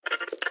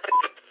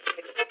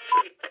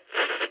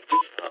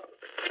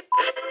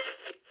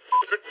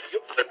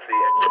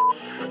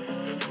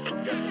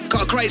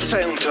got a great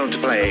film to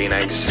play,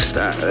 just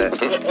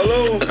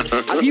hello?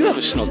 Have you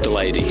ever snubbed a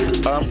lady?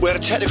 we had a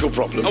technical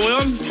problem. Are we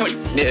on?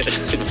 Yeah,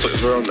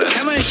 we're on there.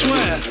 Can I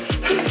swear?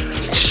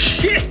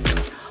 Shit!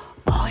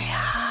 Oh,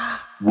 yeah.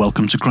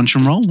 Welcome to Crunch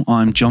and Roll.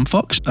 I'm John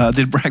Fox.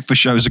 Did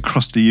breakfast shows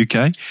across the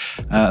UK.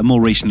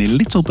 More recently, a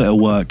little bit of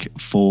work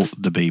for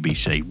the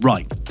BBC.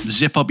 Right,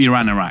 zip up your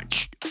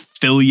anorak.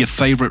 Fill your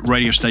favourite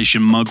radio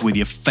station mug with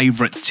your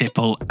favourite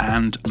tipple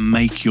and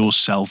make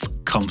yourself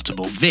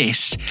comfortable.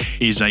 This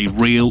is a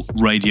real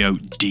radio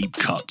deep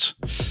cut.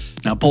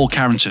 Now, Paul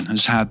Carrington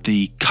has had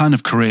the kind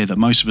of career that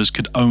most of us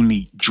could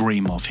only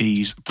dream of.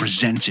 He's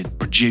presented,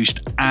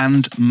 produced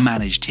and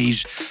managed.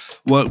 He's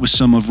worked with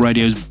some of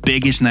radio's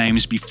biggest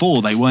names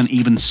before they weren't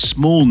even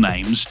small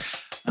names.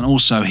 And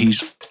also,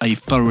 he's a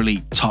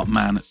thoroughly top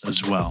man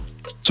as well.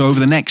 So over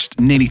the next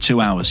nearly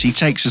 2 hours, he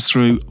takes us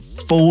through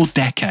 4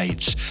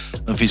 decades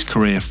of his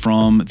career,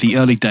 from the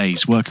early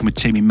days working with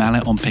Timmy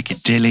Mallett on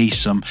Piccadilly,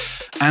 some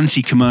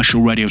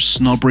anti-commercial radio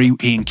snobbery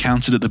he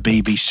encountered at the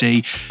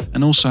BBC,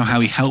 and also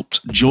how he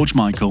helped George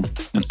Michael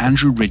and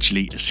Andrew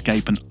Ridgeley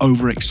escape an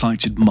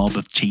overexcited mob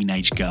of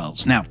teenage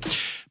girls. Now,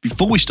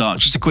 before we start,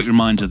 just a quick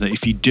reminder that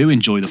if you do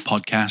enjoy the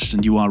podcast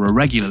and you are a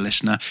regular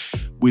listener,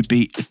 we'd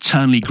be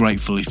eternally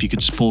grateful if you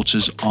could support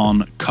us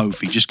on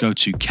Ko-fi. Just go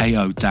to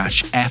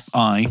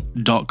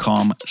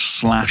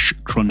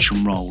ko-fi.com/crunch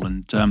and roll.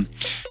 And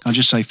I'll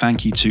just say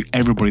thank you to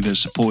everybody that's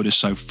supported us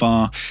so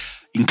far,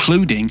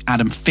 including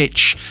Adam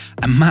Fitch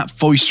and Matt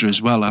Foister as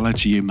well. Hello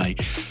to you,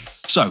 mate.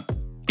 So,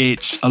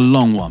 it's a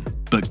long one,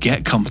 but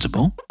get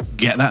comfortable,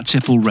 get that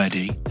tipple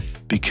ready,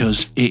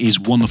 because it is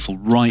wonderful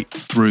right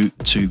through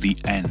to the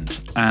end.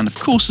 And of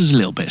course, there's a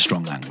little bit of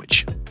strong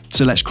language.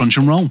 So let's crunch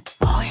and roll.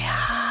 Oh,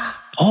 yeah.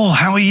 Paul,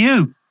 how are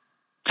you?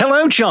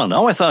 Hello, John.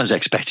 Oh, I thought I was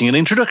expecting an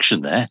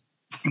introduction there.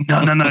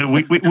 No.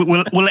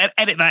 We'll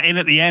edit that in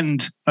at the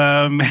end.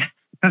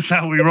 That's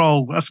how we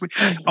roll.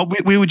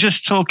 We were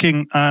just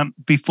talking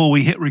before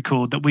we hit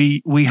record that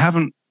we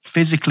haven't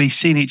physically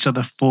seen each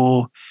other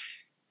for...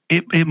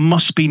 It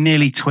must be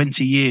nearly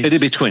 20 years. It'd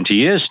be 20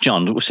 years,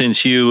 John,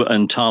 since you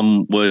and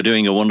Tom were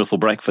doing a wonderful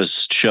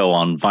breakfast show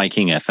on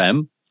Viking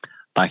FM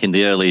back in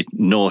the early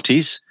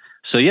noughties.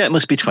 So, yeah, it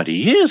must be 20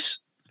 years.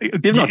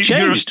 You've not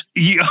changed.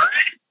 You're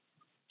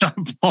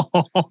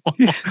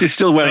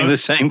still wearing the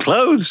same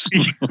clothes.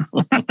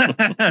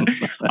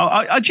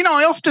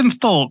 I often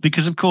thought,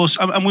 because of course,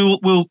 and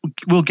we'll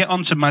get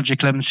onto Magic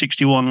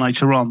 1161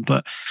 later on,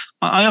 but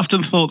I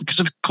often thought, because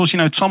of course,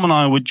 Tom and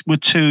I were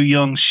two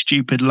young,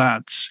 stupid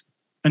lads,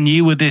 and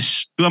you were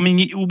this. I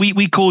mean,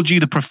 we called you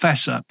the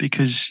Professor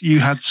because you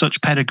had such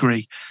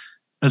pedigree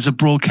as a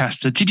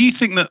broadcaster. Did you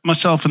think that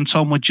myself and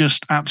Tom were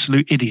just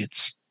absolute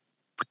idiots?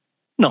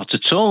 Not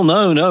at all.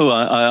 No.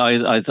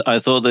 I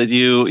thought that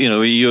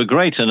you were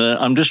great, and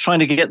I'm just trying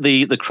to get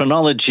the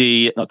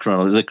chronology,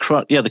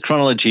 the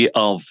chronology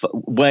of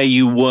where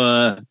you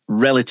were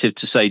relative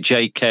to, say,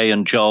 JK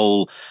and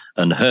Joel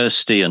and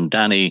Hursty and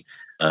Danny.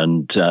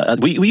 And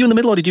were you in the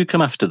middle, or did you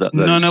come after that?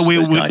 No, we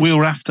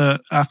were after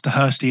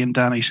Hursty and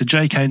Danny. So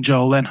JK and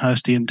Joel, then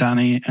Hursty and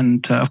Danny,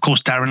 and of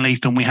course Darren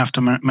Leatham. We have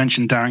to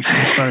mention Darren, so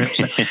he's very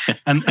upset.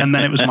 and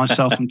then it was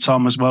myself and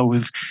Tom as well,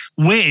 with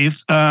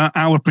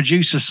our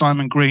producer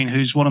Simon Green,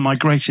 who's one of my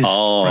greatest.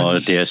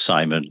 friends. Dear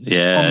Simon,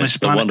 yes,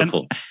 the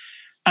wonderful,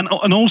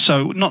 and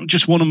also not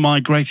just one of my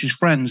greatest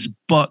friends,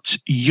 but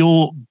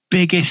your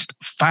biggest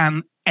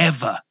fan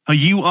ever.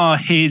 You are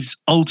his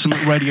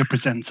ultimate radio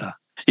presenter.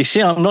 You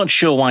see, I'm not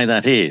sure why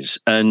that is.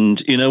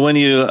 And, when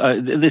you,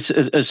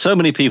 as so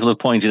many people have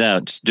pointed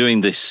out,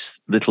 doing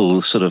this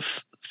little sort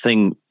of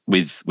thing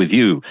with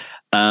you,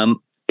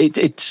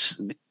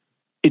 it's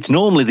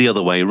normally the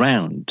other way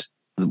around.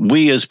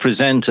 We as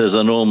presenters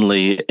are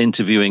normally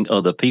interviewing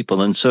other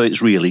people. And so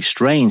it's really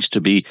strange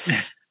to be,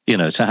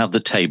 to have the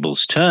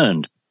tables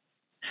turned.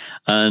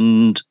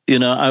 And,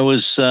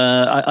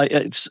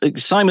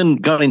 Simon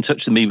got in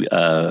touch with me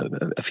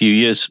a few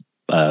years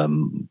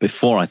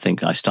before I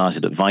think I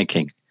started at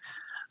Viking.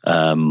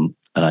 And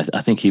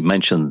I think he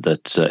mentioned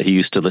that he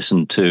used to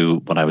listen to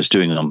what I was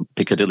doing on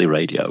Piccadilly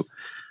radio.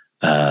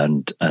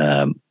 And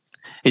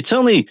it's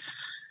only,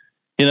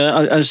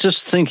 I was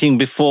just thinking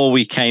before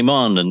we came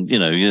on, and,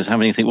 you'd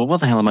have anything, well, what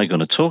the hell am I going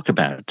to talk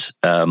about?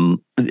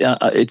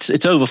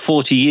 It's over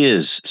 40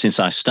 years since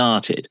I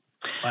started.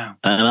 Wow.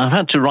 And I've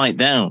had to write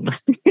down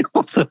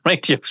the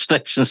radio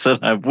stations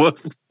that I've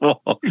worked for.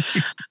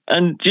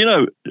 And,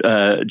 John,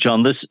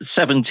 there's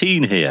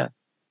 17 here.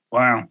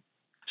 Wow.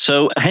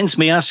 So hence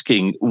me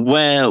asking,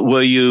 where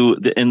were you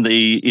in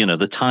the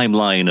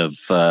timeline of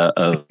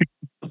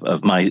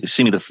my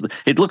seeming?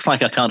 It looks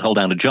like I can't hold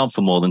down a job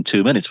for more than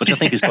 2 minutes, which I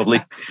think is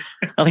probably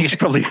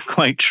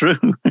quite true.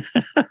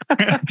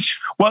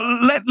 Well,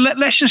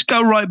 let's just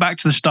go right back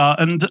to the start.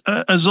 And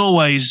as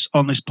always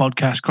on this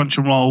podcast, Crunch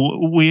and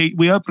Roll,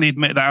 we openly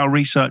admit that our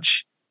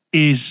research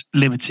is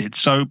limited.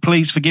 So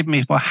please forgive me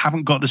if I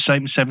haven't got the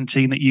same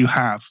 17 that you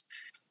have.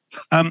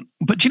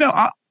 But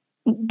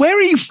where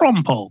are you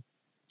from, Paul?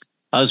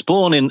 I was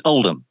born in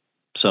Oldham.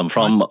 So I'm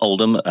from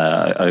Oldham,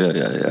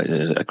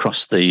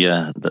 across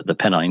the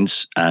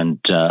Pennines, and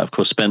of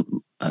course spent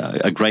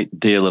a great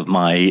deal of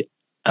my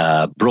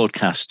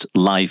broadcast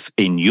life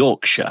in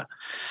Yorkshire.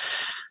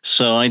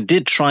 So I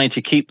did try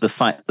to keep the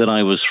fact that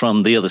I was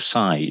from the other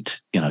side,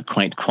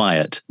 quite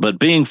quiet. But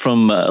being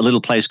from a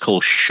little place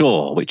called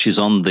Shaw, which is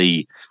on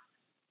the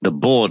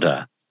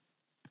border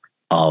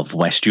of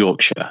West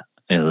Yorkshire,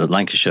 the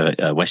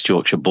Lancashire, West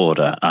Yorkshire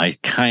border, I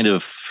kind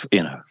of,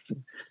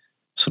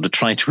 sort of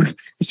tried to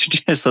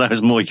suggest that I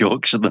was more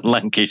Yorkshire than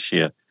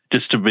Lancashire,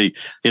 just to be,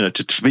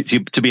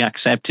 to be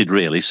accepted,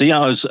 really. So yeah,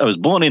 I was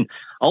born in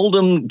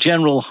Oldham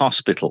General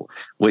Hospital,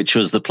 which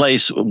was the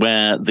place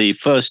where the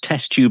first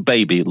test tube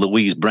baby,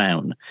 Louise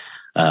Brown,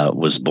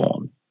 was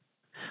born.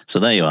 So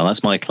there you are.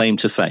 That's my claim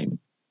to fame.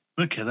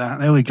 Look at that.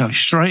 There we go.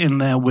 Straight in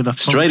there with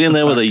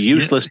a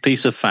useless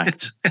piece of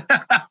fact.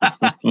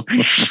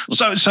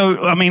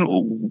 So I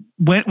mean,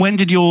 when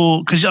did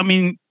because I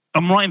mean,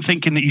 I'm right in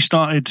thinking that you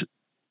started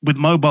with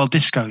mobile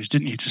discos,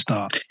 didn't you, to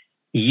start?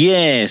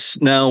 Yes.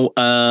 Now,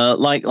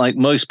 like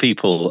most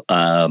people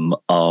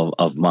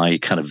of my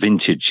kind of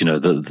vintage,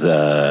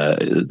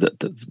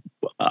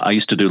 I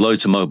used to do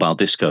loads of mobile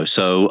disco.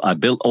 So I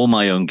built all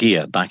my own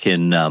gear back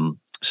in. What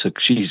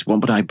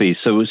would I be?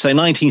 So say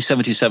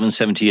 1977,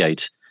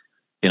 78.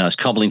 I was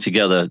cobbling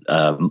together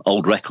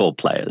old record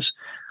players,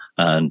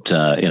 and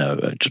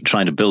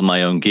trying to build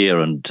my own gear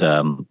and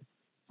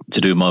to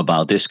do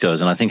mobile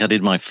discos. And I think I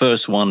did my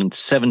first one in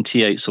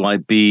 78, so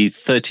I'd be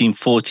 13,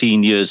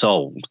 14 years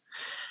old.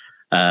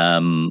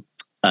 And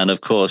of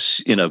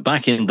course,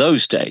 back in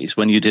those days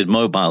when you did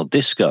mobile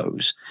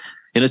discos,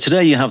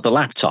 today you have the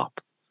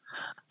laptop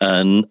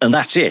and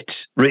that's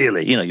it,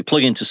 really. You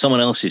plug into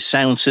someone else's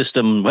sound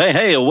system,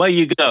 hey, away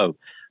you go.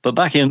 But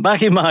back in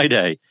my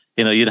day,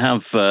 you'd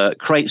have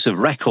crates of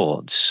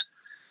records,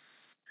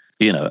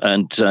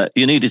 and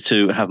you needed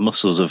to have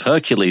muscles of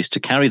Hercules to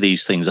carry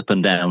these things up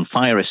and down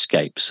fire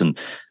escapes and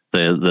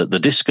the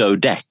disco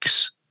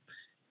decks.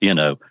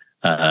 I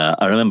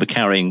remember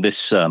carrying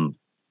this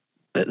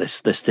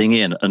thing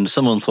in, and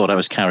someone thought I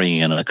was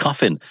carrying in a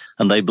coffin,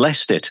 and they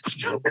blessed it.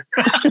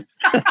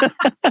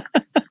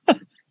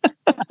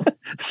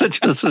 Such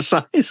as the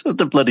size of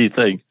the bloody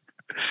thing.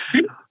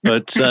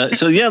 But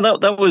so yeah,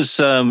 that was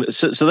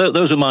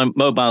those were my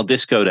mobile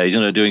disco days.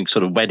 Doing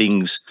sort of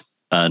weddings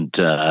and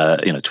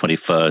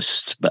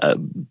 21st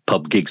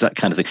pub gigs, that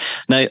kind of thing.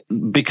 Now,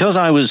 because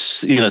I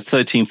was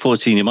 13,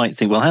 14, you might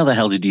think, well, how the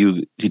hell did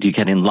you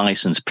get in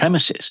licensed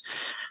premises?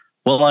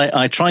 Well,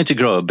 I tried to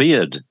grow a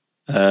beard.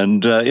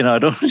 And,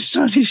 I'd only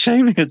started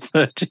shaving at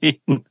 13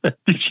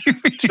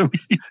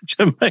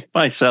 to make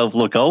myself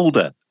look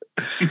older,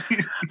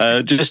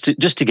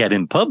 just to get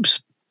in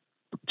pubs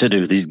to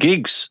do these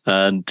gigs.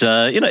 And,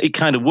 it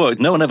kind of worked.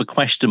 No one ever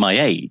questioned my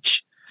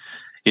age.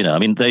 They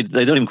don't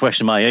even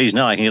question my age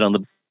now. I can get on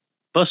the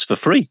bus for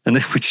free,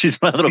 which is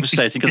rather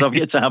upsetting because I've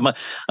yet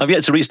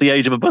to reach the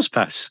age of a bus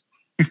pass.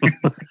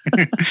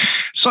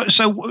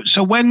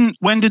 So when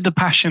did the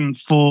passion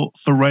for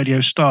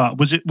radio start?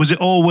 Was it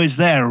always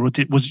there, or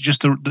was it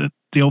just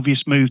the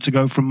obvious move to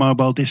go from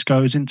mobile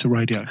discos into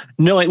radio?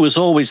 No, it was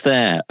always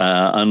there,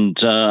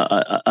 and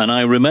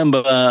I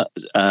remember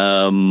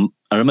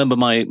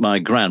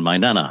my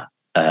nana.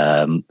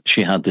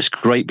 She had this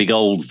great big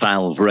old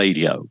valve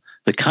radio,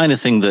 the kind of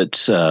thing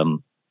that.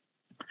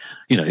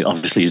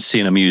 Obviously you'd see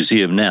in a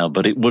museum now,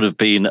 but it would have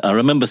been. I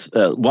remember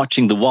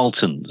watching the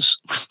Waltons,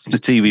 the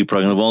TV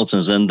program, the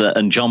Waltons,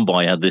 and John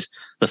Boy had this.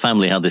 The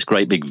family had this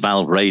great big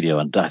valve radio,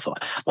 and I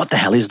thought, "What the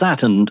hell is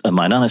that?" And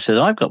my nana said,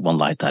 "I've got one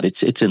like that.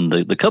 It's in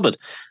the cupboard."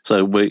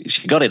 So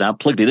she got it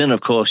out, plugged it in.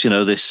 Of course,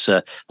 this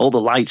all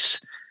the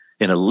lights,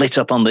 lit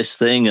up on this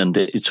thing, and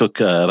it took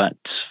about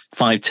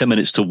 5-10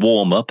 minutes to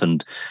warm up,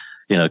 and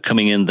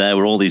coming in there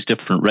were all these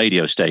different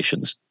radio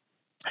stations.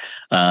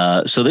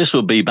 So this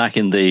would be back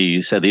in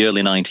the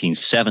early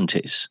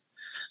 1970s.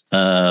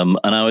 And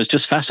I was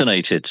just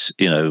fascinated,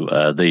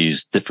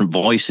 these different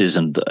voices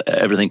and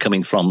everything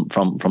coming from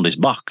this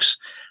box.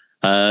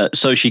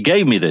 So she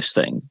gave me this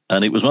thing,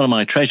 and it was one of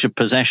my treasured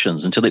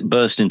possessions until it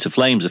burst into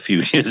flames a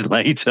few years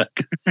later.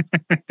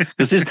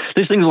 Because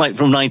this thing's like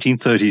from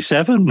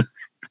 1937.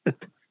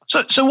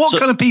 So what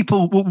kind of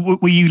people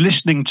were you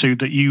listening to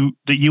that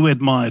you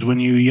admired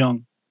when you were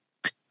young?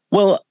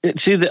 Well,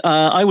 see,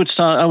 I would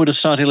have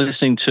started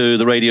listening to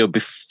the radio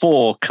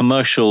before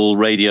commercial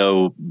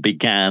radio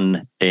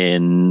began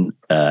in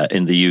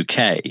the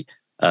UK.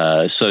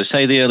 So,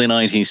 say the early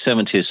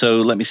 1970s.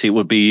 So, let me see. It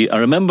would be. I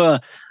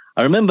remember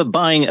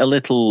buying a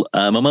little.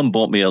 My mum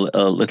bought me a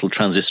little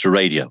transistor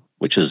radio,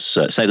 which was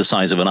say the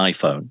size of an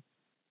iPhone,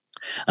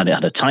 and it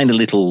had a tiny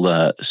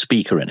little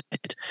speaker in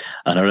it.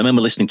 And I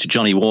remember listening to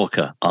Johnny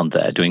Walker on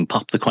there doing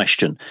Pop the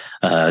Question,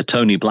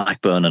 Tony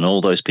Blackburn, and all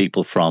those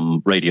people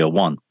from Radio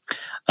 1.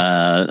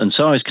 And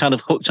so I was kind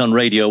of hooked on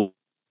Radio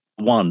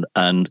 1.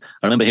 And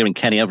I remember hearing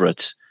Kenny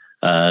Everett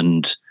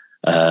and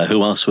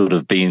who else would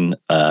have been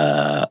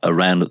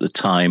around at the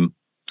time.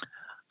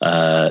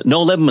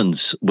 Noel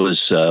Edmonds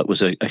was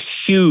a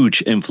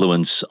huge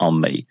influence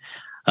on me.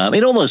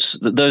 In almost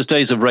those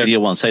days of Radio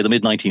 1, say the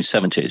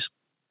mid-1970s,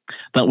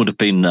 that would have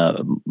been,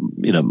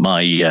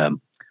 my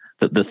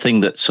the thing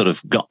that sort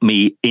of got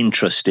me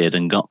interested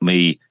and got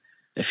me,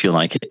 if you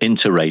like,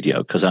 into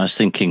radio, because I was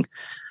thinking,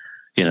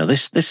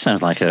 this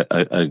sounds like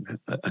a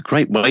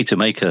great way to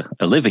make a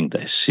living.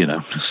 This,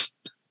 just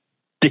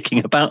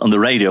dicking about on the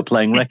radio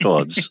playing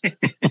records.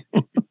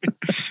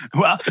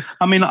 Well,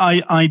 I mean,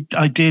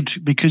 I did,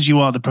 because you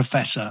are the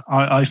professor,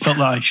 I felt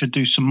that I should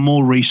do some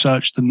more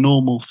research than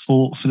normal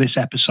for this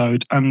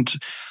episode. And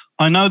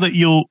I know that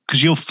your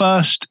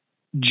first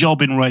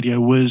job in radio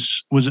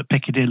was at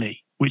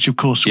Piccadilly, which of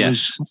course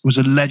was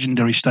a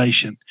legendary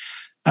station.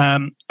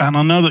 And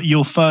I know that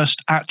your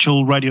first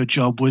actual radio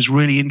job was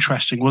really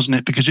interesting, wasn't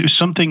it? Because it was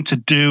something to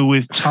do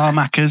with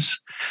tarmackers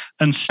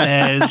and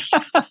stairs. Is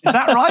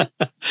that right?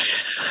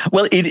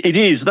 Well, it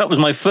is. That was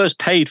my first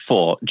paid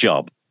for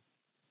job.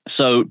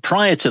 So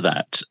prior to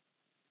that,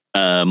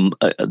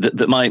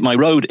 my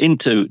road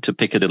into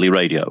Piccadilly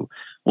radio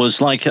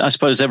was like, I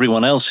suppose,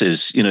 everyone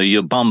else's.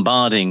 You're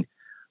bombarding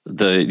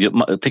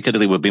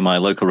Piccadilly would be my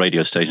local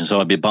radio station,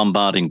 so I'd be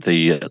bombarding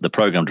the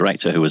program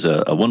director, who was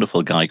a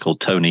wonderful guy called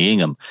Tony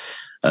Ingham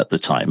at the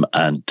time,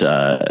 and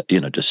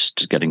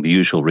just getting the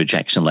usual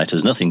rejection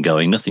letters, nothing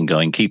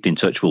going, keep in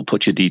touch, we'll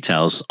put your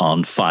details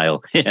on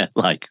file. Yeah,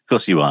 like, of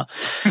course you are.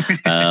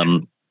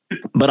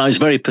 But I was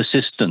very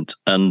persistent,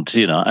 and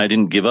I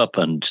didn't give up,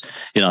 and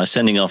I was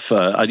sending off.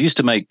 I used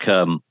to make.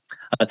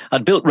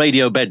 I'd built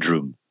Radio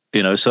Bedroom.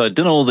 So I'd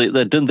done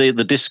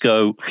the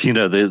disco,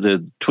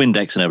 the twin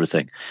decks and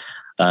everything,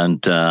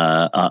 and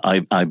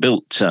I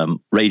built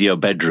Radio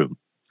Bedroom,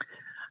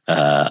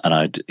 and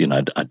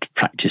I'd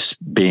practice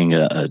being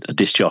a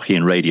disc jockey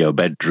in Radio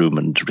Bedroom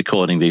and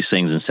recording these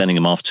things and sending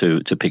them off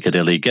to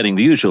Piccadilly, getting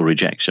the usual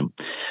rejection.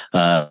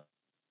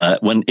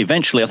 When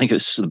eventually, I think it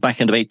was the back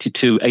end of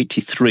 82,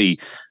 83,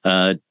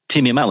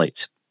 Timmy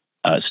Mallett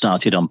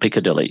started on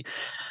Piccadilly.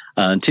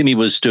 And Timmy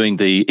was doing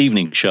the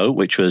evening show,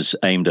 which was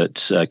aimed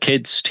at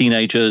kids,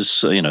 teenagers,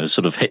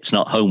 sort of hits,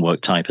 not homework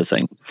type of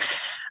thing.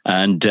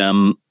 And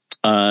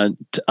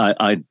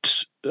I'd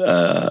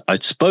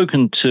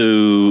spoken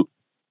to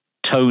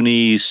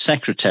Tony's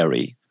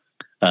secretary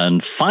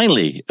and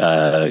finally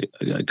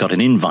got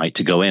an invite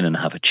to go in and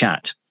have a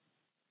chat.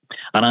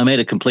 And I made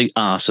a complete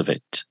arse of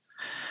it.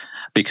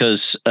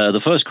 Because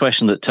the first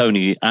question that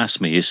Tony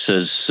asked me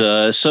says,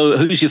 so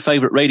who's your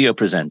favorite radio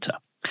presenter?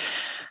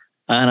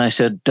 And I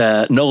said,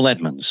 Noel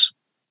Edmonds.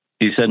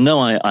 He said, no,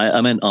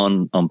 I meant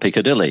on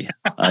Piccadilly.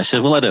 I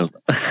said, well, I don't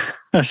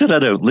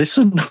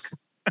listen.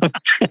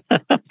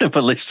 I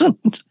never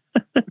listened.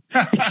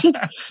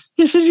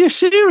 He said, you're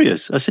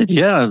serious? I said,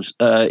 yeah.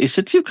 He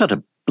said, you've got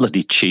a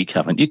bloody cheek,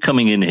 haven't you,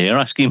 coming in here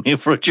asking me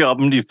for a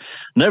job and you've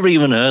never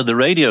even heard the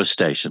radio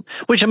station?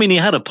 Which, I mean, he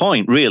had a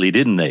point, really,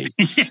 didn't he?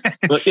 Yes.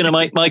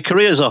 But, my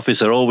careers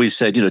officer always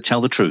said,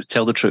 tell the truth.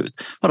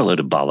 What a load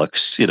of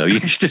bollocks. You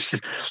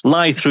just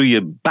lie through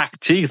your back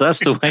teeth. That's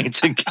the way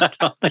to get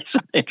on,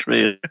 isn't it,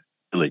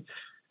 really?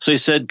 So he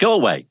said, go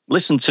away,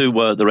 listen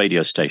to the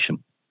radio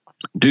station.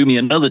 Do me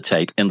another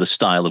take in the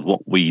style of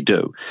what we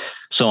do.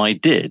 So I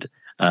did.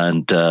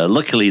 And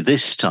luckily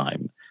this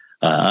time,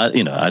 I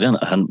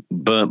hadn't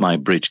burnt my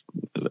bridge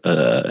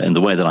in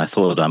the way that I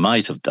thought I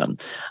might have done.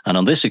 And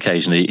on this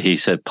occasion, he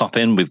said, pop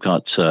in, we've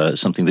got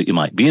something that you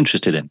might be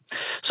interested in.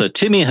 So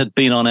Timmy had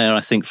been on air,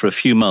 I think, for a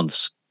few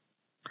months.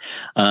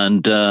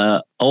 And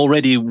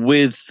already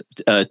with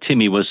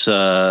Timmy was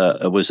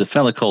a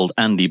fella called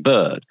Andy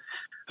Bird,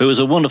 who was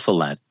a wonderful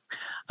lad.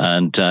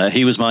 And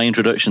he was my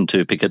introduction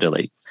to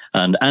Piccadilly.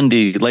 And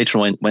Andy later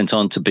went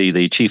on to be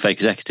the chief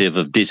executive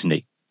of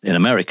Disney in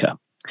America.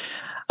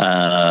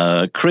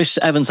 Chris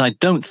Evans, I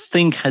don't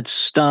think had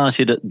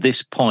started at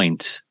this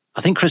point.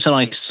 I think Chris and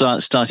I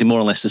started more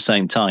or less the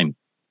same time.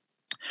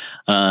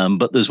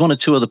 But there's one or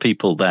two other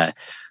people there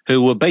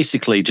who were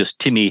basically just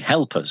Timmy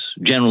helpers.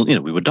 We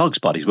were dog's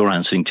bodies. We were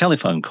answering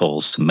telephone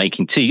calls,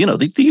 making tea,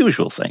 the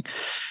usual thing.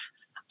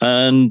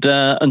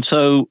 And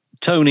so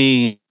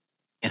Tony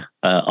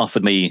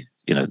offered me,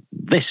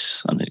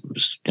 this, and it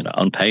was,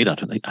 unpaid. I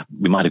don't think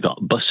we might have got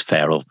a bus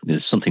fare or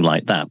something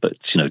like that, but,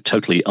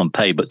 totally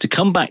unpaid. But to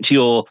come back to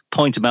your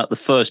point about the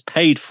first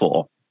paid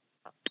for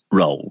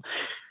role,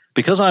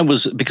 because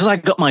I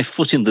got my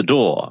foot in the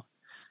door,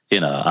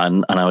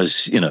 and I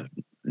was,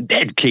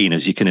 dead keen,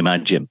 as you can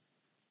imagine.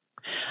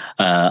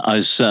 I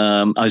was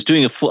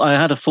doing I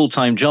had a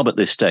full-time job at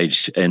this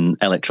stage in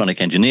electronic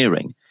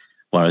engineering,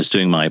 where I was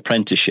doing my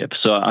apprenticeship.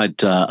 So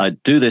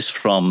I'd do this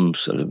from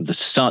sort of the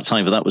start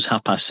time for that was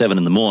 7:30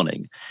 in the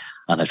morning,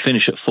 and I'd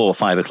finish at 4 or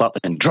 5 o'clock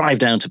and drive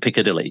down to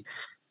Piccadilly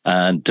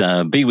and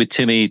be with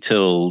Timmy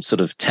till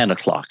sort of 10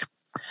 o'clock.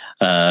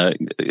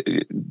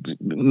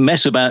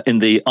 Mess about in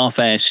the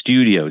off-air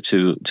studio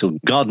till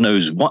God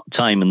knows what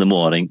time in the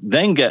morning,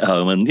 then get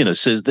home and,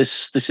 says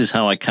this is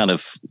how I kind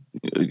of,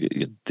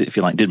 if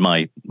you like, did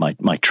my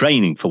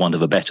training, for want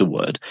of a better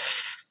word.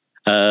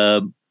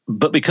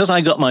 But because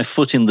I got my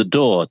foot in the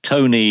door,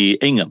 Tony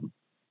Ingham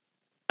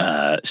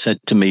said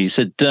to me,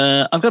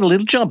 I've got a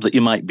little job that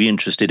you might be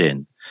interested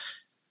in.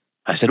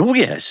 I said, oh,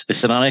 yes. I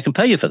said, and I can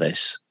pay you for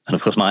this. And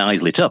of course, my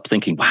eyes lit up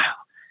thinking, wow,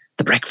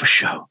 the breakfast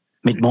show,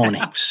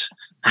 mid-mornings,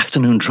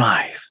 afternoon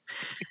drive.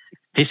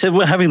 He said,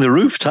 we're having the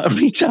roof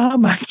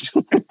retarmacked.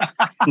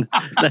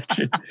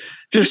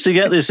 Just to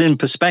get this in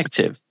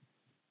perspective,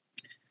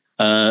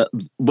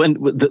 when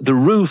the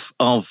roof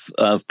of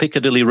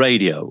Piccadilly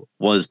Radio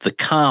was the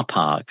car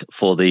park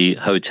for the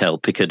Hotel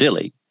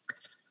Piccadilly,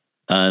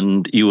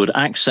 and you would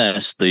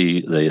access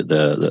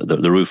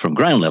the roof from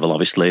ground level,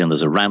 obviously, and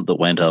there's a ramp that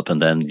went up, and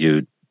then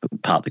you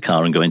park the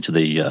car and go into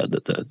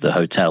the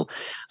hotel,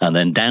 and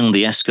then down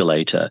the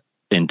escalator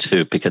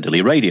into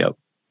Piccadilly Radio.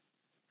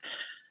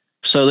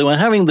 So they were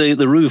having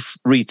the roof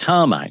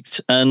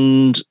retarmacked,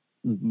 and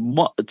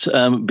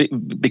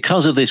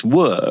because of this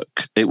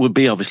work, it would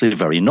be obviously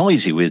very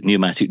noisy with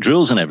pneumatic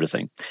drills and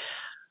everything.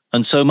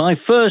 And so my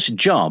first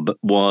job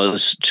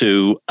was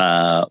to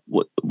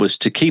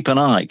keep an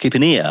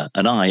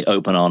eye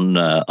open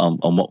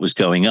on what was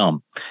going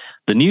on.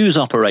 The news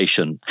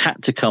operation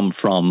had to come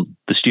from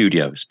the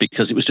studios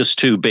because it was just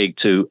too big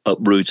to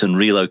uproot and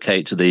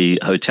relocate to the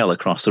hotel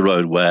across the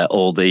road where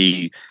all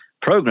the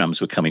programs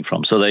were coming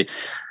from. So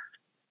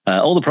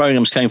all the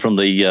programs came from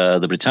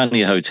the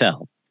Britannia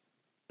Hotel.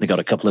 They got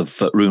a couple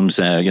of rooms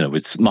there,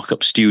 with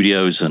mock-up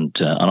studios and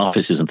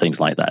offices and things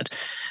like that.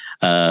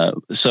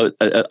 So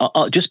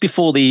just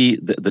before the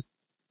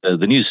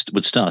news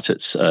would start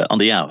on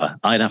the hour,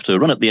 I'd have to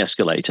run up the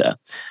escalator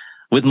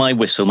with my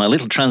whistle, my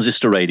little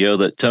transistor radio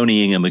that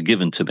Tony Ingham had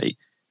given to me.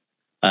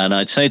 And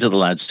I'd say to the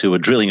lads who were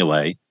drilling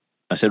away,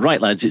 I said, right,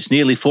 lads, it's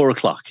nearly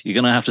 4:00. You're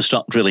going to have to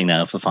stop drilling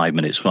now for 5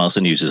 minutes whilst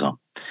the news is on.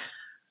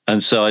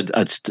 And so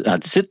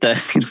I'd sit there,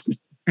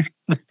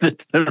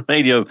 the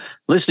radio,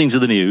 listening to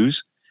the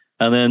news.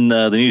 And then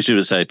the news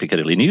would say,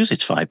 Piccadilly News,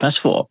 it's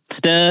 4:05.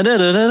 Da, da,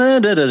 da, da,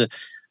 da, da.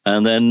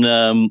 And then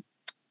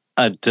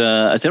I'd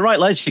say, right,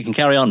 lads, you can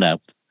carry on now.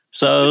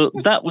 So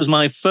that was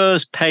my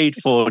first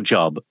paid-for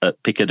job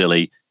at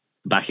Piccadilly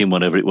back in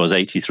whatever it was,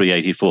 83,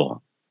 84.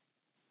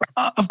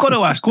 I've got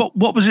to ask, what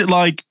was it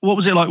like? What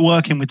was it like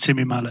working with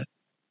Timmy Mallett?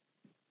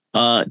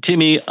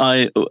 Timmy,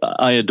 I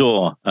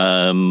adore.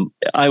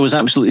 I was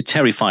absolutely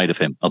terrified of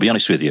him, I'll be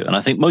honest with you. And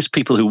I think most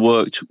people who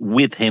worked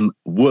with him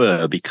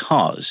were,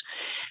 because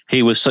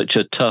he was such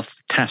a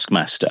tough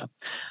taskmaster.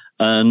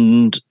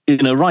 And,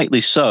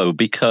 rightly so,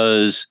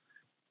 because,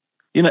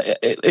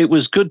 it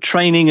was good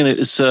training, and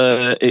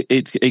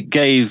it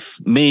gave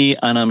me,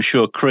 and I'm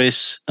sure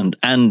Chris and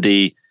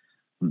Andy,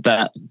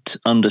 that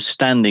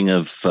understanding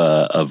of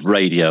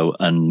radio.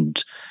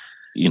 And,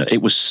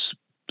 it was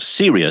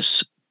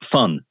serious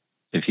fun,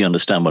 if you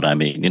understand what I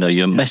mean.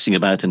 You're messing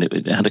about, and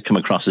it had to come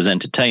across as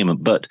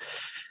entertainment, but,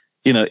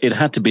 it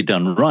had to be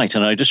done right.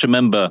 And I just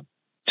remember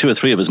 2 or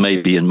 3 of us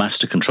maybe in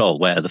master control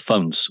where the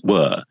phones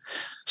were.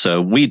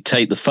 So we'd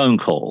take the phone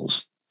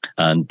calls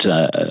and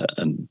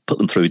put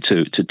them through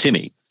to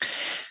Timmy.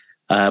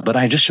 But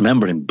I just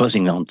remember him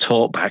buzzing on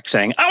talkback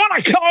saying, I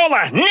want to call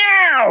her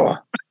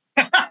now!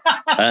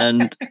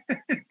 And,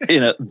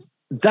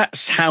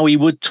 that's how he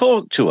would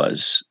talk to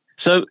us.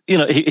 So,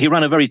 he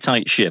ran a very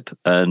tight ship.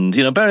 And,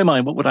 bear in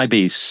mind, what would I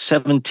be,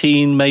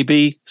 17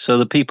 maybe? So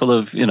the people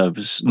of,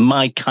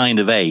 my kind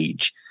of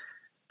age,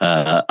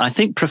 I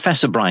think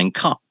Professor Brain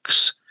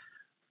Cox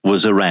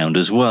was around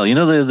as well.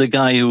 The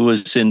guy who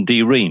was in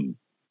D-Ream.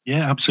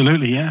 Yeah,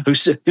 absolutely, yeah. Who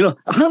said,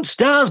 aren't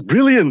stars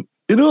brilliant?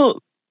 They're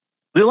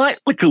like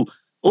little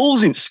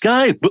holes in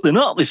sky, but they're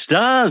not the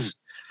stars.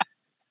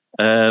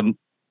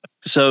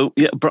 So,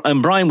 yeah,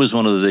 and Brian was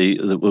one of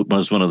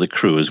the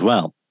crew as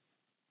well.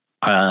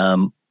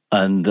 And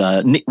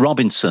Nick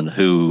Robinson,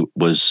 who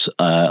was,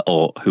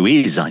 or who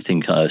is, I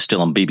think,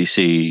 still on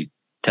BBC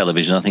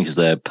television, I think is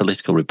their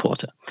political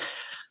reporter.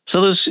 So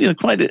there's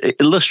quite an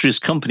illustrious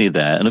company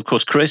there, and of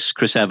course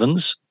Chris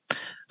Evans.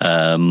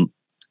 I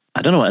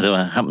don't know what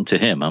happened to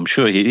him. I'm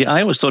sure I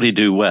always thought he'd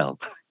do well.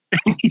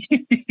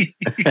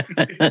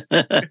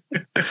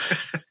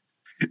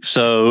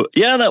 So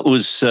yeah, that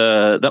was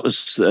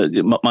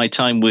my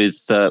time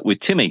with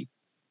Timmy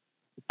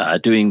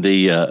doing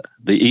the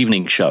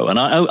evening show, and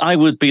I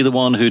would be the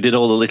one who did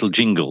all the little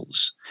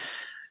jingles,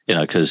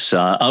 because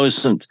I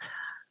wasn't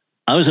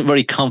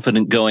very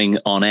confident going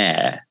on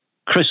air.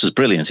 Chris was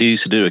brilliant. He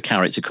used to do a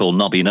character called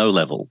Nobby No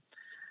Level.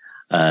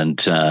 And,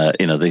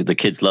 the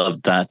kids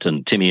loved that.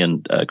 And Timmy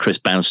and Chris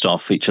bounced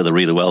off each other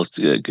really well.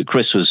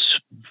 Chris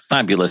was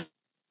fabulous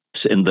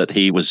in that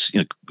he was,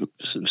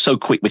 so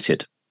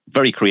quick-witted,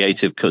 very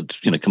creative, could,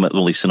 come up with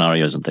all these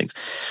scenarios and things.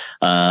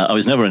 I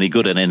was never any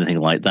good at anything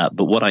like that.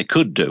 But what I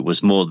could do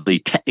was more the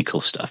technical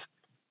stuff.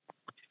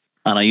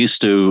 And I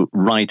used to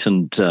write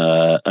and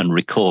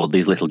record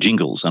these little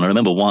jingles. And I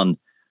remember one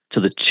to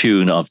the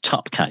tune of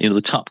Top Cat,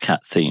 the Top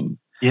Cat theme.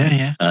 Yeah,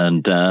 yeah.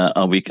 And I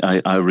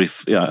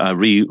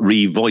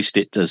revoiced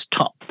it as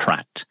Top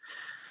Prat.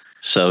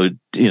 So,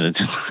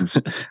 because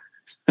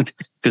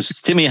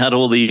Timmy had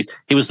all these,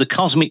 he was the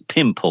cosmic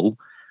pimple.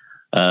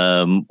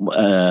 And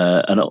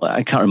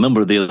I can't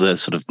remember the other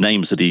sort of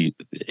names that he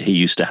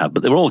used to have,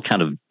 but they were all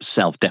kind of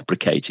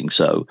self-deprecating.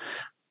 So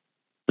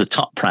the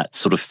Top Prat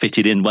sort of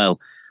fitted in well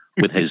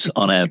with his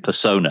on-air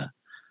persona.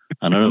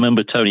 And I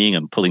remember Tony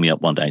Ingham pulling me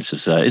up one day and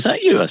says, "Is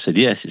that you?" I said,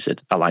 "Yes." He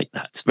said, "I like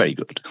that. It's very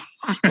good."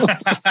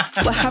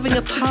 We're having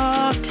a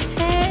party.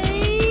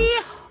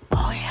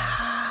 Oh,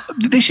 yeah.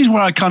 This is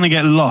where I kind of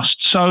get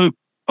lost. So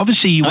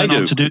obviously you went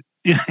on to do...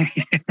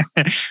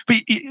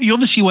 but you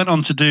obviously went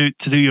on to do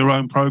your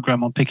own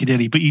program on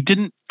Piccadilly, but you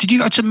didn't. Did you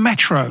go to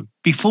Metro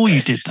before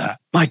you did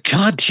that? My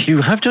God,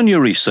 you have done your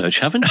research,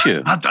 haven't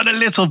you? I've done a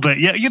little bit.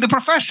 Yeah, you're the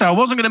professor. I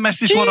wasn't going to mess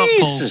this one up,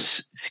 Paul.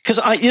 Because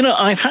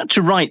I've had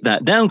to write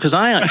that down because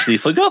I actually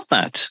forgot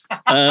that.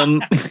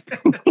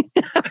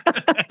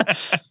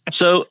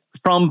 So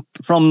from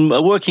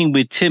working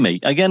with Timmy,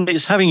 again,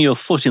 it's having your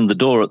foot in the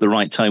door at the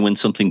right time when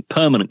something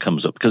permanent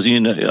comes up. Because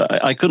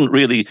I couldn't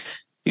really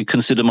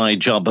consider my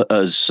job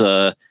as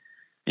a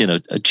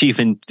chief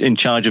in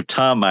charge of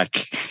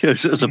tarmac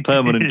as a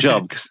permanent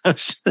job, because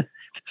that's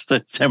just a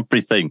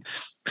temporary thing.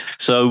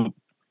 So,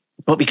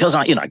 but because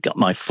I got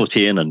my foot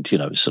in and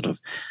sort of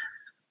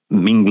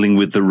mingling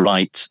with the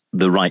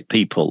right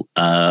people,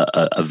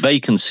 a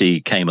vacancy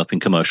came up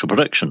in commercial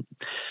production,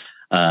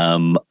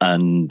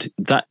 and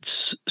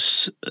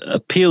that's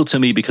appealed to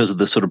me because of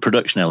the sort of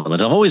production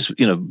element. I've always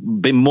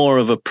been more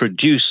of a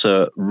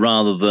producer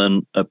rather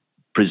than a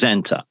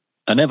presenter.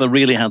 I never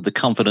really had the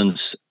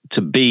confidence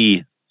to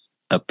be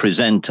a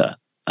presenter.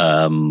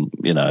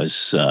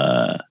 As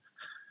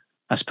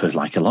I suppose,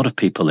 like a lot of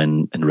people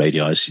in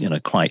radio, I was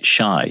quite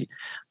shy,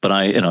 but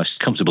I was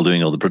comfortable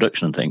doing all the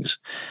production and things.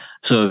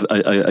 So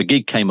a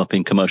gig came up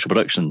in commercial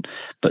production,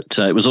 but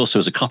it was also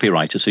as a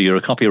copywriter. So you're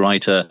a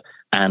copywriter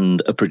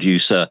and a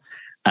producer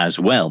as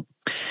well.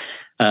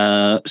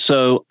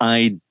 So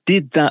I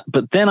did that,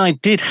 but then I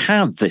did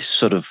have this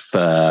sort of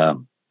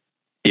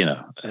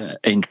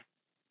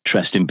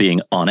interest in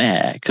being on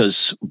air,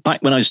 because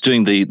back when I was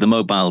doing the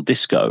mobile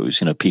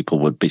discos, people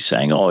would be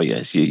saying, "Oh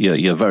yes,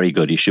 you're very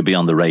good. You should be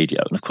on the radio."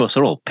 And of course,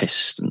 they're all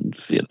pissed and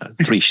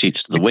three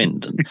sheets to the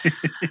wind.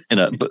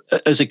 And but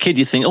as a kid,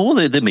 you think, "Oh,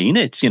 they mean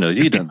it." You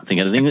don't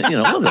think anything.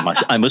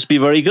 I must be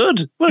very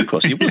good. Well, of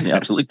course, it wasn't.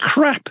 Absolutely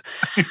crap.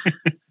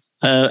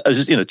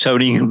 As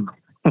Tony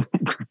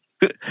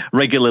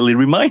regularly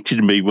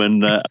reminded me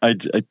when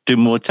I'd do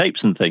more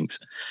tapes and things.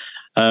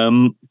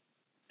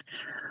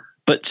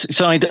 But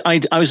so I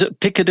was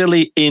at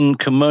Piccadilly in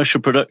commercial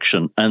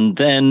production, and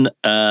then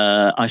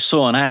I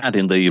saw an ad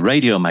in the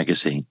radio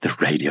magazine. The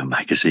radio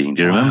magazine,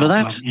 do you remember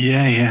that?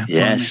 Yeah.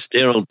 Yes,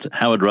 dear old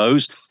Howard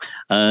Rose.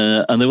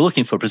 And they were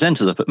looking for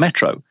presenters up at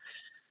Metro.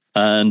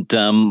 And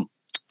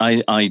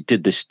I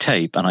did this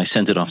tape, and I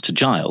sent it off to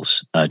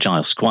Giles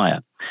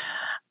Squire.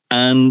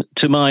 And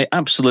to my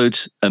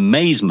absolute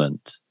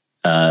amazement,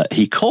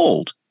 he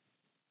called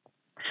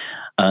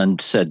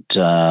and said,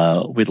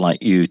 "We'd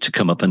like you to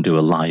come up and do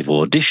a live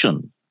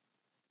audition."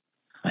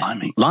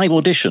 Live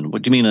audition?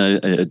 What do you mean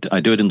I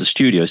do it in the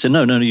studio? I said,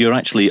 no, you're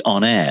actually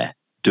on air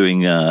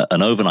doing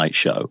an overnight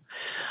show.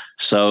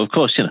 So, of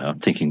course, I'm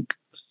thinking,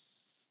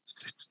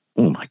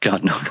 oh, my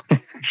God, no.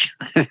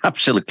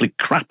 Absolutely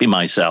crapping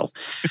myself.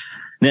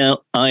 Now,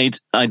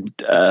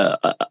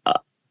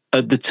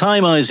 at the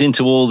time, I was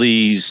into all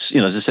these,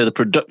 as I say, the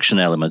production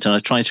element, and I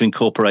tried to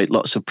incorporate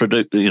lots of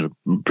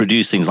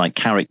produce things like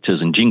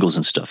characters and jingles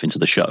and stuff into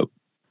the show.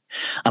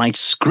 And I'd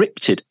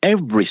scripted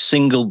every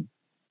single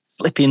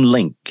flipping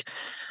link,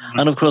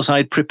 and of course,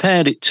 I'd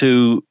prepared it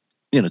too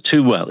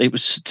well. It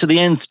was to the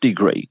nth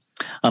degree.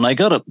 And I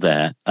got up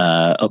there,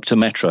 up to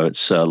Metro,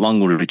 it's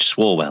Longridge,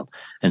 Swalwell,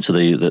 into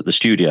the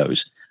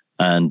studios,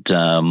 and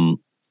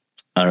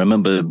I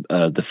remember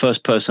the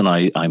first person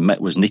I met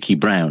was Nicky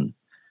Brown.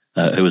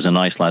 Who was a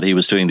nice lad. He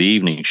was doing the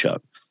evening show.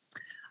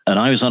 And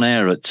I was on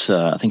air at,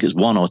 I think it was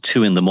 1 or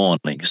 2 in the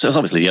morning. So it was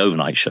obviously the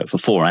overnight show for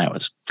 4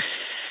 hours.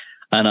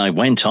 And I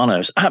went on. I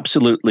was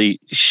absolutely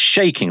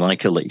shaking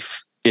like a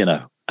leaf,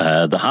 the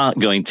heart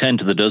going 10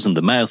 to the dozen,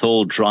 the mouth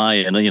all dry,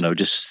 and,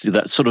 just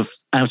that sort of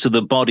out of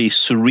the body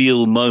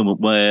surreal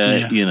moment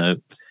where, you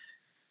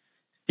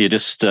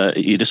just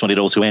want it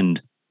all to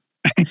end.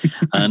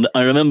 And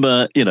I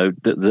remember,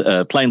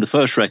 playing the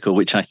first record,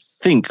 which I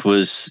think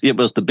was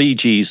the Bee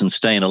Gees and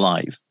Staying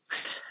Alive.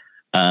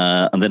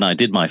 And then I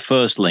did my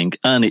first link,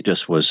 and it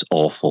just was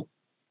awful.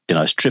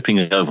 I was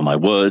tripping over my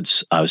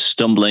words. I was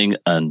stumbling,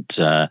 and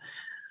then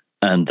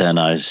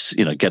I was,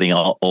 getting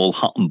all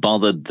hot and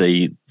bothered.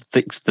 The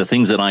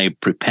things that I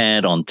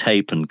prepared on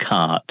tape and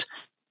cart,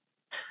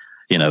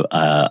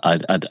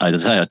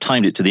 I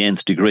timed it to the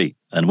nth degree.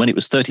 And when it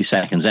was 30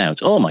 seconds out,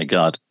 oh my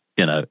God.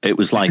 It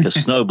was like a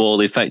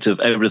snowball effect of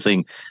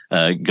everything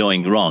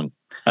going wrong.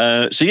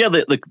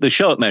 The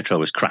show at Metro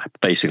was crap.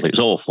 Basically, it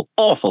was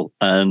awful,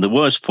 and the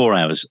worst 4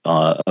 hours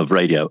of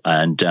radio.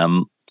 And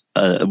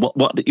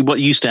what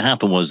used to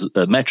happen was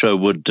Metro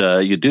would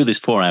you do this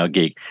 4-hour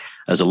gig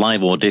as a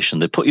live audition.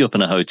 They'd put you up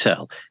in a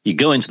hotel. You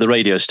go into the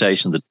radio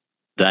station the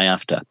day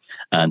after,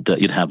 and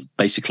you'd have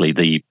basically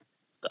the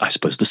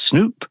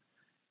snoop,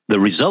 the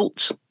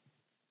result.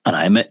 And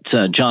I met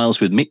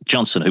Giles with Mick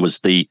Johnson, who was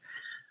the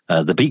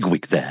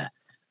bigwig there.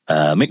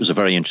 Mick was a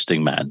very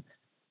interesting man.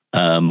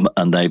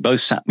 And they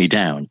both sat me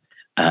down,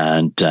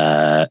 and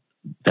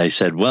they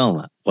said,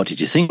 "Well, what did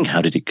you think?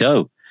 How did it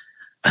go?"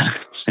 And I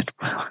said,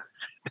 "Well,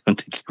 I don't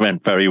think it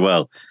went very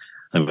well."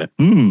 I went,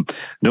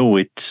 "No,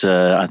 it's.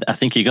 I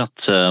think you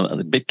got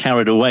a bit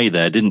carried away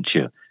there, didn't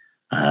you?"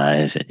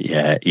 I said,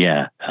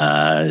 "Yeah."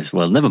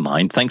 Well, never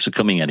mind. Thanks for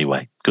coming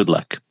anyway. Good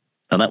luck.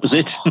 And that was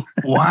it.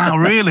 Wow,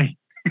 really?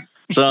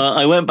 So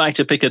I went back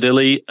to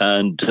Piccadilly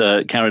and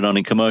carried on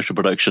in commercial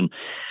production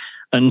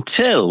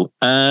until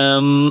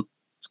I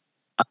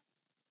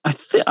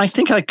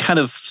think I kind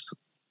of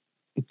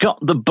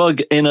got the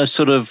bug in a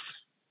sort of,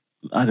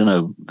 I don't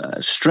know,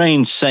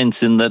 strange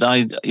sense in that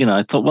I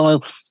thought,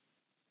 well,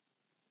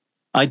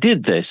 I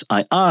did this,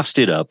 I arsed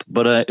it up,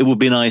 but it would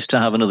be nice to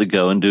have another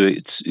go and do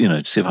it,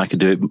 to see if I could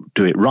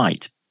do it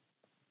right.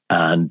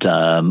 And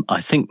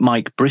I think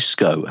Mike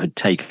Briscoe had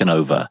taken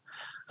over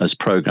as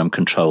program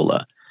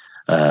controller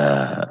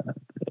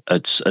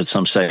at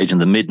some stage in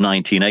the mid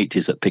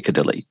 1980s at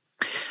Piccadilly.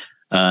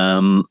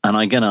 And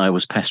again, I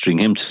was pestering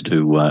him to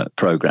do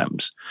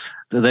programs.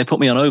 They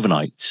put me on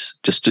overnights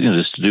just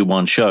to do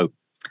one show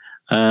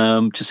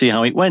to see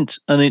how it went.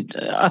 And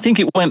I think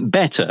it went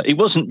better. It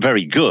wasn't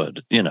very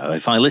good.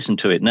 If I listen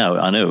to it now,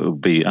 I know it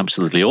would be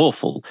absolutely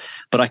awful.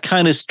 But I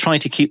kind of try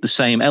to keep the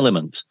same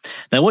elements.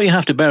 Now, what you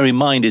have to bear in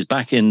mind is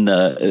back in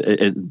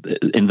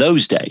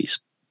those days,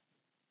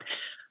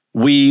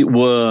 we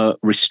were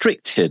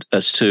restricted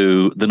as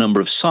to the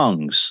number of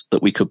songs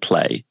that we could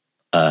play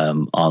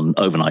on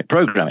overnight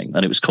programming,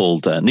 and it was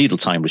called needle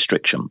time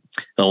restriction,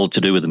 all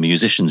to do with the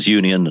musicians'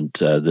 union and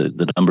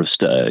the number of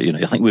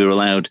I think we were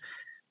allowed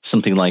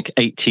something like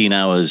 18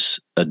 hours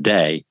a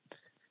day,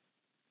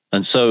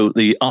 and so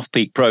the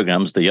off-peak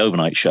programs, the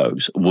overnight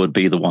shows, would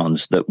be the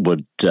ones that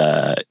would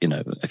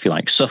if you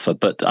like, suffer.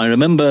 But I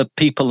remember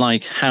people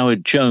like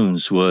Howard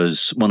Jones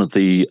was one of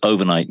the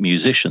overnight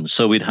musicians,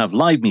 so we'd have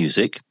live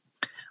music.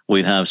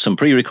 We'd have some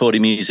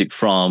pre-recorded music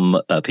from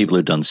people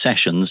who'd done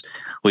sessions.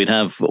 We'd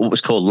have what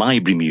was called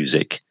library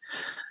music.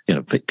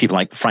 People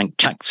like Frank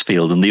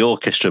Chatsfield and the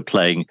orchestra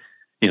playing,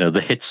 the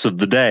hits of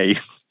the day.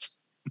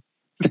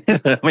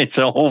 I mean, it's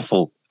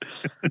awful.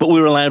 But we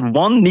were allowed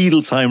one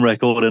needle time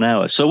record an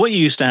hour. So what you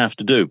used to have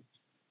to do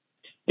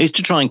is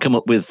to try and come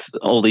up with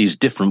all these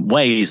different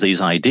ways,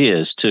 these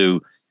ideas to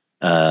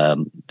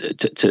entertain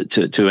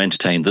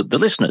the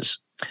listeners.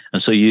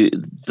 And so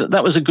that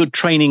was a good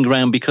training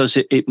ground because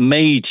it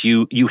made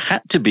you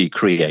had to be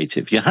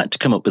creative. You had to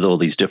come up with all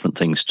these different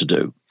things to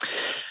do.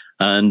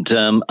 And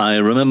I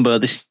remember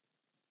this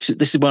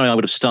is where I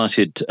would have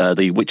started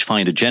the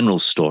Witchfinder General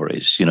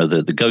stories,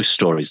 the ghost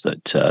stories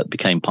that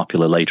became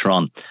popular later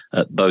on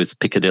at both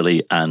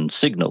Piccadilly and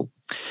Signal.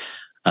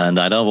 And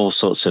I'd have all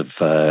sorts of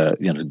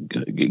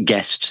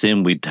guests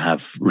in. We'd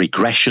have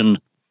regression.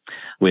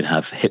 We'd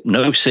have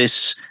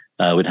hypnosis.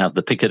 We'd have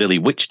the Piccadilly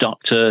Witch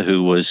Doctor,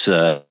 who was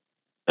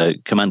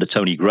Commander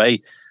Tony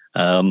Gray.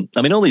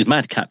 All these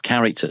madcap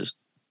characters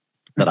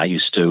that I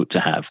used to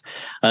have.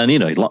 And,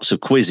 lots of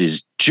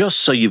quizzes,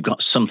 just so you've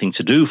got something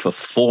to do for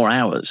 4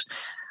 hours.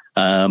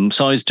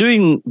 So I was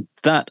doing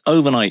that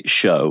overnight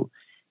show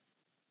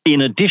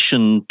in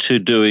addition to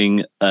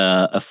doing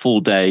a full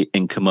day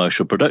in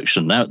commercial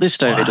production. Now, at this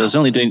stage, wow. I was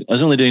only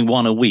doing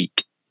one a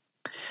week.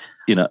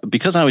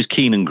 Because I was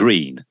keen and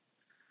green,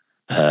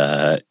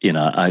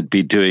 I'd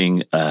be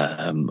doing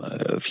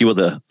a few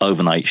other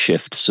overnight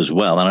shifts as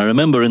well. And I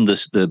remember in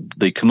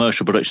the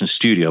commercial production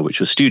studio, which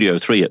was Studio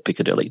 3 at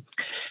Piccadilly,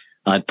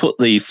 I'd put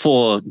the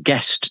 4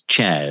 guest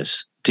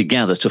chairs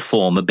together to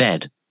form a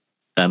bed.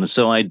 And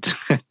so I'd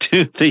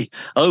do the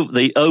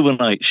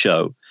overnight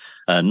show,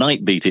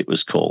 Night Beat it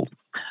was called,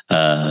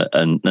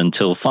 and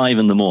until 5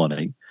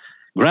 a.m,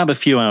 grab a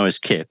few hours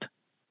kip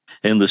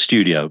in the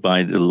studio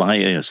by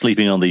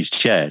sleeping on these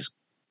chairs.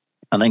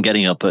 And then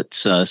getting up at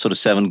sort of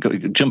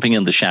 7, jumping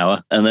in the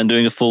shower, and then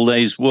doing a full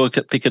day's work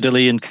at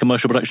Piccadilly in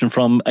commercial production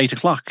from 8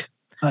 o'clock.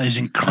 That is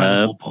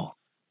incredible, Paul.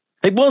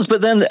 It was,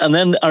 but then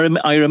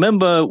I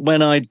remember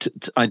when I'd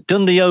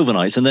done the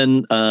overnights, and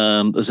then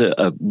there's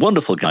a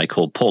wonderful guy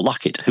called Paul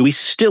Lockett, who is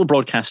still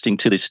broadcasting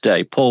to this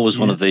day. Paul was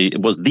was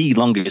the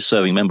longest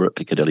serving member at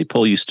Piccadilly.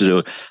 Paul used to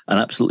do an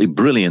absolutely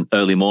brilliant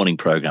early morning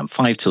program,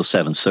 5 till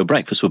 7. So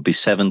breakfast would be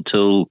 7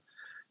 till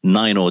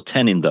 9 or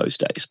 10 in those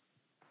days.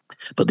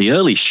 But the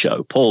early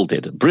show, Paul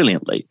did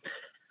brilliantly.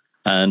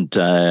 And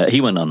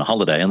he went on a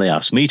holiday and they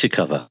asked me to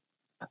cover.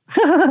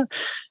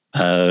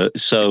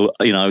 So,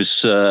 I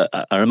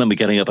remember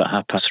getting up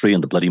at 3:30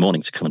 in the bloody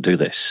morning to come and do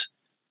this.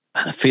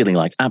 And feeling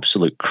like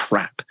absolute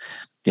crap,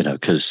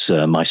 because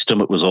my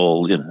stomach was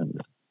all,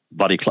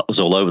 body clock was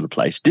all over the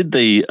place. Did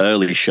the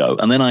early show.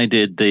 And then I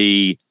did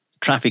the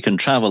traffic and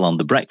travel on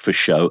the breakfast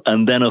show,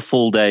 and then a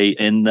full day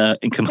in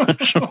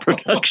commercial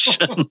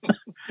production.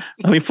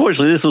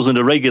 Fortunately, this wasn't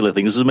a regular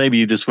thing. This was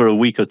maybe just for a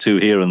week or two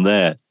here and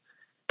there.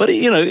 But,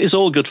 it's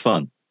all good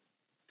fun.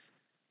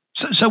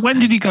 So when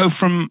did you go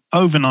from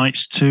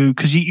overnights to,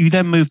 because you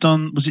then moved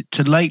on, was it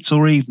to late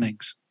or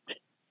evenings?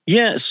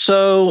 Yeah,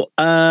 so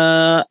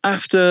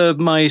after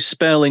my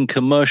spell in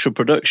commercial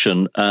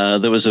production,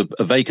 there was a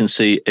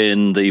vacancy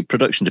in the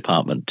production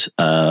department.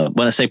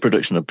 When I say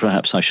production,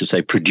 perhaps I should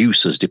say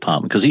producers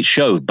department, because each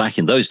show back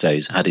in those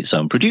days had its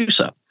own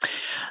producer.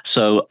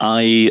 So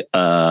I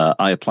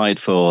applied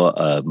for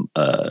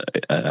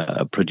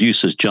a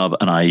producer's job,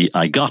 and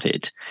I got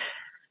it.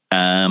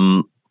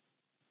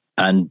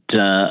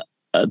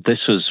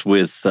 This was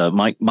with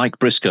Mike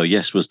Briscoe.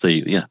 Yes,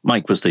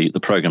 Mike was the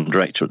program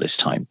director at this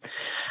time.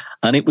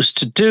 And it was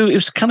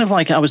kind of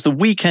like I was the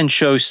weekend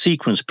show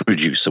sequence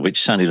producer,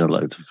 which sounded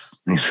like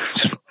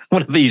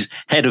one of these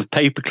head of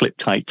paperclip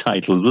type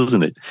titles,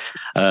 wasn't it?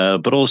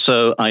 But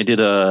also I did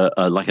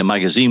a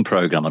magazine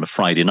program on a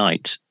Friday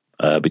night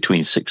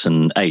between 6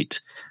 and 8,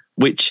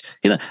 which,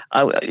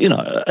 I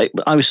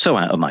was so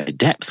out of my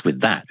depth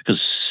with that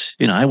because,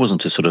 I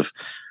wasn't a sort of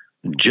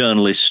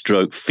journalist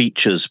stroke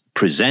features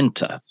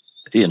presenter.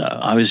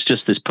 I was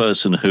just this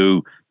person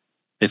who,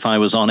 if I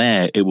was on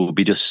air, it would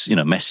be just,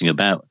 messing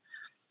about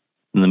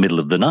in the middle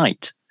of the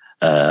night.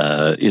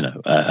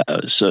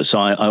 So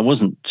I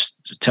wasn't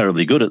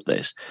terribly good at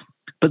this.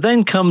 But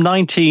then come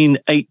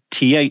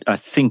 1988, I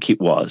think it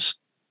was,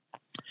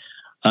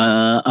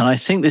 and I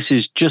think this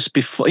is just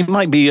before, it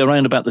might be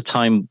around about the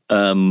time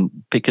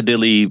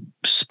Piccadilly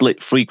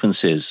split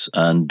frequencies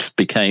and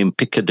became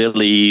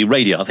Piccadilly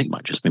Radio. I think it might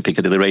have just been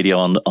Piccadilly Radio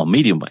on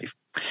medium wave.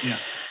 Yeah.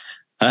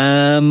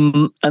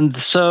 And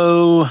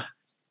so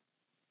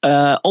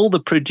all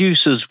the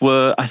producers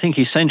were, I think,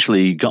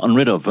 essentially gotten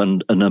rid of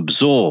and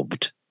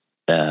absorbed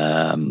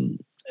into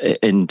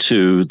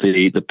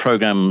the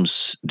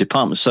programs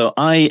department. So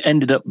I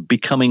ended up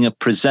becoming a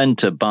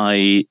presenter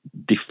by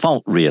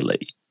default,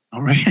 really. Oh,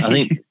 really? I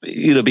think,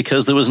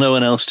 because there was no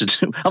one else to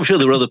do. I'm sure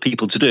there were other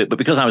people to do it, but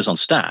because I was on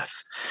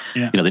staff,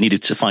 they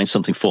needed to find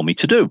something for me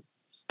to do.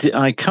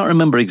 I can't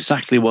remember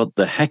exactly what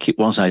the heck it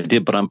was I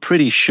did, but I'm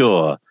pretty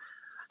sure.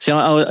 See,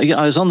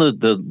 I was on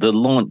the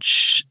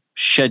launch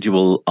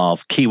schedule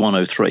of Key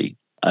 103.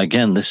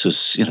 Again, this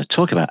was,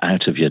 talk about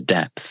out of your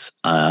depth.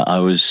 I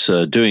was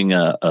doing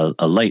a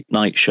late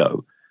night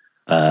show,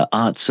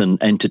 arts and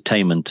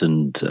entertainment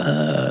and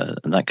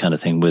that kind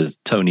of thing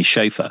with Tony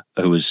Schaefer,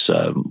 who was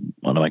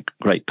one of my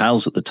great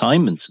pals at the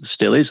time and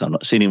still is. I've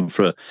not seen him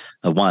for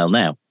a while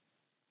now.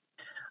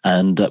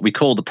 And we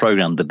called the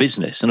program The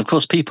Business. And of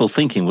course, people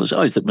thinking was,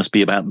 it must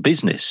be about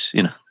business,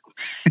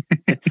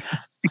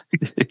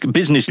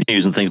 business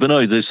news and things, but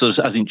no, this was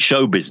as in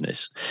show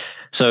business.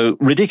 So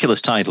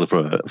ridiculous title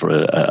for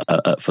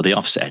the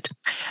offset.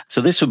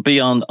 So this would be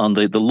on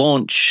the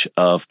launch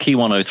of Key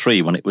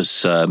 103 when it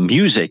was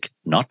music,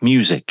 not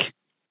music.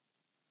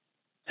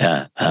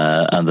 Yeah,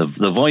 and the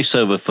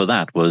voiceover for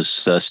that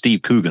was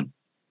Steve Coogan.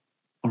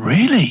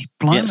 Really?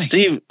 Blimey.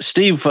 Yeah,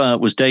 Steve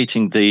was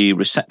dating the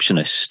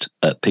receptionist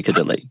at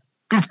Piccadilly.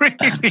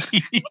 Really?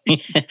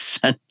 Yes,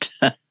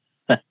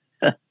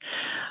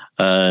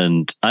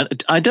 and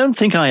I don't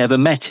think I ever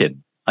met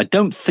him. I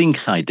don't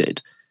think I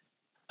did.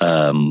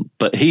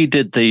 But he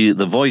did the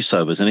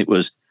voiceovers, and it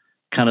was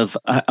kind of,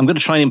 I'm going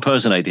to try and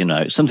impersonate him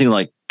now. Something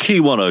like Key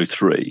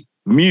 103,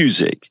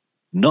 music,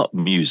 not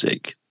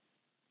music.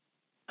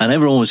 And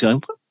everyone was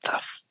going, what the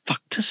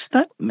fuck does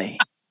that mean?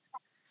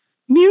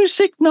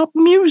 Music, not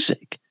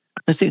music.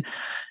 Is it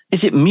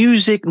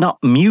music, not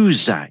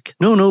music?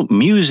 No,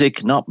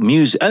 music, not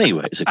music.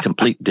 Anyway, it's a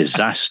complete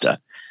disaster.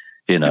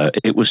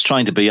 It was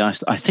trying to be, I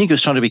think it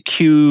was trying to be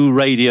Q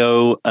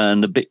radio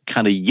and a bit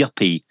kind of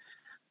yuppie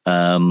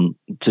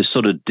to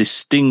sort of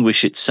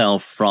distinguish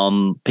itself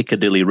from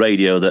Piccadilly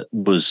radio that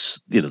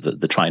was,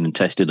 the tried and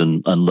tested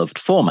and loved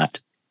format.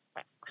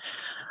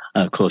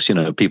 Of course,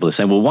 people are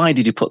saying, well, why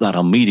did you put that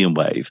on medium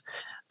wave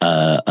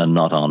and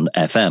not on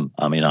FM?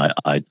 I mean, I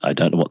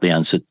don't know what the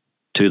answer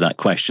to that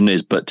question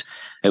is, but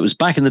it was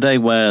back in the day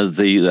where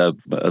the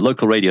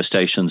local radio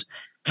stations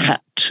had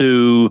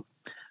to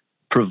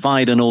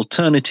provide an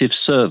alternative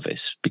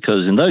service,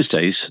 because in those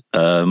days,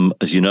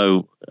 as you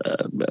know,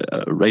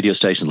 radio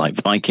stations like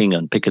Viking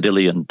and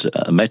Piccadilly and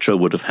Metro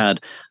would have had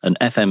an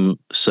FM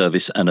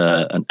service and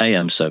an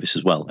AM service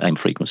as well, AM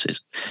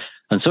frequencies.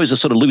 And so it's a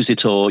sort of lose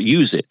it or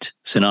use it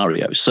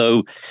scenario.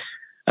 So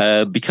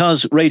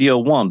because Radio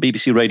 1,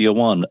 BBC Radio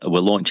 1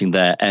 were launching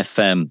their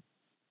FM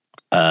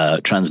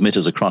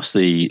transmitters across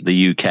the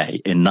UK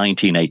in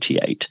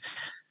 1988,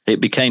 it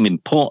became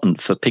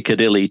important for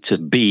Piccadilly to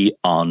be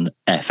on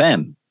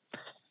FM.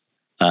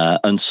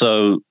 And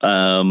so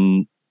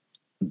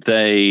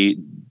they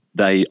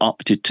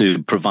opted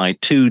to provide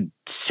two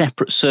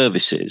separate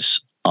services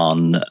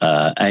on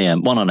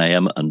AM, one on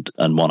AM and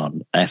one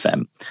on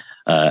FM,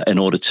 in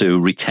order to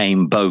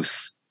retain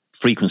both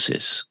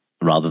frequencies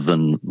rather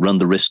than run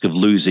the risk of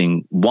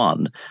losing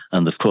one.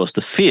 And of course,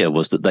 the fear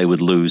was that they would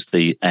lose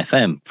the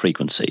FM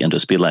frequency and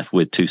just be left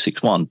with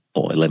 261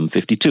 or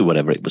 1152,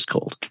 whatever it was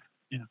called.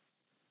 Yeah.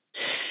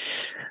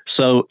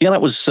 So yeah,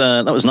 that was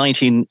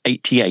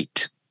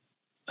 1988,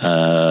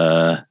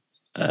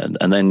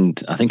 and then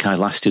I think I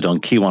lasted on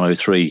Key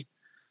 103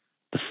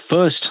 the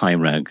first time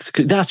round.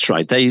 That's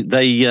right. They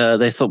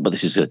thought, well,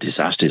 this is a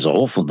disaster. It's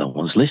awful. No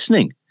one's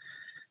listening.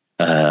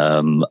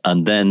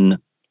 And then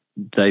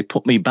they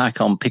put me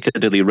back on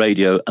Piccadilly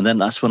Radio, and then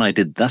that's when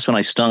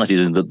I started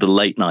in the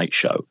late night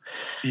show.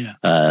 Yeah.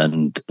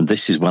 And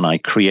this is when I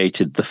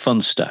created the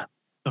Funster.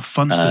 The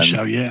Funster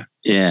show, yeah.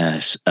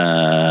 Yes.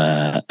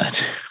 One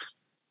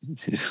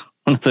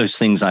of those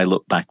things I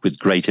look back with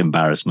great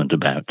embarrassment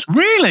about.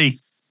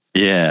 Really?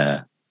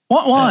 Yeah.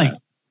 What? Why?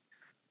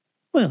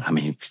 Well, I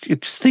mean,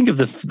 just think of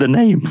the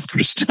name for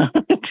a start.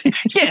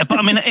 Yeah, but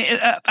I mean,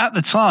 at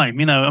the time,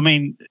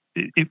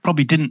 it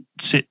probably didn't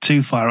sit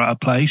too far out of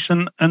place,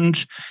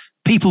 and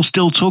people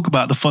still talk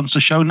about the Funster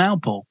show now,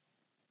 Paul.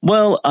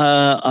 Well,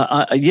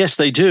 yes,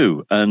 they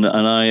do, and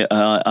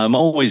I'm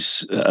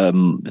always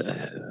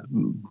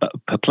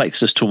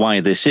perplexed as to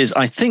why this is.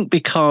 I think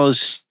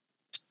because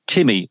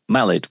Timmy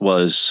Mallett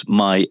was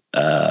my,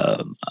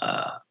 I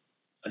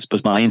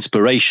suppose, my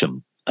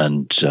inspiration,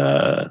 and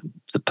the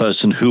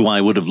person who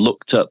I would have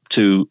looked up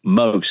to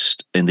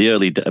most in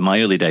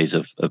my early days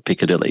of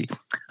Piccadilly.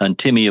 And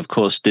Timmy, of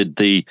course, did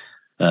the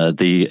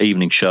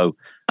evening show,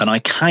 and I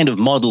kind of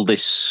modeled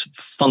this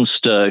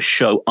Funster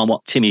show on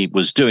what Timmy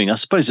was doing. I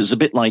suppose it's a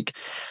bit like,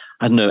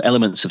 I don't know,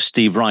 elements of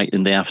Steve Wright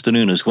in the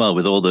afternoon as well,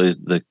 with all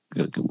the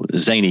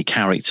zany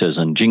characters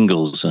and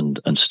jingles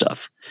and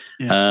stuff.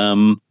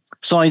 Yeah.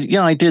 So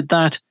I did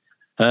that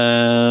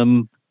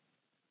for,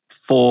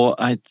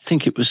 I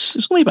think it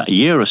was only about a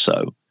year or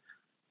so.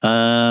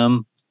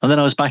 And then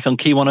I was back on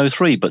Key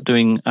 103, but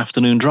doing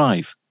afternoon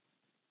drive.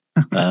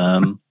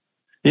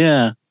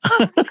 Yeah.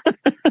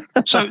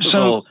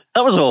 So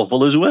that was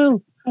awful as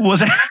well.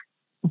 Was it?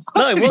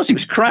 No, it was. It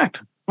was crap.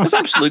 It was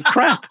absolute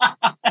crap.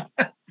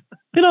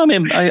 I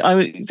mean,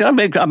 I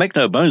make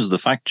no bones of the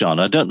fact, John.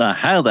 I don't know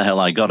how the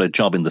hell I got a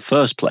job in the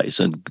first place,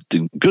 and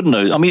good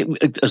knows. I mean,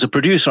 as a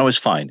producer, I was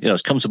fine. I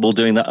was comfortable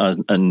doing that,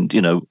 and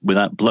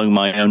without blowing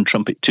my own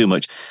trumpet too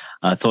much,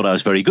 I thought I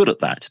was very good at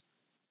that.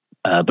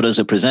 But as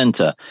a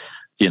presenter,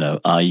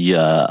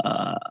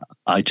 I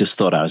just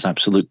thought I was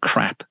absolute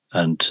crap,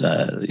 and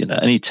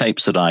any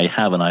tapes that I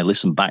have and I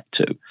listen back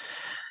to,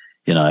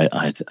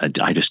 I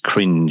just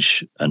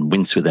cringe and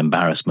wince with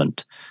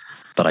embarrassment.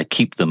 But I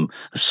keep them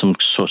as some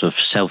sort of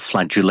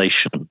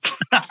self-flagellation.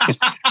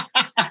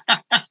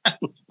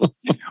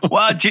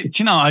 Well, do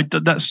you know,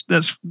 that's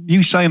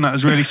you saying that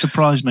has really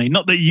surprised me.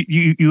 Not that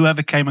you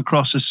ever came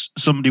across as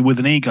somebody with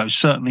an ego,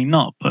 certainly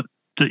not, but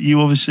that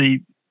you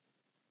obviously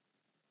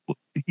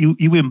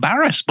you were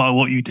embarrassed by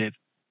what you did.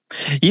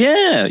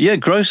 Yeah,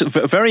 gross,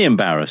 very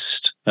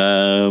embarrassed.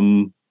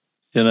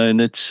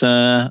 And it's,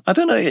 I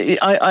don't know.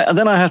 And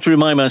then I have to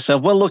remind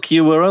myself, well, look,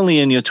 you were only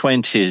in your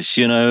 20s,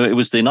 it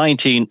was the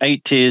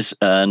 1980s,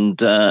 and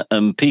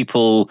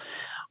people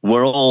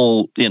were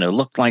all,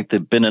 looked like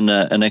they'd been in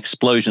an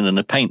explosion in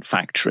a paint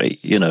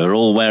factory, are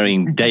all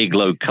wearing day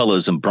glow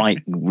colors and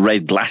bright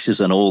red glasses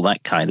and all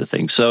that kind of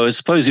thing. So I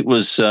suppose it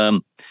was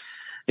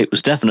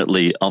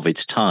definitely of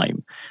its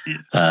time.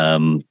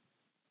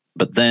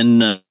 But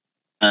then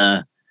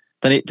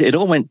it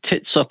all went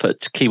tits up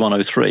at Key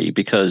 103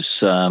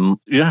 because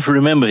you have to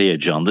remember here,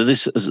 John, that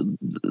this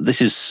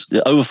is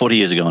over 40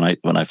 years ago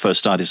when I first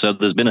started. So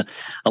there's been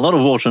a lot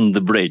of water under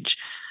the bridge.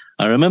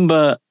 I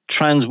remember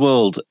Trans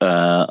World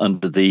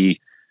under the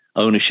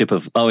ownership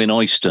of Owen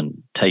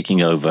Oyston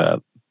taking over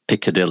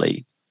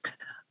Piccadilly.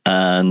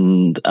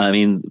 And I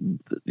mean,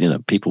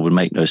 people would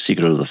make no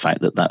secret of the fact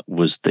that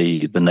was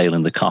the nail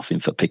in the coffin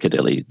for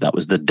Piccadilly. That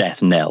was the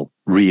death knell,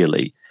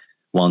 really.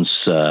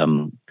 Once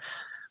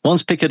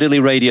Piccadilly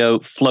Radio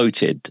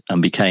floated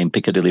and became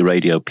Piccadilly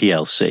Radio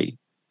PLC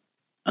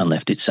and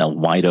left itself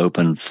wide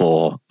open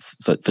for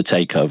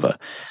takeover.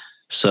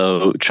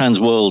 So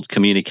Transworld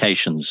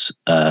Communications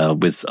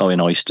with Owen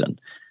Oyston,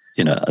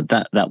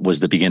 that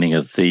was the beginning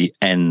of the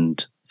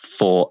end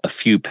for a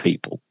few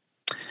people.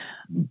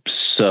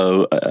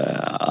 So,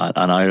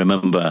 and I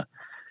remember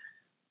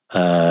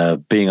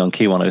being on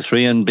Key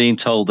 103 and being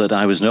told that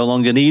I was no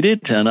longer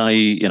needed, and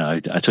I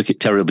took it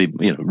terribly,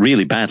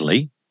 really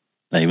badly.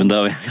 Even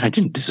though I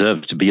didn't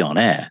deserve to be on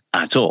air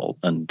at all.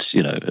 And,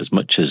 as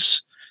much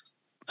as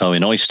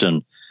Owen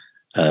Oyston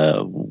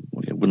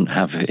wouldn't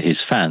have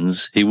his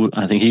fans,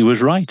 I think he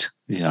was right.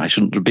 I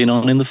shouldn't have been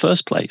on in the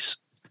first place.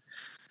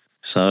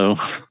 So...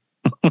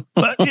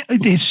 But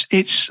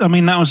it's I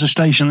mean, that was the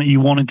station that you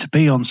wanted to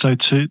be on. So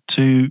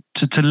to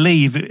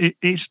leave,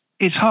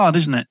 it's hard,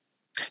 isn't it?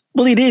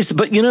 Well, it is.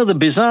 But, the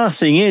bizarre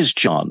thing is,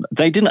 John,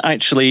 they didn't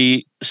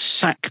actually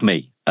sack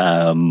me.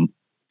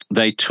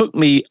 They took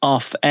me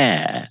off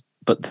air,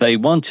 but they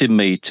wanted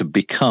me to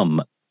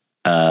become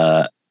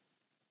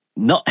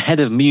not head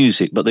of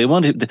music, but they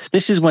wanted.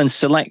 This is when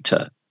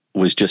Selector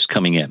was just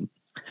coming in,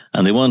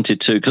 and they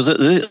wanted to, because at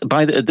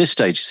this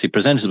stage, see,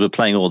 presenters were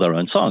playing all their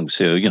own songs.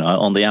 So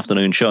on the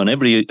afternoon show, and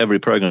every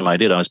program I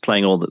did, I was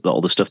playing all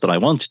the stuff that I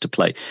wanted to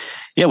play.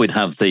 Yeah, we'd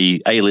have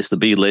the A list, the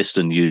B list,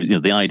 and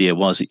the idea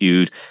was that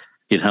you'd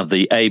have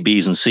the A,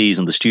 B's, and C's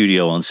in the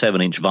studio on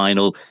 7-inch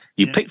vinyl.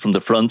 You pick from the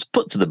front,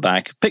 put to the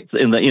back, pick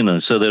in the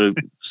so they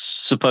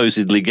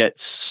supposedly get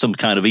some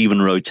kind of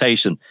even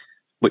rotation,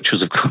 which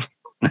was of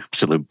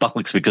absolute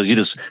bollocks, because you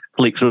just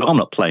flick through. I'm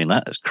not playing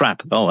that. It's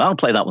crap. Oh, I'll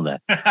play that one there.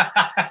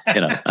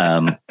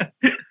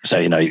 So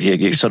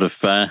you're sort of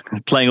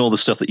playing all the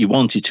stuff that you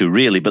wanted to,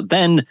 really. But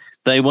then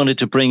they wanted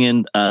to bring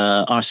in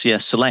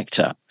RCS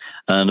Selector,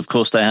 and of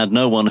course they had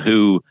no one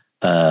who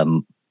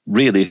who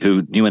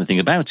knew anything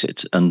about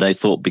it. And they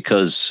thought,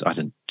 because I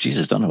don't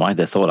know why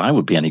they thought I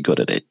would be any good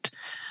at it.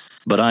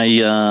 But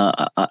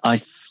I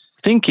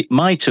think it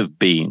might have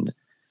been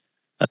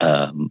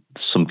it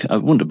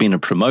wouldn't have been a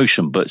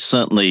promotion, but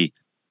certainly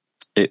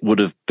it would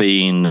have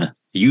been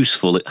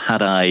useful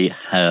had I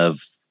have,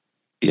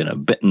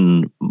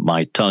 bitten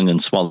my tongue and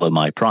swallowed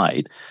my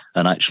pride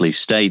and actually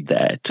stayed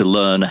there to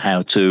learn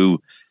how to,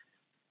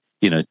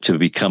 to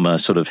become a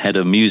sort of head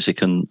of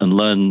music and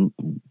learn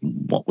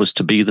what was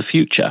to be the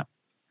future.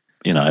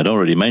 I'd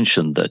already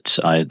mentioned that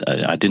I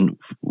didn't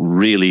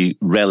really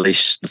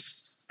relish the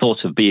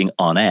thought of being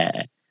on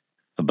air,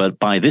 but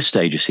by this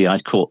stage, you see,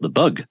 I'd caught the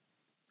bug.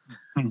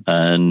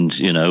 And,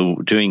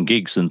 doing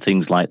gigs and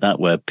things like that,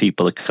 where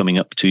people are coming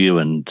up to you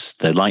and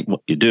they like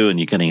what you do and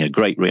you're getting a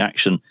great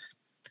reaction,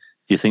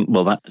 you think,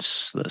 well,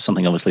 that's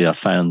something obviously I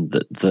found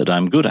that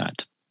I'm good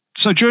at.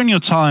 So during your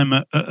time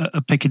at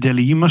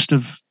Piccadilly, you must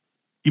have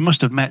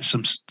met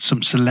some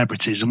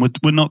celebrities, and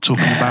we're not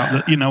talking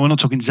about we're not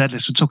talking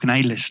Z-list, we're talking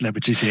A-list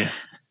celebrities here.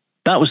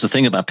 That was the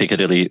thing about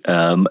Piccadilly,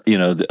 the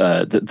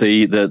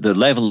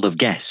level of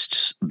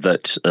guests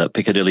that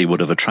Piccadilly would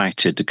have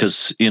attracted,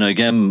 because,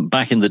 again,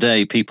 back in the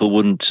day, people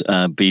wouldn't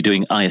be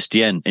doing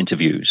ISDN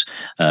interviews.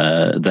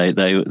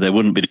 They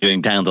wouldn't be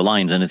doing down the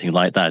lines, anything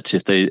like that.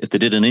 If they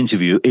did an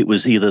interview, it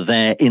was either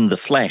there in the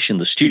flesh in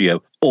the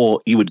studio,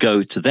 or you would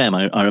go to them.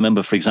 I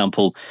remember, for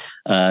example,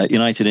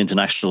 United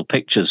International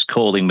Pictures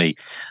calling me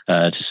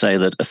to say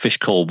that A Fish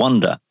Called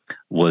Wanda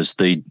was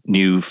the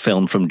new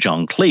film from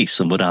John Cleese,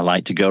 and would I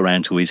like to go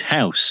around to his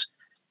house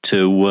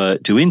to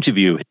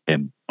interview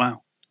him?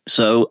 Wow!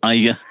 So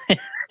I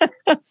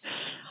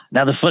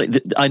now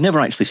I'd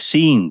never actually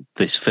seen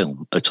this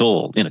film at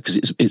all,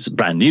 because it's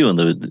brand new,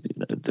 and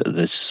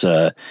this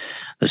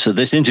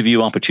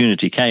interview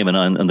opportunity came,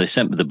 and they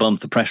sent me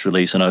the press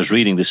release, and I was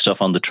reading this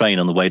stuff on the train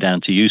on the way down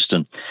to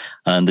Euston,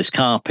 and this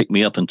car picked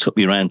me up and took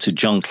me around to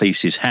John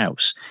Cleese's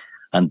house.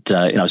 And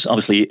I was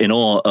obviously in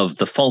awe of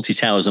the Fawlty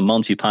Towers and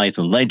Monty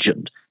Python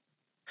legend.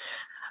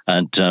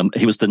 And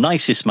he was the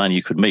nicest man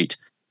you could meet.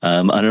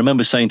 And I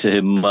remember saying to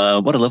him,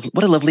 what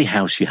a lovely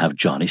house you have,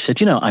 John. He said,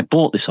 I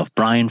bought this off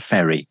Brian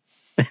Ferry.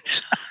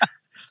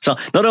 So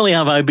not only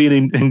have I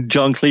been in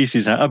John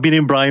Cleese's house, I've been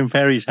in Brian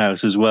Ferry's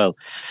house as well.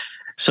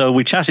 So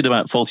we chatted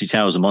about Fawlty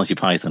Towers and Monty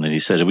Python, and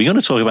he said, are we going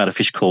to talk about A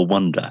Fish Called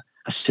Wanda?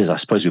 I said, I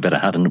suppose we better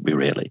hadn't we,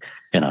 really?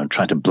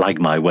 Trying to blag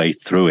my way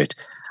through it.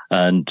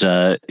 And,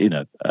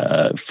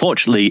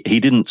 fortunately, he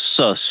didn't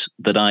suss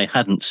that I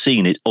hadn't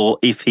seen it, or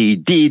if he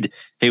did,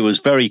 he was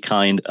very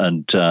kind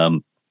and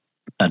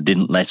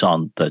didn't let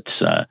on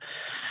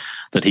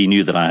that he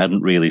knew that I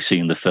hadn't really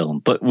seen the film.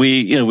 But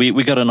we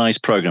got a nice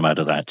program out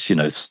of that,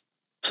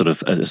 sort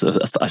of,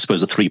 I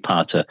suppose, a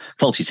three-parter: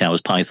 Fawlty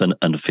Towers, Python,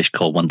 and A Fish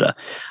Called Wanda.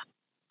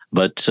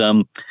 But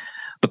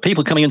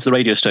people coming into the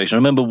radio station, I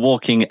remember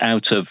walking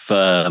into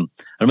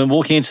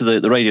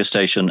the radio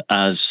station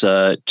as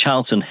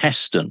Charlton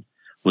Heston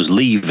was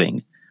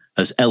leaving,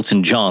 as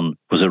Elton John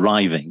was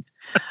arriving.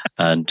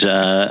 And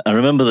I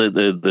remember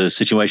the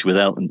situation with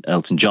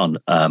Elton John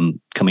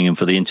coming in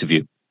for the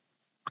interview.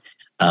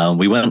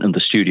 We went in the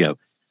studio,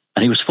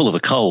 and he was full of a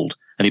cold.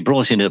 And he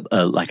brought in an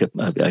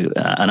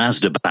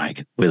Asda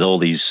bag with all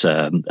these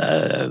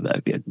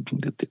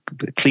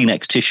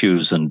Kleenex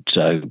tissues and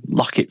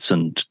lockets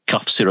and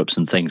cough syrups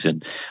and things,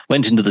 and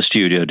went into the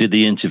studio, did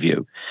the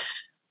interview,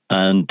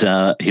 and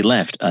he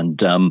left.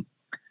 And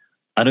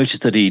I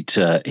noticed that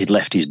he'd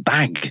left his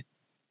bag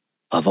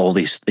of all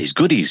these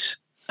goodies,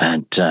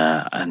 and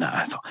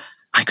I thought,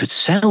 I could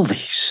sell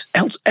these.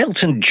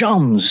 Elton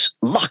John's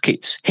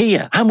lockets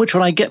here. How much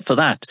would I get for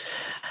that?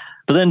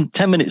 But then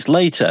 10 minutes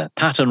later,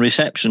 Pat on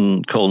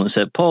reception called and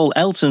said, Paul,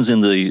 Elton's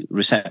in the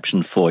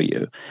reception for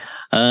you.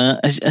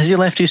 Has he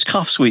left his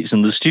cough sweets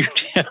in the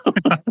studio?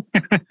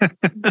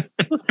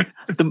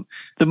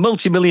 the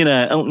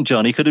multimillionaire Elton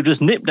John, he could have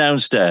just nipped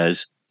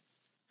downstairs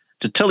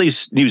to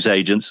Tully's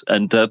newsagents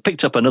and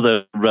picked up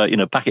another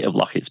packet of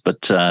lockets.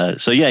 But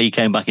he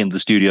came back in the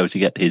studio to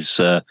get his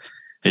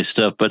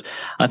stuff. But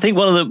I think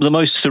one of the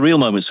most surreal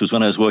moments was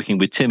when I was working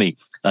with Timmy.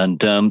 And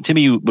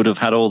Timmy would have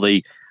had all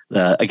the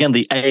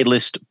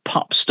A-list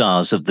pop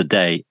stars of the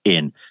day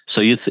in.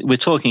 So we're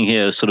talking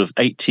here sort of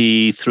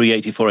 83,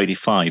 84,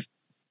 85.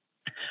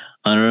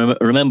 I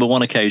remember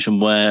one occasion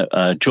where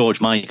George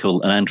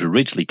Michael and Andrew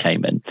Ridgeley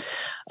came in.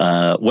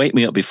 Wake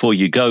Me Up Before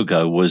You Go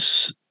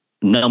was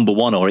number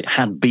one, or it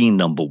had been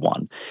number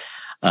one.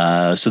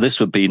 So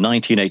this would be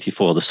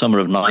 1984, the summer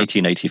of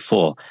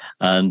 1984.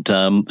 And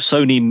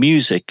Sony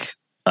Music,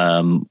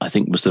 I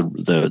think, was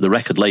the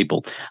record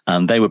label,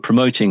 and they were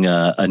promoting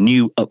a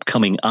new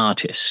upcoming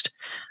artist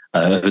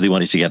who they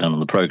wanted to get on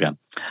the program.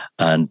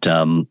 And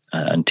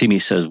Timmy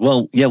says,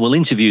 well, yeah, we'll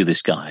interview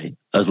this guy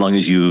as long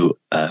as you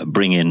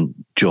bring in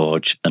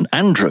George and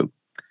Andrew.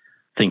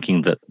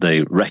 thinking that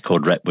the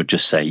record rep would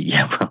just say,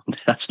 yeah, well,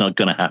 that's not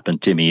going to happen,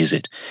 Timmy, is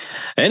it?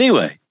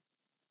 Anyway,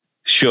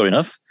 sure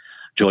enough,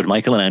 George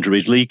Michael and Andrew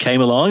Ridgeley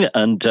came along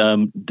and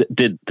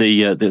did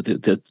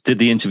the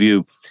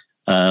interview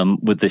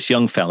with this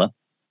young fella,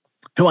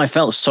 who I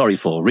felt sorry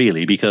for,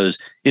 really, because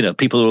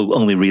people were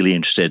only really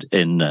interested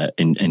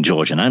in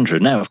George and Andrew.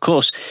 Now, of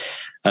course,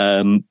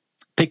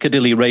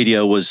 Piccadilly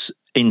Radio was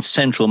in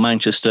central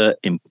Manchester,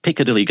 in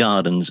Piccadilly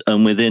Gardens,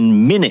 and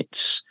within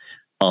minutes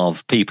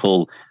of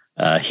people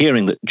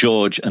hearing that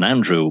George and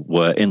Andrew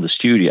were in the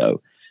studio,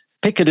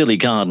 Piccadilly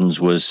Gardens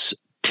was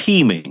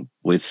teeming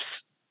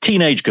with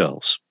teenage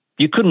girls.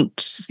 You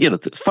couldn't,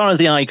 as far as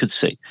the eye could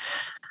see.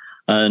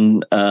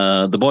 And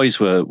the boys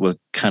were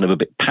kind of a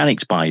bit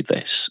panicked by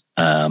this.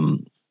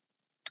 And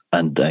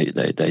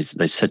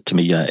they said to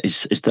me,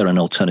 is there an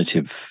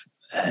alternative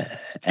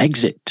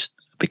exit?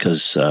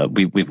 Because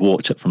we've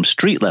walked up from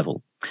street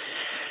level.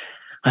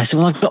 I said,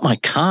 well, I've got my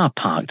car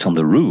parked on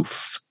the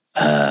roof.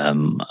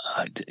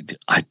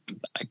 I'd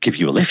give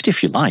you a lift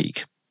if you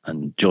like.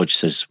 And George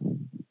says,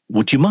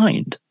 would you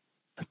mind?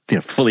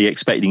 Fully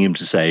expecting him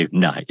to say,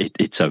 no,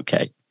 it's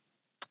okay.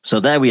 So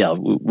there we are.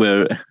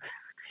 We're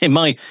in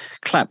my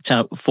clapped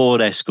out Ford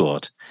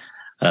Escort.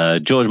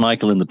 George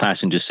Michael in the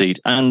passenger seat,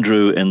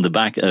 Andrew in the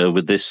back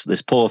with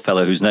this poor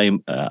fellow whose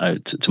name,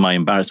 to my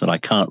embarrassment, I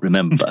can't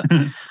remember.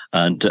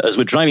 And as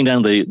we're driving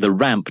down the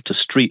ramp to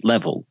street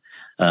level,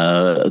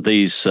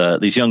 these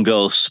young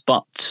girls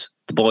spot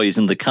the boys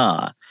in the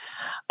car.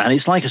 And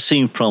it's like a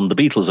scene from The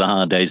Beatles' A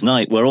Hard Day's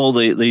Night, where all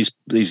these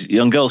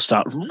young girls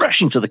start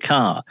rushing to the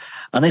car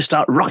and they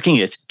start rocking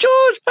it.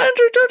 George,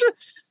 Andrew, George.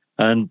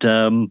 And,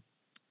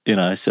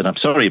 I said, I'm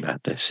sorry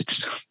about this.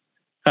 It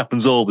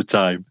happens all the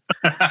time.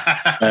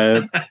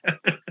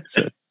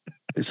 So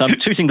I'm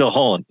tooting the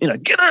horn,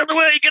 get out of the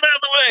way, get out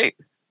of the way.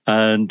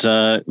 And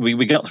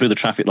we got through the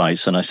traffic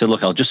lights and I said,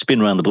 look, I'll just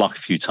spin around the block a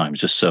few times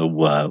just so,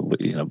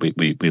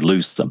 we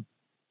lose them.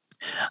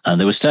 And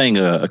they were staying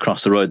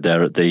across the road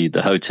there at the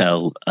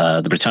hotel,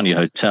 the Britannia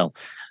Hotel.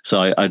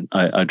 So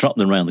I dropped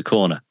them around the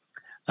corner.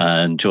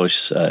 And George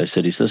said,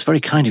 that's very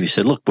kind of you. He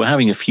said, look, we're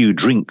having a few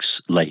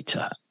drinks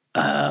later.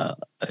 I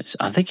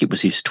think it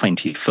was his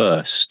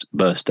 21st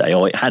birthday,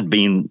 or it had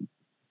been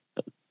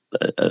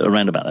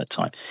around about that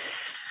time.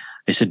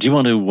 He said, do you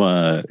want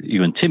to,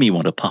 you and Timmy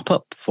want to pop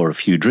up for a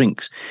few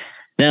drinks?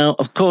 Now,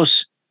 of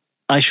course,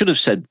 I should have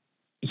said,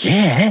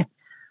 yeah,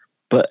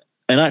 but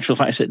in actual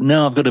fact, I said,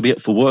 no, I've got to be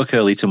up for work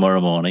early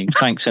tomorrow morning.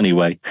 Thanks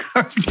anyway.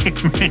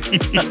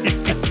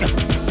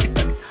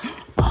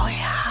 Oh,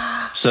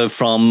 yeah. So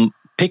from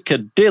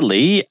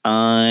Piccadilly,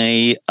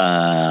 I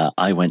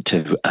went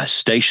to a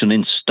station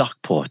in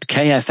Stockport,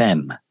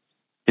 KFM.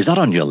 Is that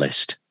on your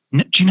list?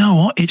 Do you know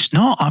what? It's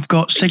not. I've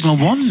got Signal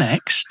 1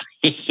 next.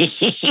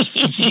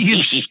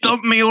 You've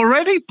stumped me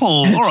already,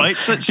 Paul. All right,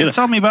 so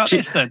tell me about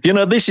this then.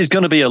 This is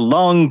going to be a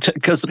long...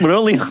 because we're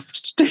only on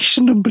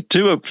station number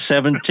 2 of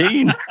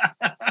 17. So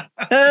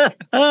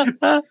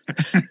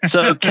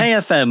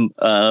KFM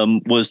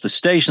was the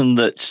station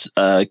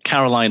that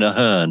Carolina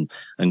Hearn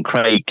and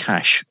Craig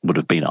Cash would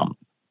have been on.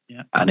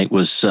 Yeah. And it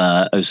was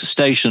a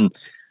station,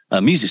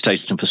 a music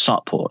station for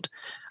Stockport.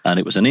 And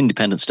it was an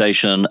independent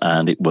station,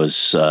 and it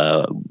was,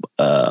 I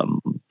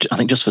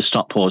think, just for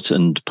Stockport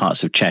and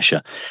parts of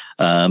Cheshire.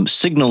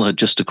 Signal had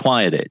just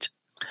acquired it,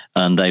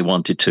 and they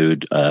wanted to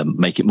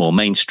make it more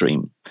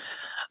mainstream.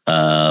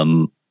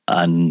 I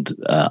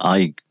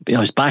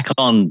was back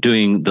on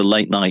doing the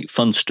late night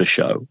Funster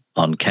show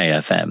on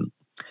KFM,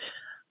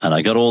 and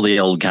I got all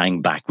the old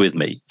gang back with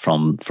me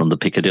from the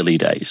Piccadilly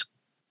days.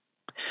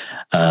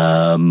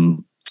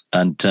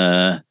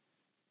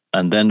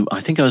 And then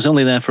I think I was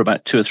only there for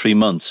about 2 or 3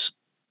 months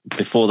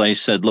before they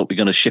said, look, we're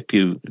going to ship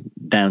you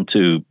down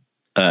to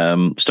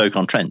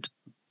Stoke-on-Trent.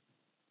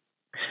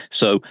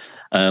 So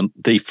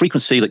the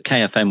frequency that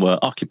KFM were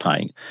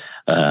occupying,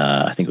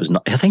 I think it was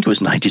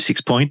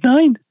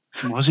 96.9.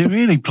 Was it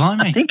really?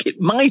 Blimey. I think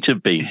it might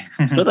have been.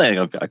 But there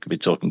you go, I could be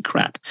talking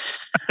crap.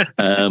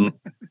 Then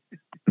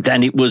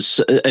it was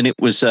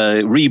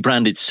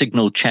rebranded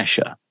Signal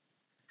Cheshire.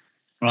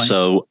 Right.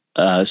 So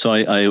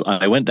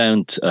I went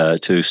down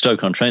to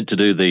Stoke-on-Trent to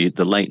do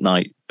the late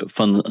night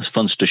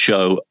Funster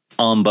show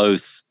on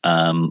both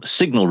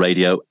Signal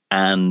Radio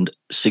and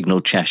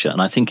Signal Cheshire,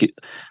 and I think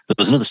there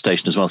was another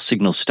station as well,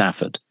 Signal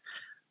Stafford.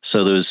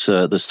 So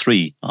there's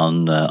 3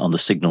 on the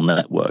Signal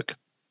network,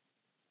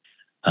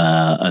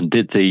 and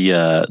did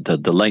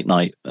the late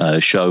night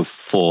show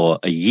for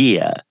a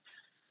year,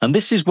 and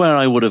this is where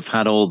I would have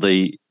had all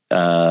the.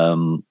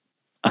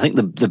 I think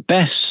the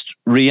best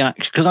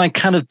reaction, because I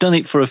kind of done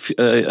it for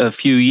a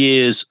few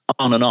years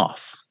on and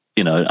off.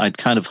 I'd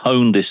kind of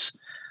honed this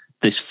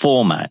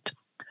format,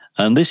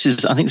 and I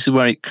think this is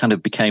where it kind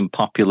of became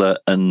popular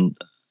and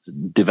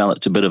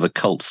developed a bit of a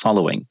cult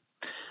following.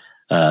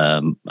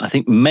 I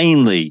think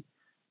mainly,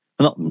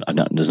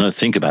 there's no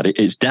think about it.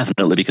 It's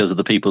definitely because of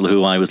the people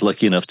who I was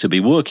lucky enough to be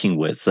working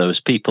with. There was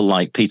people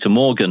like Peter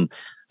Morgan,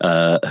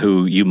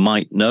 who you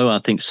might know. I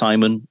think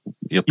Simon,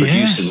 you're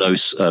producing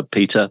those,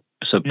 Peter.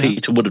 So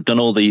Peter would have done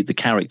all the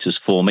characters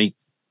for me.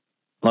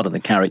 a lot of the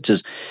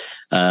characters.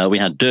 We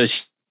had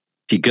Dirty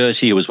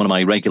Gertie, who was one of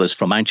my regulars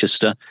from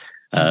Manchester.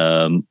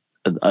 The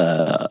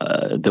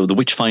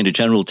Witchfinder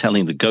General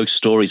telling the ghost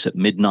stories at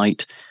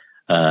midnight,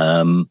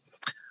 and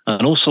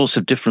all sorts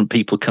of different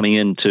people coming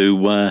in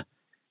to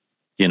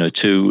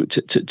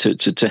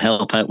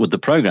help out with the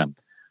program.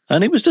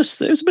 And it was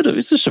just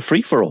a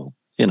free for all,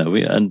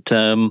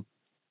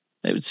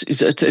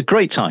 it's a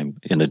great time,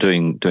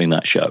 doing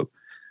that show.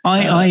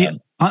 I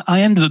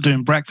ended up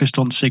doing breakfast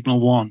on Signal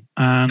One,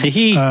 and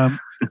I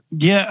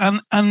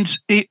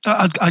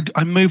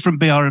moved from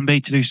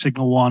BR&B to do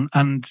Signal One,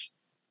 and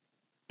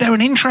they're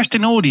an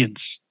interesting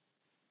audience.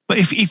 But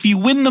if you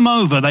win them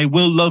over, they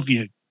will love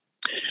you.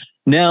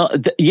 Now,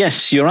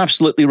 yes, you're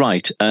absolutely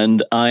right.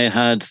 And I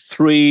had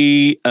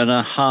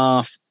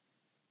 3.5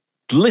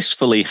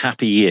 blissfully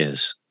happy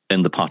years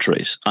in the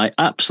Potteries. I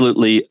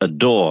absolutely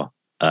adore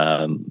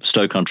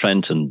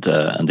Stoke-on-Trent and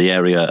the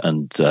area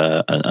and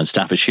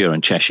Staffordshire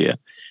and Cheshire.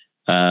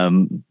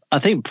 I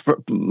think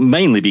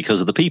mainly because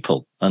of the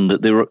people and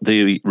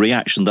the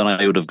reaction that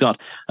I would have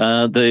got.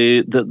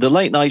 The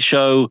late night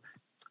show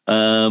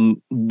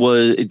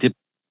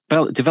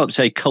developed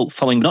a cult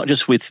following, not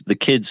just with the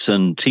kids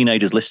and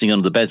teenagers listening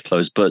under the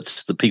bedclothes,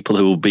 but the people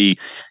who will be,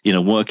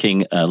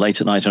 working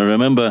late at night. And I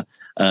remember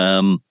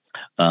on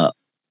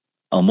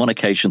one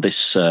occasion,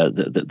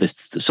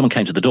 someone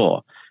came to the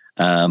door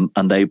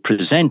and they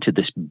presented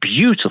this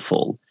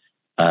beautiful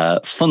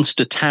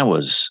Funster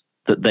towers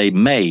that they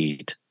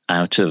made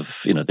out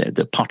of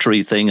the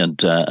pottery thing, and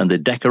they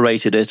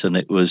decorated it, and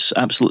it was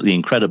absolutely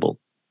incredible.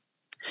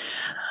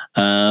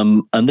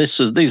 And these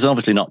are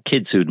obviously not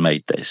kids who'd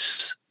made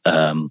this.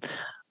 And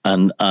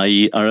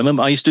I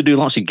remember I used to do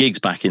lots of gigs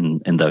back in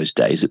those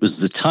days. It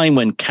was the time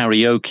when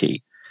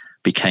karaoke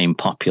became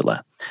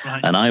popular,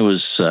 right. And I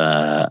was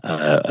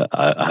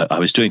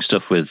doing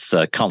stuff with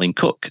Colin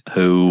Cook,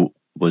 who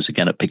was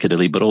again at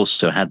Piccadilly, but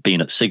also had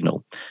been at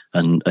Signal,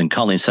 and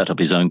Colin set up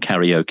his own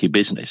karaoke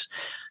business.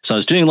 So I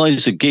was doing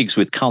loads of gigs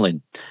with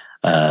Colin,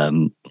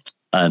 and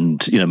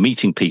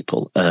meeting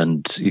people,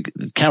 and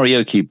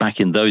karaoke back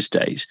in those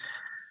days.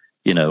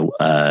 You got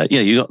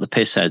the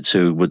pissheads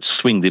who would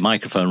swing the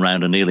microphone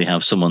around and nearly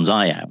have someone's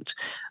eye out,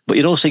 but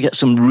you'd also get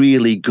some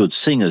really good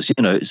singers.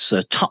 It's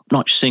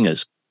top-notch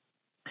singers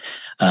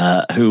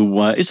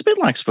who it's a bit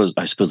like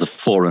I suppose the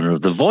forerunner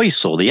of The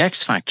Voice or the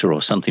X Factor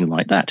or something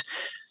like that.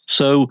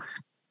 So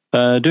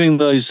doing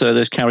those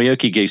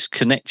karaoke gigs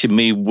connected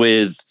me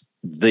with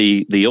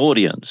the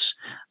audience.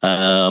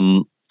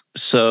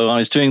 So I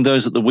was doing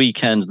those at the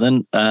weekends.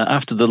 Then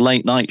after the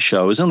late night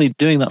show, I was only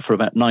doing that for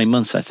about 9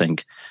 months, I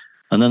think.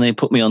 And then they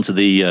put me onto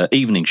the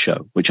evening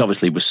show, which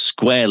obviously was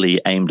squarely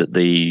aimed at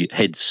the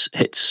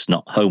hits,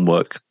 not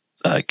homework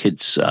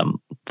kids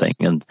thing.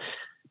 And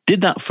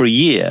did that for a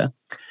year.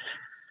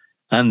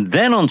 And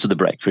then onto the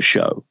breakfast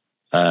show,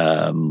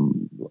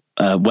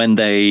 when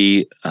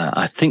I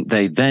think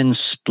they then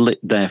split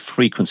their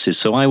frequencies.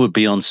 So I would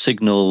be on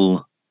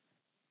Signal,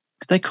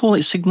 did they call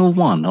it Signal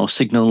 1 or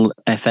Signal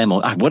FM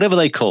or whatever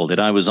they called it?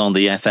 I was on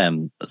the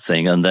FM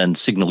thing, and then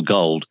Signal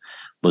Gold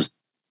was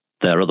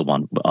their other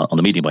one on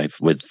the medium wave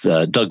with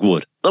Doug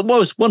Wood. The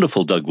most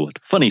wonderful Doug Wood.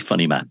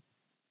 Funny man.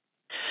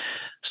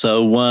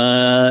 So,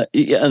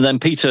 and then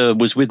Peter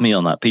was with me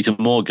on that, Peter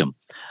Morgan.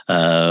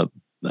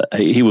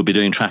 He would be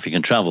doing traffic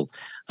and travel,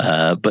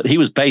 but he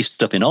was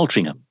based up in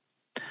Altrincham.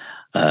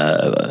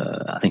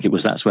 I think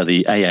that's where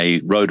the AA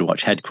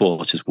Roadwatch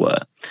headquarters were,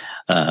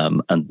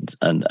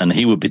 and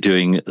he would be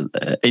doing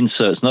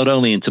inserts not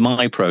only into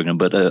my program,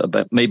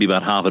 but maybe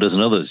about half a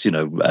dozen others. The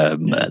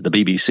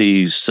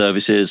BBC's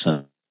services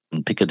and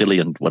Piccadilly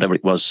and whatever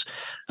it was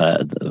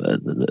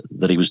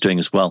that he was doing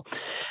as well.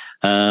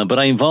 But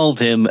I involved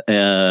him,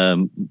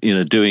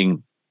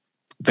 doing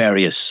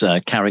various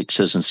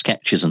characters and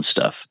sketches and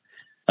stuff.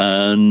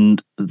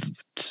 And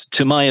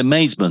to my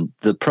amazement,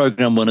 the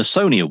program won a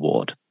Sony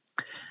Award.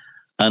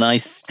 And I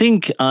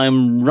think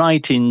I'm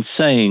right in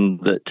saying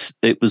that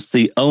it was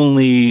the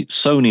only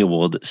Sony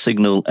Award that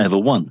Signal ever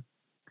won.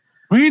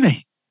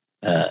 Really?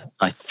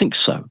 I think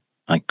so.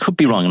 I could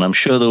be wrong, and I'm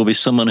sure there will be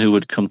someone who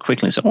would come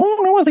quickly and say, "Oh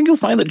no, I think you'll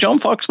find that John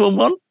Fox won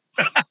one."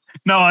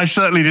 No, I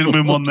certainly didn't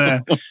win one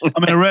there. I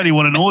mean, I rarely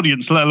won an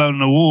audience, let alone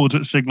an award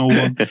at Signal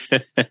One.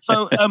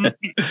 So,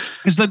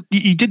 because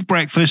you did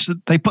breakfast,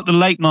 they put the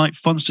late night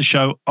Funster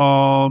show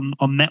on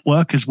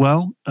network as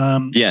well.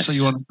 Yes. So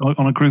you're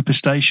on a group of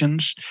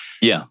stations.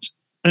 Yeah.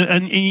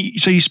 And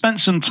so you spent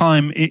some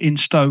time in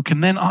Stoke,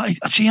 and then I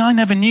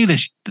never knew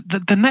this.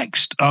 The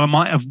next,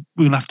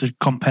 we'll have to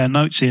compare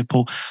notes here,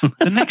 Paul.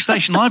 The next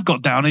station I've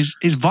got down is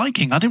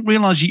Viking. I didn't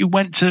realise you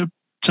went to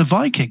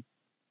Viking.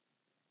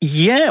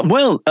 Yeah,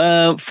 well,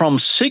 from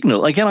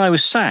Signal again, I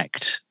was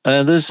sacked.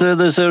 There's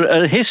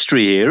a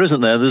history here, isn't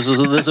there?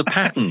 There's a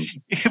pattern.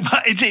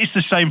 But it's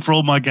the same for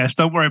all my guests.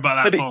 Don't worry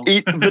about that, Paul.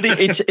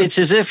 It's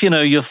as if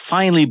you're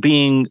finally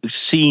being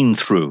seen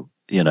through.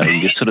 You're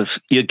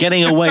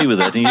getting away with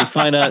it, and you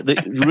find out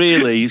that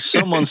really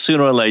someone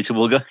sooner or later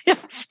will go,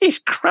 "Yes, he's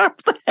crap.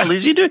 The hell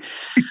is he doing?"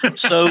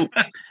 So,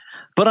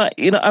 but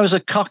I was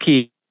a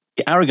cocky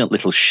arrogant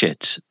little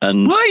shit.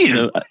 And Were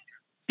you?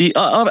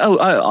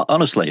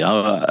 Honestly,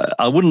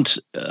 I wouldn't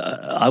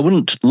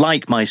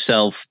like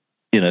myself.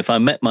 If I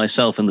met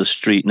myself in the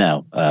street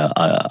now,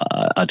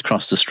 I'd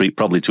cross the street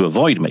probably to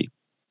avoid me.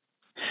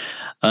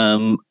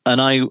 And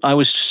I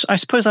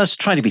suppose I was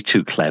trying to be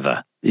too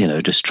clever,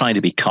 just trying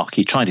to be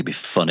cocky, trying to be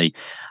funny,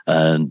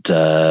 and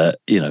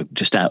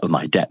just out of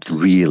my depth,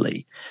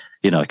 really.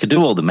 I could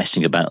do all the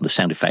messing about the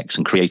sound effects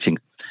and creating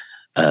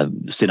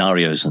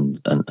scenarios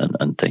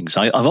and things.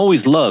 I've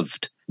always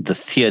loved the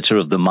theatre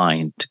of the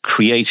mind,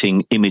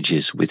 creating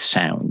images with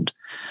sound.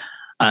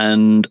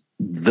 And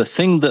the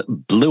thing that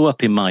blew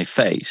up in my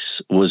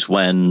face was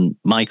when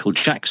Michael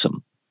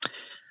Jackson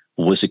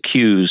was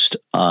accused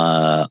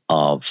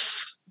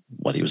of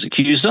what he was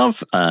accused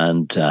of,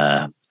 and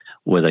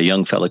with a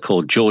young fella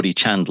called Geordie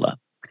Chandler.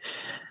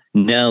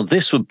 Now,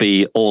 this would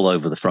be all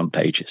over the front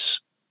pages.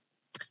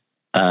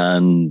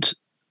 And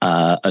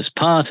as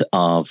part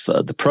of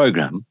the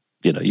program,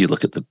 you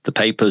look at the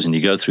papers and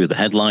you go through the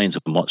headlines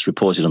and what's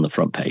reported on the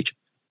front page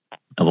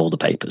of all the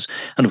papers.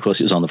 And of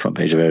course, it was on the front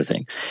page of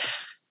everything.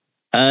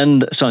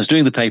 And so I was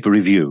doing the paper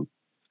review,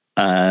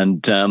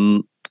 and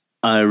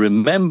I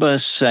remember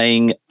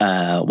saying,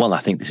 well, I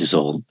think this is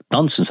all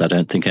nonsense. I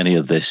don't think any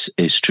of this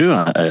is true.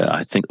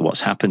 I think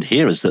what's happened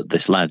here is that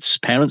this lad's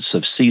parents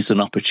have seized an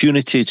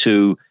opportunity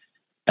to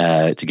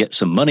get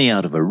some money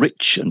out of a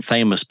rich and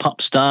famous pop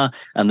star.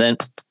 And then,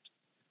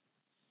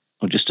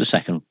 just a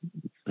second,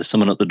 there's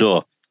someone at the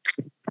door.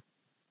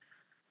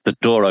 The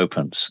door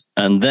opens.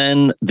 And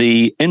then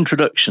the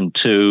introduction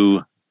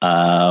to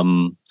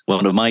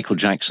one of Michael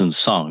Jackson's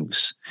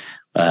songs,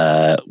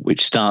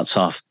 which starts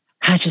off,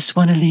 "I just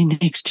want to lean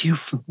next to you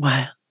for a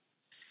while.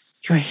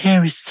 Your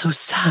hair is so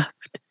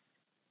soft.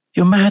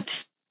 Your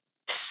mouth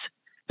is..."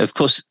 Of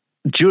course,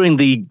 during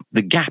the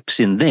gaps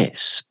in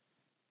this,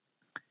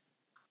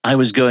 I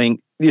was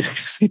going,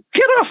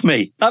 "Get off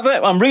me.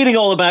 I'm reading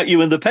all about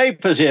you in the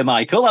papers here,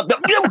 Michael."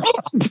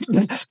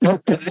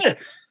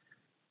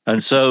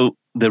 And so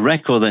the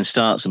record then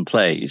starts and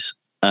plays.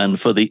 And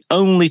for the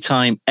only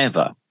time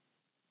ever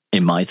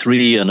in my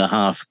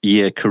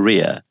 3.5-year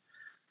career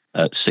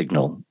at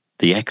Signal,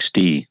 the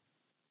XD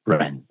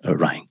rang.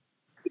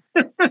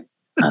 I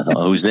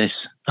thought, who's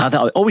this? I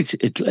thought,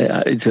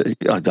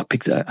 I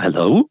picked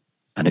hello,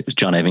 and it was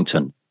John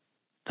Evington,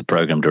 the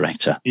program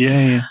director.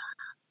 Yeah.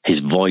 His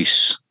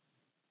voice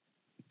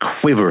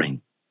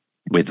quivering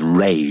with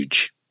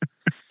rage.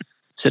 I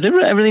said,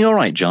 "Everything all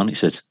right, John?" He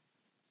said,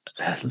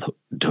 "Look,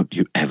 don't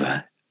you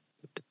ever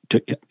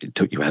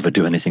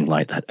do anything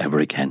like that ever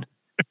again."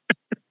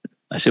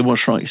 I said,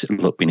 "What's wrong?" He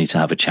said, "Look, we need to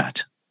have a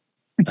chat.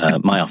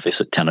 My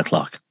office at 10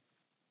 o'clock.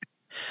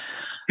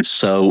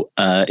 So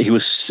he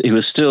was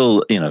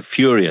still,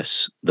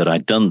 furious that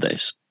I'd done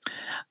this.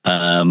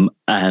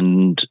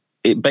 And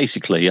it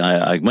basically,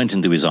 I went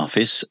into his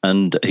office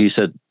and he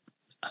said,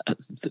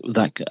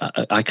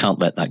 "I can't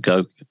let that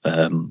go.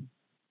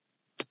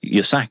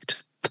 You're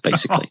sacked,"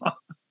 basically.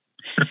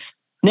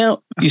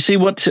 Now, you see,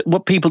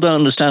 what people don't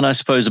understand, I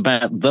suppose,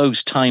 about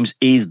those times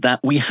is that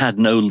we had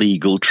no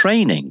legal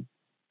training.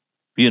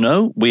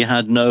 We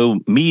had no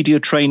media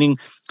training.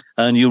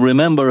 And you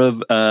remember of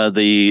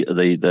the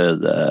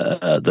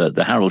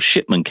Harold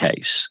Shipman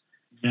case,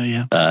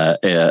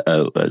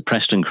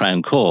 Preston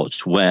Crown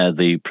Court, where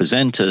the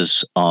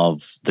presenters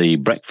of the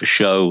breakfast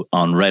show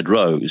on Red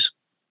Rose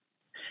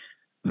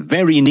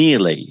very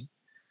nearly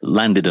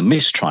landed a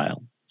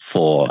mistrial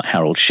for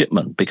Harold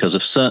Shipman because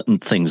of certain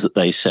things that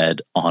they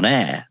said on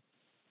air.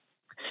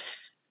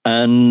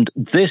 And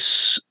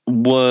this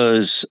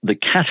was the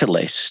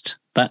catalyst.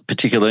 That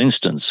particular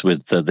instance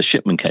with the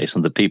Shipman case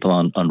and the people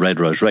on Red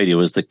Rose Radio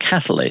was the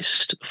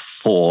catalyst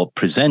for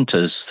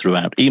presenters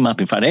throughout EMAP,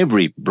 in fact,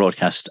 every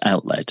broadcast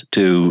outlet,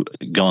 to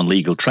go on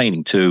legal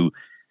training, to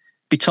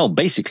be told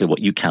basically what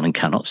you can and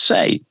cannot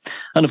say.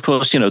 And of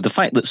course, the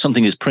fact that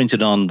something is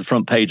printed on the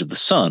front page of the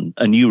Sun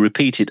and you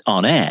repeat it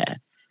on air,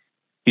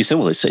 you say,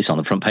 well, it's on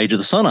the front page of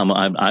the Sun.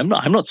 I'm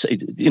not,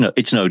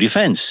 it's no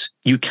defense.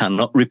 You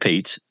cannot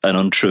repeat an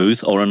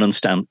untruth or an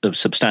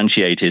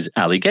unsubstantiated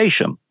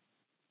allegation.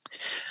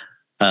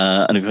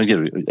 And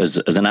as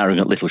an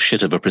arrogant little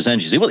shit of a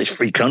presenter, you say, well, it's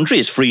free country,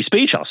 it's free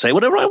speech, I'll say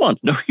whatever I want.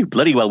 No, you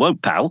bloody well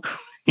won't, pal.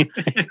 You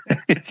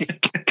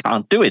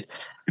can't do it.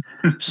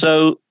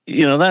 So,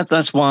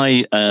 that's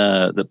why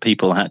the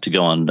people had to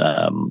go on,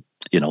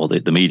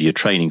 the media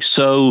training.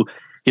 So,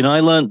 I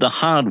learned the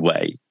hard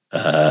way,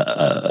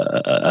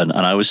 and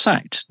I was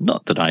sacked.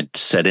 Not that I'd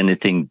said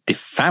anything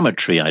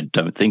defamatory, I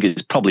don't think.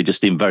 It's probably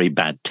just in very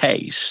bad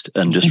taste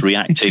and just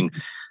reacting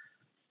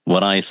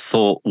what I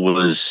thought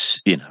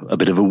was, a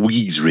bit of a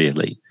wheeze,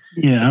 really.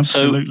 Yeah,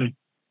 absolutely.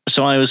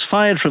 So I was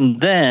fired from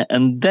there,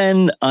 and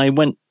then I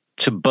went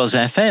to Buzz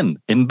FM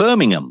in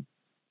Birmingham.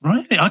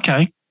 Right,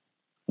 okay.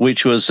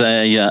 Which was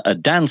a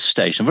dance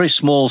station, a very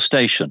small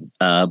station,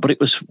 but it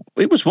was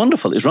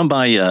wonderful. It was run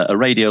by a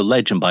radio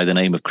legend by the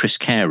name of Chris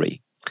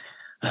Carey.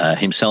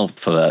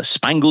 himself,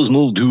 Spangles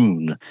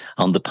Muldoon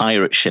on the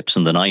pirate ships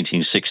in the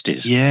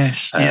 1960s.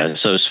 Yes.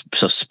 So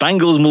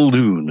Spangles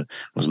Muldoon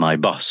was my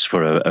boss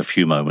for a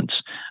few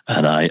moments.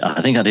 And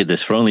I think I did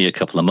this for only a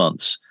couple of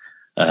months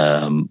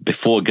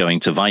before going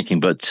to Viking.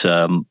 But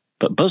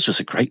Buzz was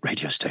a great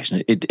radio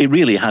station. It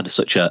really had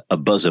such a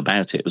buzz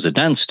about it. It was a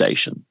dance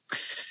station.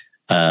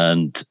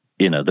 And,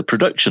 the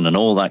production and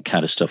all that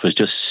kind of stuff was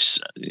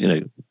just,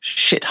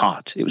 shit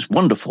hot. It was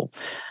wonderful.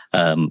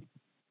 I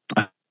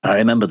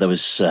remember there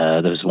was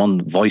one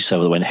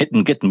voiceover that went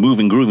hitting, getting,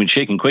 moving, grooving,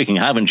 shaking, quaking,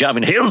 having,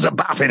 jabbing, heels a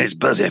bapping his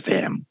Buzz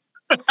FM.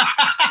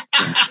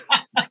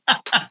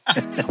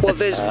 Well,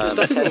 there's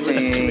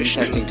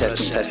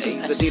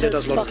testing. The dealer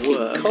does a lot of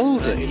work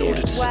in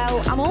order to...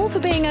 Well, I'm all for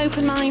being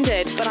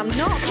open-minded, but I'm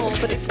not all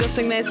for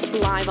discussing this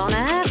live on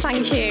air,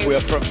 thank you. We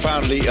are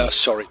profoundly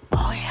sorry.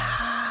 Oh, yeah.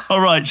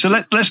 All right, so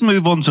let's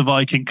move on to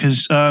Viking,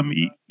 because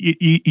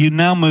you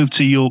now move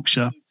to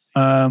Yorkshire.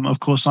 Of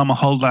course, I'm a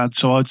whole lad,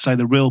 so I'd say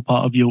the real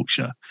part of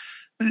Yorkshire.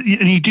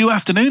 And you do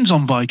afternoons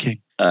on Viking.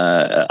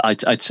 I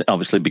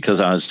obviously, because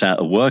I was out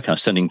of work, I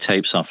was sending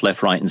tapes off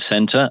left, right, and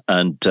centre.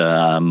 And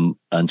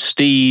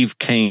Steve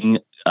King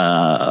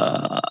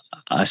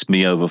asked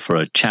me over for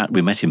a chat.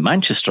 We met in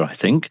Manchester, I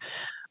think,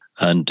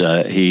 and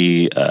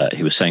he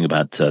was saying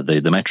about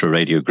the Metro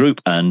Radio Group,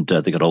 and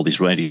they got all these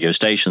radio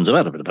stations,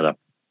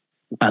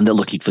 and they're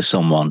looking for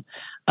someone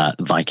at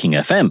Viking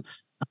FM.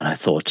 And I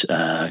thought,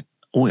 I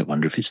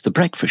wonder if it's the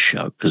breakfast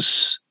show,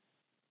 because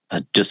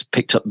I just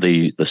picked up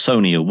the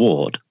Sony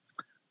Award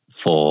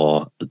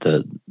for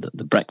the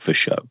breakfast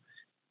show,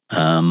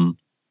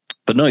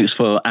 but no, it was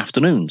for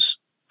afternoons,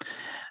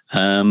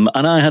 and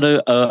I had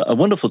a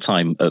wonderful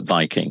time at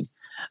Viking.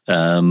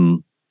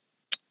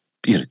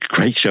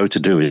 Great show to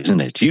do,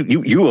 isn't it?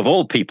 You of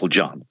all people,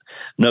 John,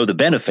 know the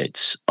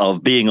benefits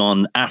of being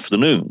on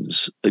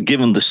afternoons,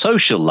 given the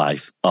social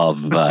life of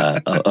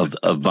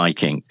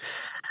Viking.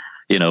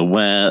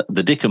 Where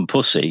the Dick and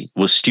Pussy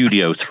was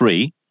Studio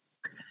 3.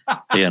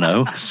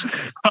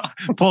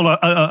 Paul,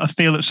 I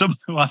feel that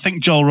I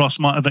think Joel Ross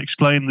might have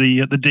explained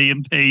the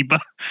D&P,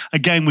 but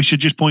again, we should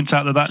just point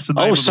out that that's the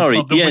name of the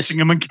club, the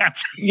Whittingham and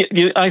Cat.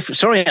 I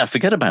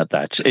forget about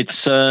that.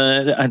 It's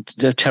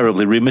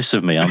terribly remiss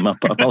of me. I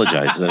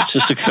apologise. It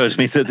just occurred to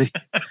me that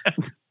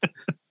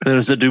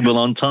there's a double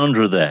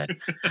entendre there.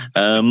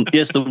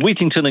 Yes, the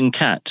Wheatington and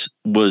Cat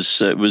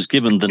was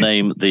given the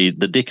name the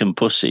Dick and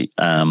Pussy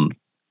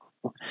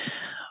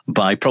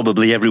by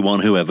probably everyone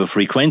who ever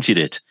frequented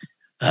it.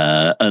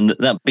 And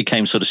that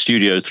became sort of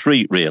Studio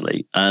 3,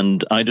 really.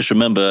 And I just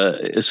remember,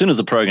 as soon as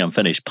the program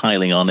finished,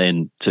 piling on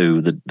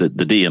into the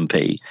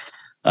DMP,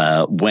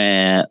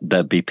 where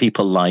there'd be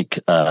people like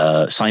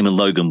Simon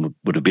Logan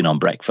would have been on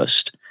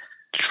breakfast,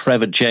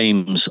 Trevor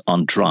James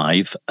on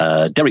drive,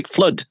 Derek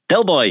Flood,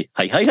 Del Boy,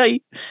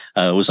 hey,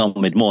 was on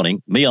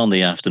mid-morning, me on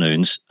the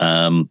afternoons.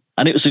 And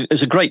it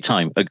was a great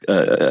time,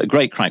 a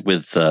great crack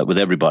with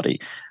everybody.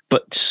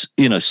 But,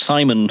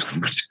 Simon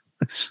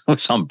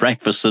was on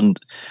breakfast, and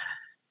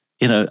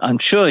I'm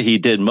sure he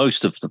did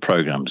most of the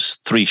programs,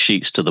 3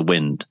 sheets to the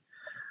wind.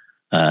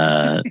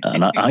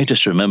 And I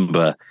just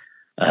remember,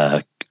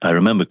 I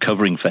remember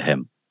covering for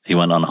him. He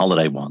went on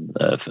holiday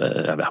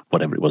for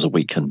whatever it was, a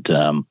week. And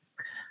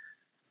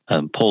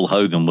Paul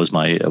Hogan was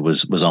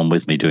on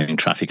with me doing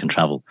traffic and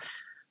travel.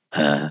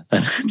 And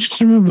I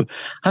just remember,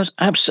 I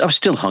was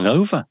still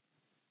hungover.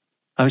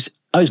 I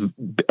was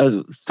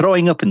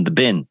throwing up in the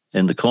bin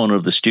in the corner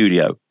of the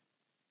studio.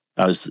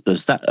 I was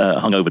that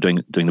hungover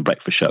doing the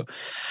breakfast show.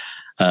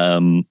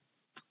 But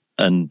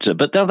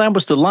that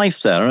was the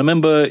life there. I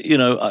remember,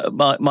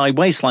 my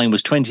waistline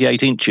was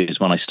 28 inches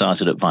when I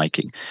started at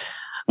Viking.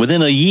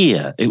 Within a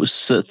year, it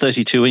was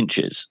 32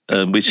 inches,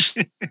 which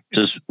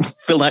just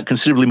filled out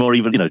considerably more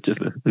even, a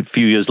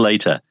few years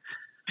later.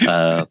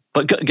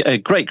 But a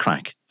great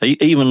crack.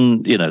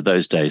 Even,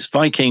 those days.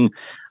 Viking,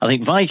 I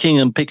think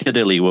Viking and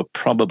Piccadilly were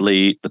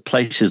probably the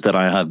places that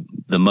I had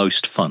the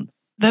most fun.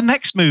 The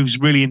next move's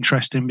really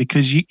interesting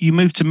because you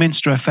moved to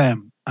Minster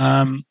FM.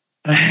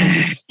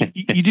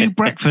 You do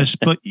breakfast,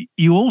 but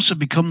you also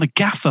become the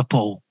gaffer,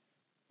 Paul.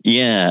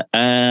 Yeah.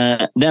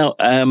 Now,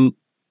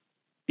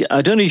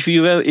 I don't know if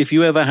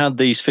you ever had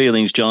these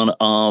feelings, John,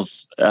 of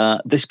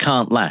this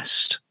can't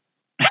last.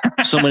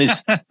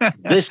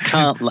 This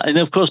can't last. And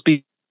of course,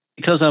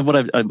 because of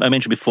what I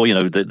mentioned before,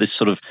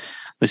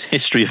 this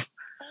history of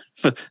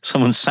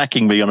someone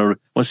sacking me on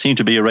what seemed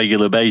to be a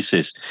regular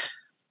basis.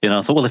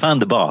 I thought, well, if I'm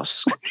the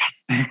boss,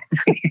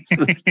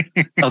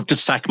 I'll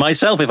just sack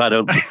myself if I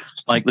don't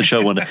like the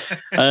show one day.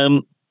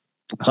 So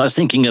I was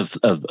thinking of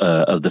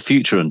the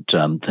future and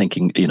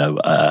thinking,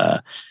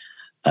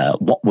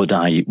 what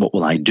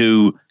will I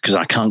do? Because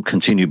I can't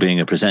continue being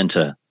a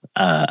presenter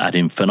ad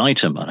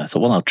infinitum. And I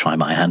thought, well, I'll try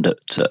my hand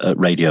at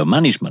radio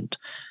management.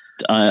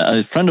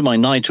 A friend of mine,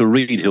 Nigel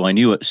Reed, who I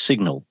knew at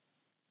Signal,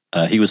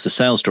 he was the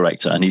sales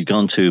director, and he'd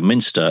gone to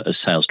Minster as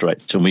sales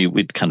director, and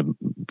we'd kind of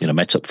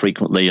met up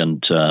frequently.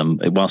 And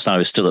whilst I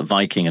was still at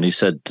Viking, and he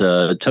said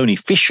Tony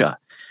Fisher,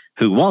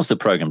 who was the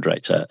program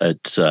director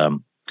at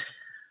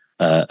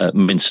at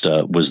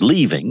Minster was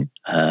leaving,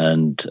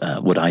 and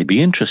would I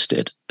be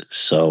interested?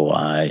 So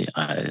I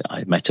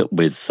met up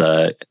with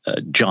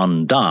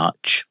John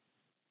Darch,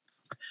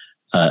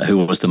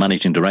 who was the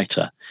managing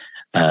director,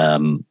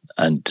 and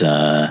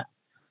I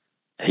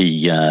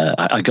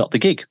got the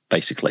gig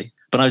basically.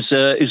 But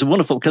it was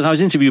wonderful because I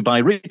was interviewed by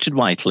Richard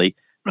Whiteley.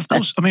 Of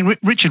course, I mean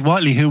Richard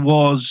Whiteley, he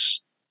was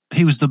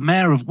the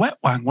mayor of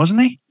Wetwang,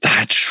 wasn't he?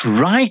 That's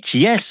right.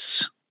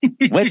 Yes.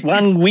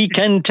 Wetwang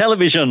Weekend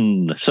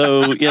Television.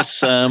 So yes.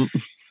 Do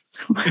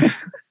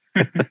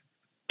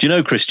you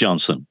know Chris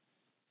Johnson?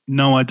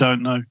 No, I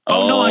don't know.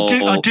 Oh no,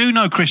 I do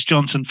know Chris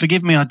Johnson.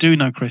 Forgive me, I do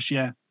know Chris.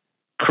 Yeah.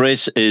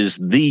 Chris is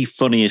the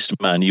funniest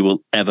man you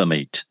will ever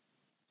meet,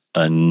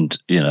 and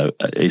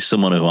is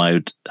someone who I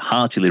would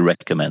heartily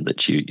recommend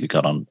that you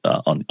got on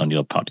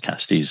your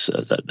podcast. He's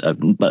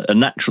a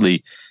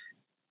naturally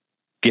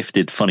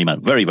gifted, funny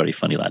man, very, very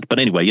funny lad. But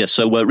anyway, yes.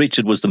 So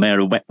Richard was the mayor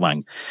of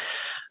Wetwang.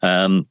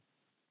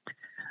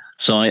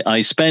 So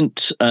I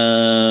spent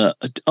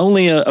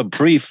only a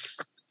brief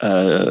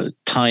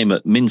time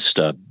at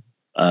Minster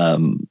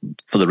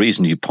for the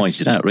reason you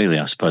pointed out, really,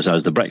 I suppose. I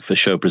was the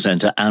breakfast show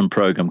presenter and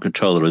program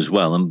controller as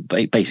well. And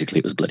basically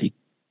it was bloody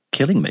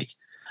killing me.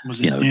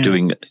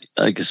 Doing,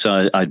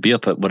 so I'd be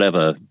up at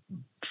whatever,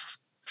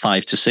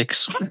 5 to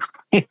 6.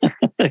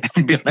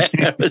 To be on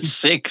air at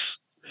 6.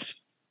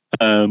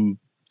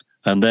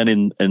 And then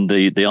in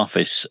the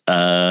office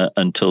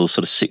until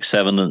sort of 6,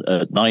 7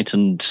 at night.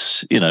 And,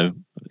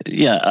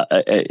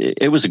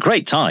 it was a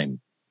great time,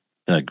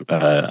 a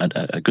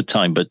good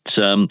time. But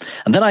and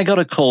then I got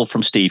a call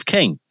from Steve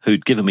King,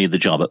 who'd given me the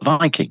job at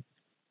Viking.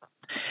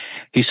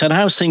 He said,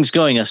 "How's things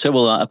going?" I said,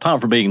 "Well,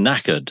 apart from being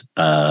knackered,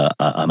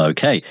 I'm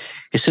okay."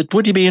 He said,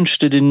 "Would you be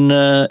interested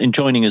in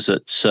joining us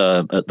at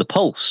the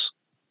Pulse?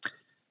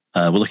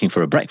 We're looking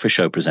for a breakfast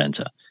show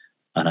presenter."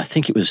 And I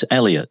think it was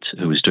Elliot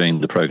who was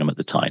doing the program at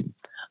the time,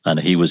 and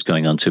he was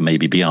going on to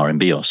maybe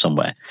BR&B or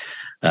somewhere.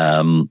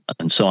 And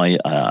so I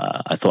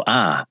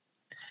thought,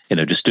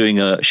 just doing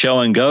a show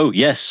and go.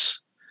 Yes,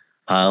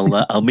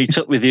 I'll meet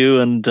up with you,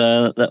 and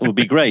that would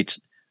be great.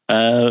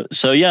 I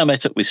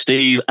met up with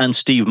Steve and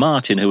Steve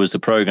Martin, who was the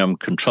program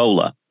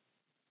controller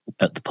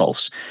at the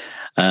Pulse,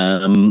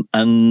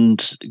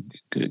 and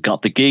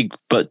got the gig.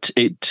 But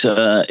it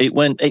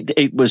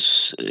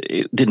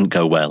didn't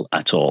go well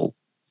at all.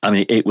 I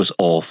mean, it was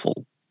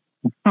awful.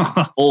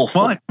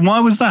 Awful. Why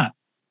was that?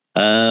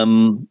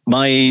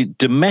 My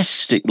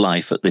domestic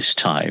life at this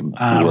time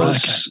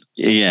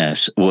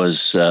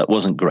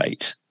wasn't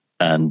great.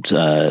 And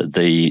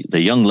the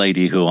young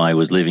lady who I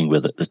was living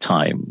with at the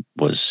time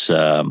was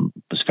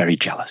very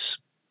jealous,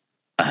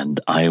 and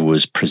I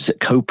was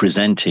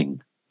co-presenting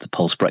the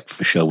Pulse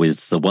Breakfast Show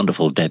with the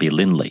wonderful Debbie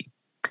Linley.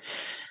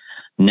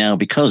 Now,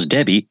 because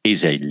Debbie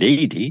is a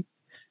lady,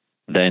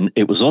 then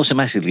it was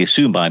automatically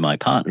assumed by my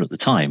partner at the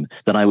time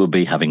that I would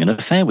be having an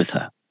affair with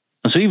her.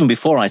 And so even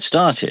before I'd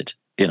started,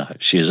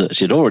 she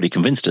had already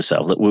convinced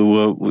herself that we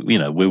were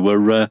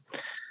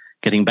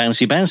getting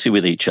bouncy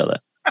with each other.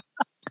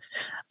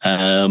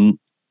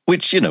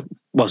 Which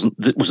wasn't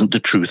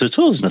the truth at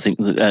all. There's nothing,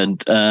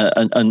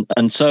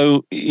 and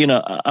so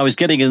I was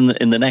getting in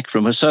the neck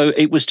from her. So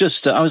it was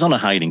just I was on a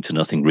hiding to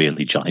nothing,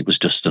 really, John. It was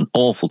just an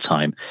awful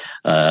time.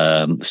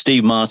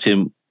 Steve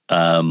Martin,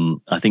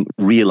 I think,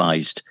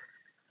 realised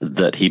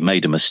that he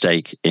made a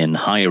mistake in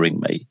hiring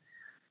me,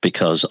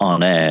 because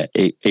on air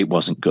it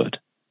wasn't good.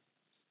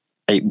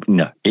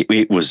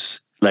 It was.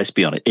 Let's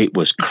be honest. It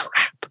was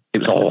crap. It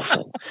was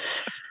awful.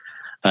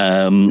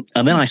 And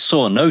then I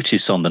saw a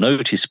notice on the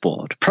notice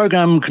board: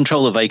 program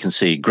controller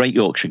vacancy, Great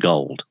Yorkshire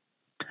Gold.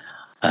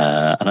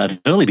 And I'd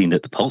only been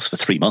at the Pulse for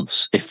 3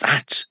 months, if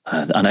that.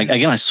 And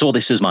I saw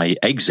this as my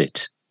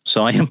exit.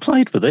 So I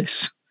applied for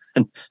this.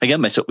 And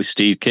again, met up with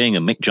Steve King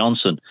and Mick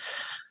Johnson,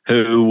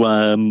 who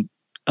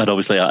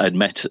I'd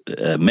met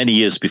many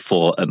years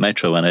before at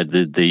Metro, and I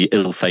did the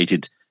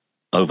ill-fated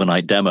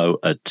overnight demo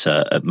at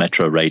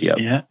Metro Radio.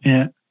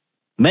 Yeah.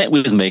 Met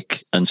with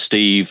Mick and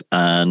Steve,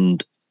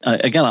 and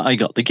again, I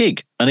got the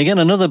gig. And again,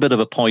 another bit of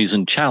a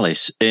poison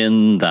chalice,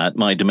 in that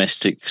my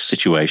domestic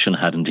situation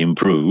hadn't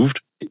improved,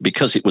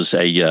 because it was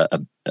a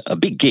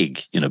big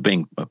gig,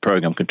 being a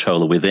program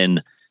controller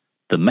within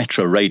the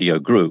Metro Radio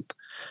group.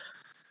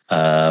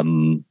 I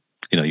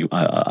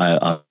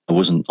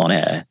wasn't on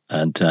air,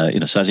 and so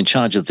I was in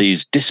charge of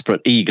these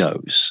disparate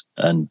egos.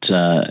 And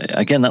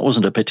again, that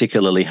wasn't a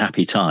particularly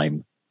happy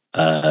time.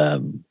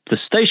 The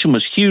station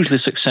was hugely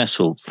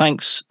successful,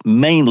 thanks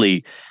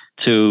mainly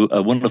to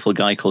a wonderful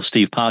guy called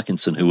Steve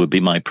Parkinson, who would be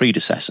my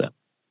predecessor,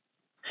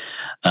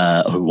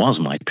 who was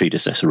my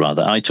predecessor,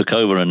 rather. I took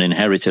over and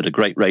inherited a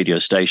great radio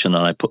station,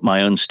 and I put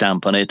my own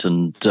stamp on it,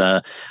 and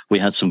we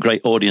had some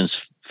great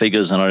audience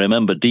figures. And I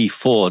remember Dee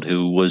Ford,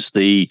 who was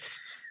the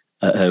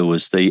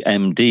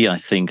MD, I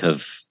think,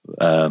 of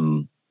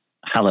Hallam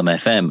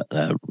FM,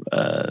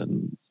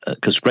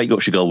 because Great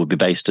Yorkshire Gold would be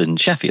based in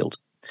Sheffield.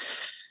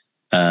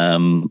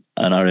 And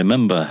I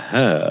remember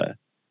her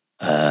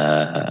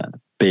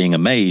being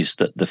amazed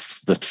that the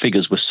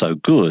figures were so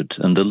good,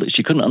 and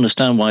she couldn't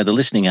understand why the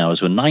listening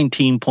hours were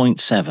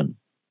 19.7.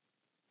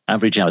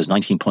 Average hours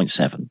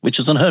 19.7, which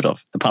is unheard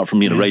of, apart from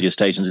radio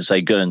stations in,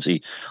 say,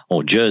 Guernsey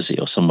or Jersey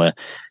or somewhere,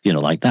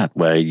 like that,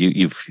 where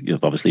you've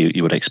obviously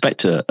you would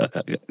expect a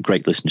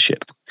great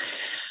listenership.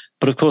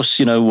 But of course,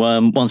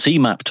 once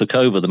EMAP took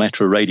over the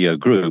Metro Radio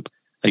Group,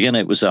 again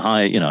it was a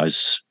high.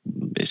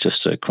 It's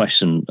just a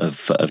question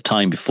of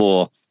time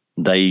before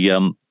they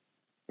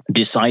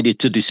decided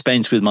to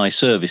dispense with my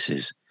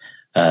services.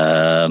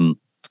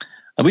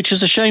 Which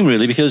is a shame,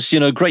 really, because,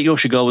 Great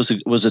Yorkshire Gold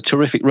was a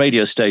terrific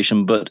radio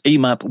station, but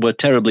EMAP were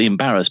terribly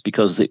embarrassed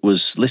because it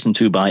was listened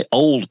to by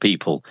old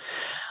people.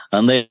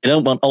 And they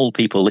don't want old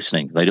people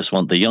listening. They just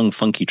want the young,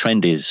 funky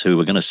trendies who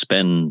are going to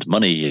spend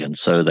money. And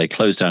so they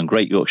closed down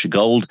Great Yorkshire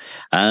Gold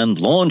and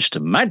launched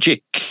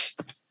Magic.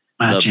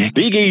 The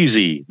Big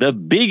Easy. The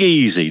Big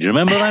Easy. Do you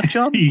remember that,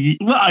 John?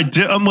 Well, I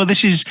do. Well,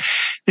 this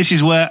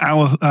is where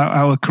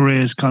our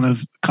careers kind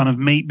of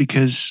meet,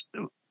 because...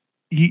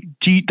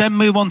 Do you then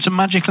move on to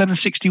Magic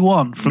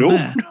 1161 from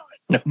there?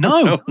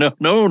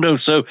 No.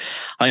 So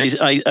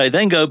I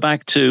then go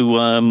back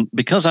to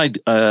because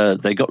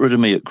they got rid of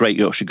me at Great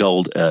Yorkshire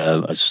Gold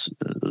as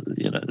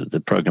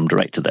the program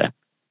director there,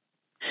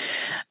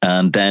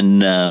 and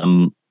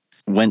then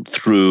went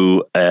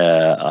through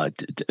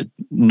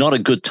not a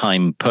good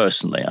time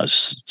personally. I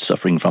was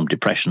suffering from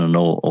depression and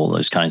all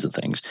those kinds of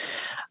things.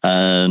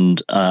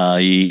 And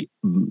I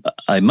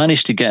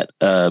managed to get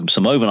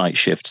some overnight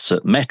shifts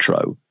at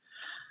Metro.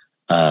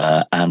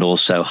 And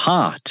also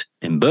Heart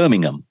in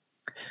Birmingham.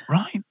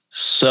 Right.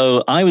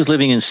 So I was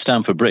living in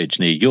Stamford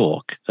Bridge near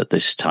York at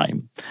this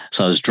time.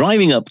 So I was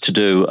driving up to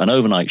do an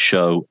overnight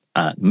show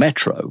at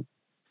Metro.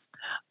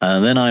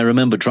 And then I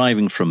remember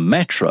driving from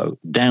Metro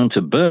down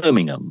to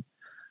Birmingham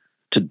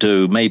to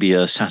do maybe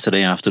a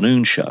Saturday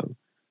afternoon show.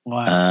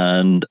 Wow.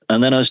 And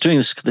then I was doing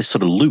this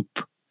sort of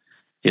loop,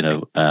 and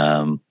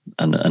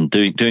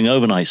doing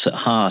overnights at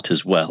Heart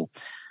as well.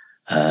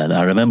 And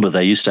I remember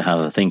they used to have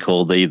a thing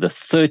called the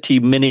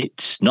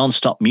 30-minute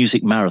non-stop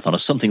music marathon or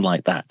something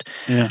like that.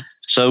 Yeah.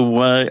 So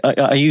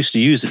I used to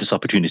use this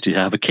opportunity to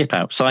have a kip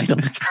outside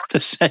on the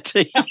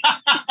settee.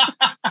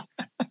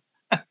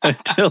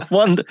 Until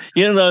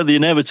the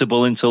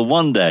inevitable, until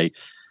one day,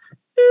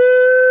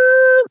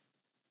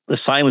 the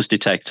silence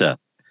detector.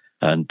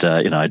 And,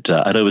 I'd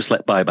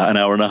overslept by about an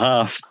hour and a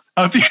half.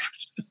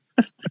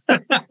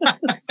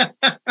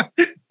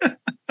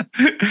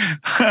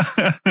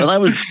 Well,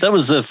 that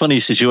was a funny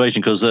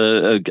situation, because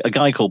a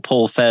guy called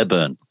Paul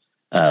Fairburn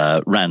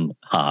ran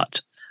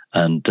Heart,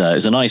 and he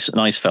was a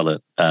nice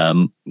fella.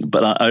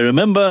 But I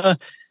remember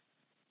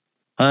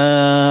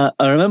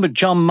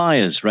John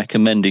Myers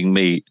recommending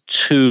me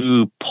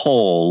to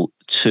Paul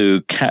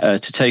to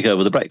take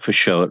over the breakfast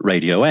show at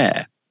Radio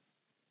Air.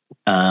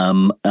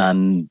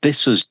 And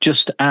this was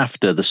just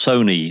after the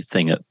Sony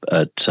thing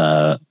at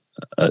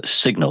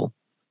Signal,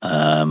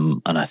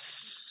 and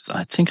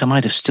I think I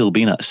might have still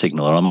been at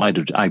Signal, or I might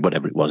have,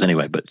 whatever it was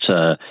anyway. But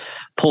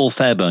Paul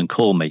Fairburn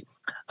called me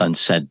and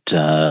said,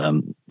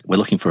 we're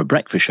looking for a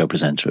breakfast show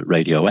presenter at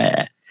Radio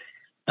Air.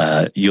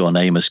 Your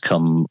name has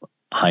come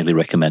highly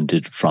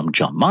recommended from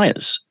John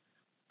Myers.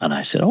 And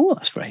I said, oh,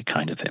 that's very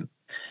kind of him.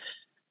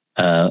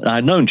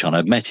 I'd known John.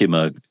 I'd met him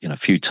a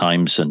few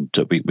times, and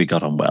we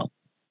got on well.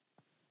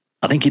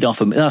 I think he'd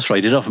offer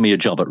me a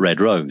job at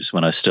Red Rose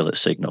when I was still at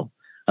Signal,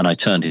 and I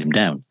turned him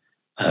down.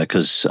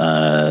 Because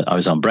I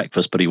was on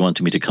breakfast, but he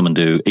wanted me to come and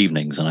do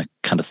evenings, and I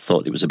kind of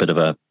thought it was a bit of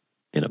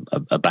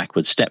a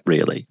backward step,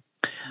 really.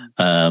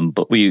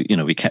 But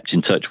we kept in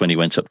touch when he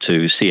went up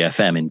to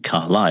CFM in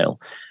Carlisle,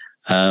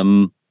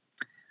 and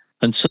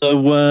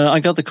so I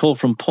got the call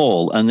from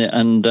Paul,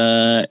 and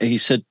he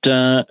said,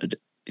 "Do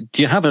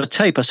you have a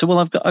tape?" I said, "Well,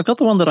 I've got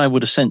the one that I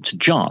would have sent to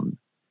John."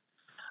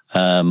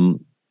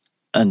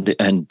 And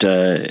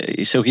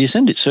he said, "Okay, you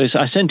send it." So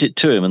I sent it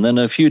to him, and then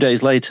a few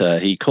days later,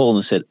 he called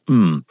and said,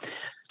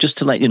 "Just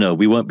to let you know,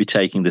 we won't be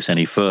taking this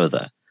any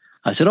further."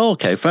 I said, "Oh,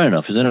 okay, fair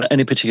enough. Is there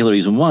any particular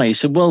reason why?" He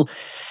said, "Well,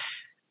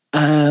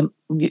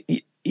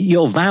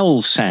 your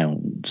vowel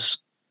sounds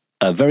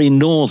are very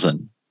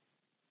northern."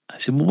 I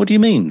said, "Well, what do you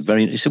mean?"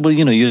 He said, "Well,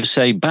 you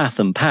say bath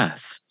and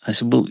path." I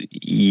said, "Well,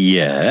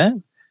 yeah."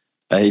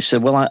 He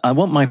said, "Well, I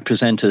want my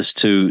presenters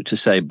to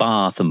say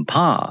bath and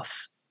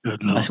path."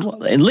 Good Lord. I said,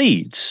 "Well, in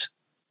Leeds,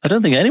 I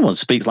don't think anyone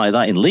speaks like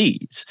that in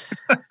Leeds."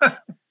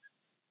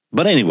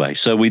 But anyway,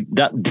 so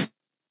that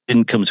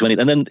didn't come to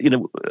anything. And then,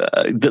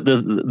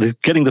 the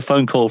getting the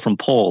phone call from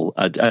Paul,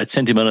 I'd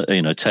sent him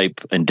a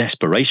tape in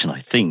desperation, I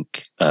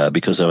think,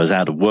 because I was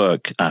out of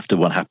work after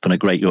what happened at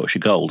Great Yorkshire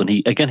Gold. And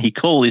he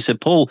called. He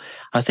said, "Paul,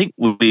 I think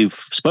we've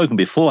spoken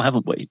before,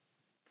 haven't we?"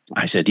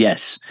 I said,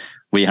 "Yes,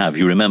 we have.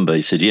 You remember?"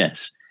 He said,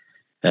 "Yes."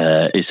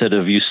 He said,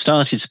 "Have you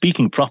started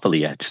speaking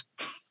properly yet?"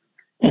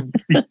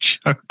 You're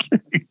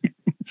joking.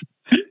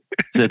 He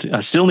said,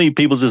 "I still need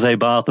people to say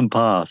bath and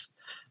path."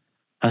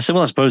 I said,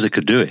 "Well, I suppose I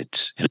could do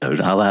it.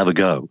 I'll have a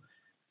go."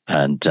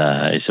 And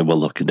he said, "Well,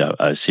 look, no,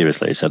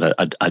 seriously." He said,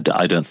 I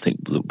don't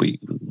think that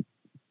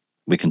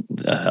we can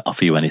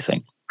offer you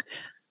anything."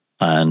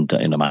 And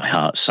my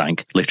heart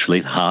sank,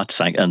 literally, heart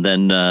sank. And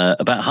then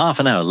about half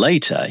an hour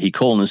later, he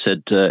called and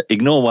said,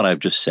 "Ignore what I've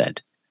just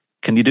said.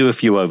 Can you do a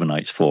few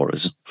overnights for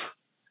us?"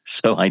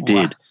 So I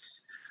did,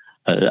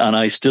 and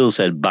I still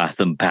said Bath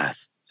and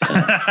Bath.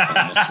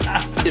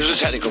 It was a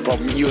technical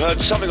problem. You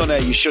heard something on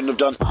air you shouldn't have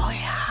done. Oh,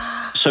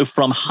 yeah. So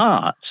from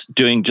heart,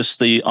 doing just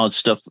the odd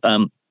stuff.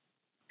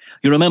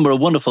 You remember a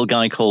wonderful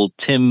guy called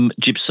Tim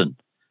Gibson,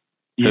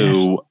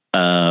 who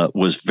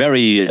was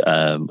very,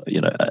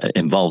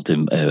 involved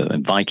in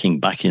Viking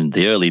back in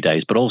the early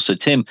days. But also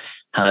Tim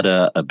had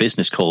a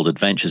business called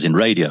Adventures in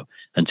Radio.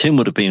 And Tim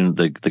would have been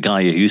the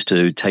guy who used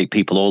to take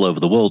people all over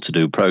the world to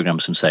do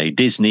programs from, say,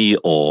 Disney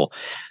or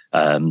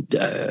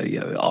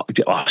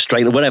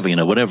Australia,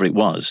 whatever it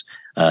was.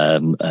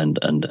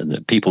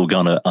 And people go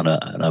on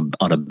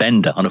a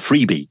bender, on a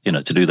freebie,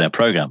 to do their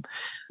program.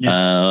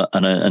 Yeah.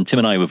 And Tim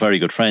and I were very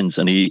good friends.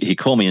 And he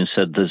called me and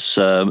said, "There's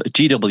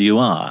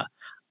GWR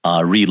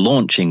are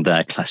relaunching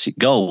their Classic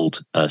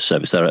Gold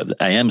service, their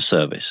AM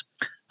service,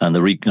 and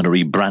they're going to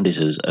rebrand it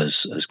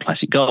as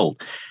Classic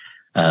Gold.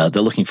 They're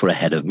looking for a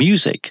head of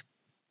music,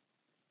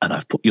 and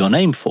I've put your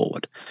name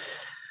forward."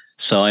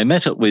 So I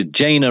met up with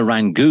Jaina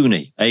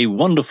Rangooni, a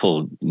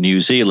wonderful New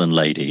Zealand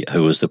lady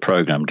who was the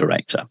program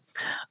director,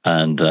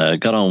 and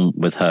got on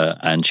with her,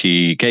 and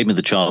she gave me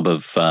the job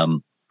of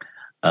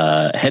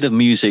head of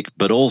music,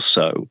 but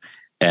also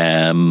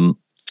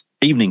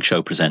evening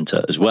show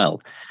presenter as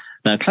well.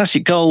 Now,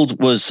 Classic Gold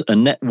was a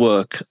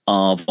network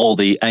of all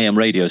the AM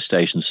radio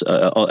stations,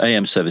 or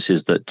AM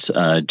services that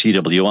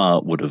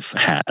GWR would have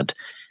had.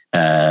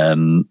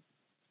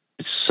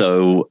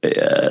 So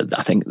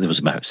I think there was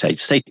about, say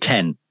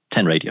 10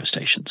 radio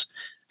stations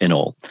in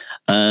all.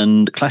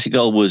 And Classic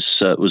Gold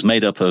was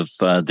made up of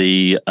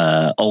the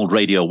old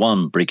Radio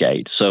 1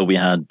 brigade. So we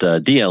had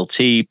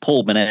DLT,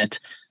 Paul Burnett,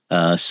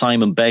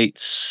 Simon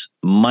Bates,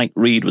 Mike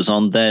Reed was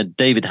on there,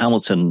 David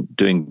Hamilton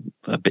doing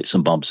bits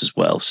and bobs as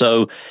well.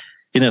 So,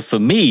 for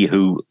me,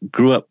 who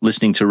grew up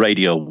listening to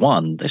Radio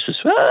 1, this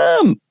was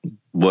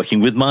working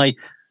with my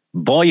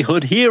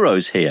boyhood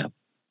heroes here.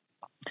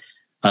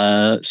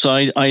 So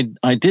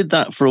I did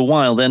that for a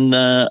while. Then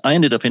I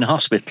ended up in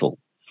hospital.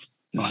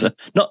 Right. So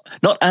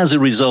not as a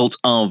result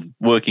of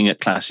working at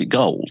Classic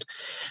Gold,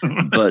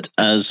 but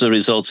as a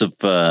result of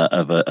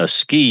a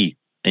ski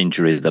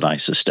injury that I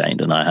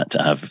sustained, and I had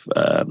to have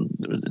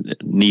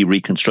knee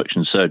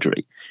reconstruction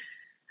surgery.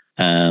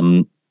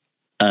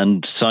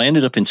 And so I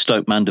ended up in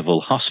Stoke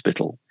Mandeville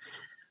Hospital,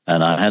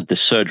 and I had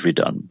this surgery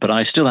done, but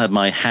I still had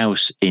my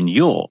house in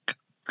York.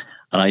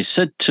 And I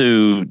said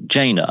to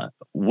Jaina,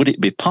 would it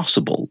be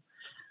possible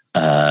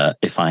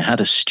if I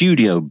had a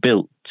studio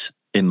built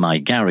in my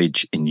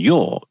garage in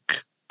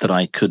York that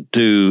I could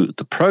do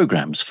the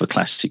programs for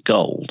Classic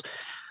Gold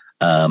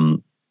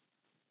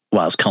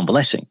whilst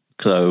convalescing?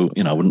 So,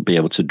 I wouldn't be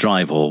able to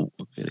drive or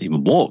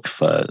even walk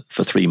for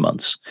 3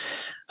 months.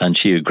 And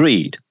she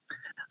agreed.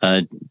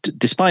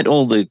 Despite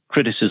all the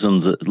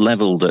criticisms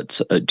leveled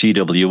at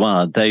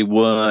GWR, they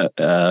were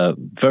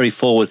very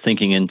forward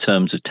thinking in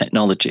terms of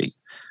technology.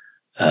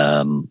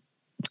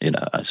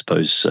 I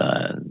suppose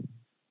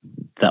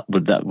that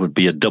would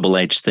be a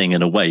double-edged thing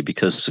in a way,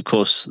 because of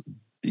course,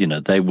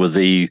 they were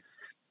the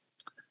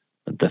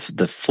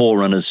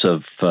forerunners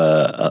of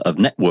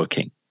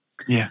networking.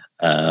 Yeah.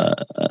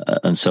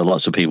 And so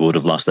lots of people would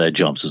have lost their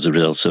jobs as a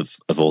result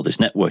of all this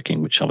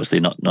networking, which obviously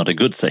not a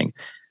good thing.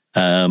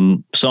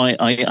 So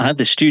I had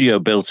this studio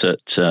built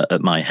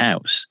at my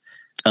house,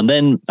 and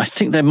then I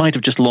think they might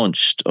have just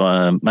launched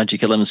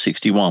Magic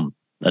 1161.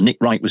 Nick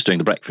Wright was doing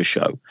the breakfast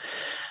show,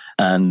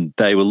 and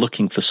they were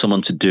looking for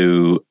someone to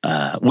do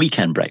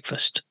weekend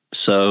breakfast.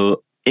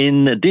 So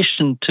in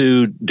addition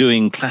to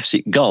doing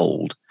Classic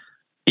Gold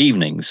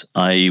evenings,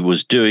 I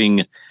was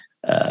doing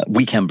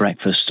weekend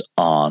breakfast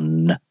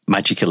on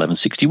Magic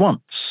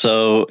 1161.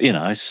 So,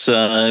 it's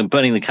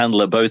burning the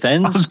candle at both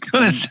ends. I was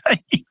going to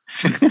say,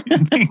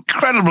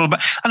 incredible.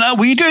 And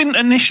were you doing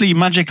initially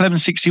Magic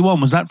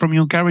 1161? Was that from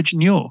your garage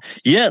in York?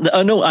 Yeah,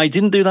 no, I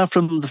didn't do that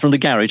from the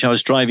garage. I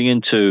was driving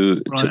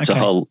into to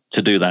Hull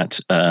to do that.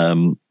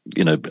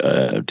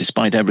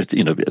 Despite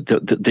everything,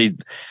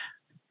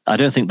 I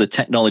don't think the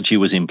technology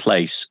was in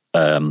place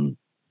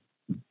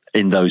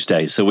in those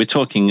days. So we're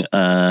talking,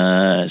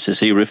 is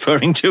he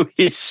referring to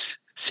his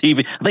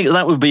CV? I think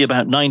that would be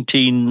about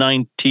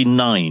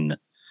 1999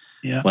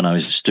 when I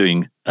was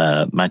doing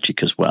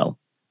Magic as well.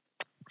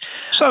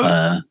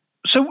 So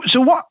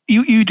what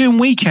you doing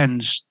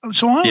weekends?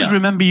 So I always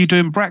remember you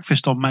doing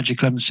breakfast on Magic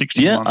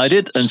 1161. Yeah, I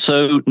did. And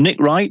so Nick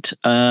Wright,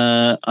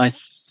 I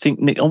think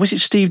was it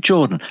Steve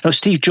Jordan? No,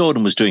 Steve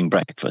Jordan was doing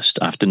breakfast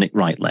after Nick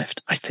Wright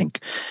left, I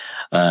think.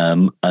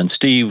 And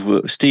Steve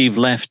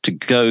left to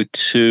go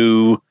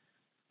to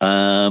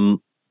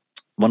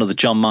one of the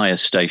John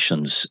Myers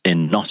stations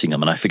in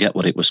Nottingham, and I forget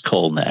what it was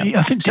called now.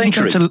 I think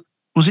Century.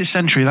 Was it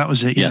Century? That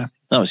was it. Yeah.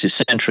 No, it was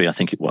Century. I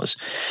think it was.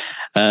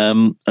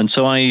 And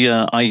so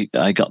I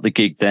got the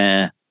gig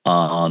there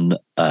on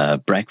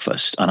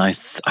breakfast, and I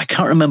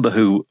can't remember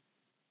who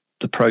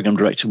the program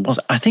director was.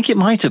 I think it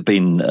might have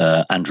been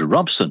Andrew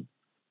Robson.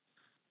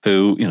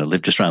 who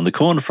lived just around the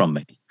corner from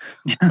me.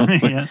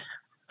 Yeah.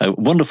 A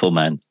wonderful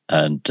man,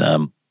 and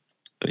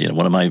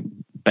one of my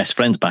best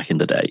friends back in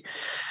the day.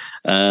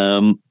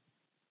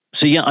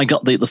 So yeah, I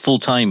got the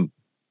full-time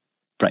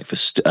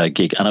breakfast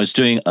gig, and I was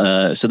doing.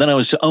 So then I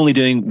was only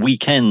doing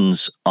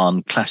weekends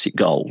on Classic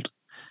Gold.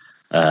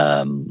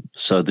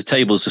 So the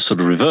tables are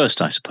sort of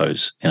reversed, I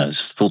suppose. It's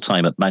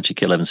full-time at Magic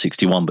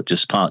 1161, but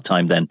just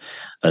part-time then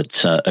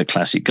at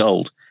Classic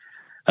Gold.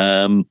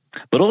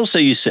 But also,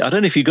 you see, I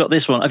don't know if you got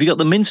this one. Have you got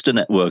the Minster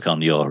network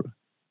on your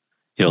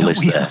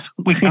list there?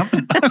 We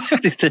haven't.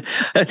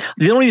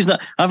 The only reason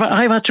I've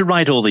had to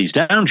write all these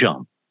down,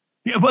 John.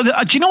 Yeah, but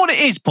do you know what it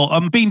is, Paul?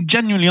 I'm being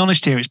genuinely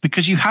honest here. It's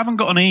because you haven't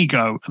got an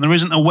ego, and there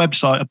isn't a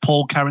website at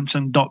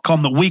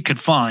paulcarrington.com that we could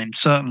find,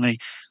 certainly,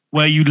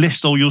 where you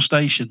list all your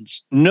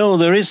stations. No,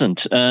 there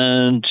isn't.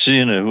 And,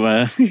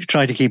 you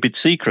try to keep it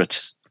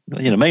secret,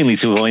 mainly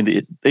to avoid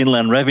the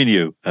inland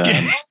revenue.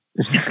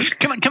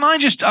 Can I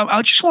just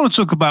want to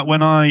talk about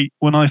when I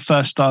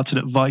first started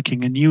at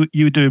Viking, and you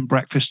were doing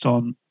breakfast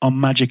on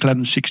Magic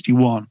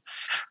 1161,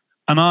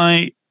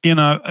 and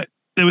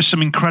there was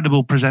some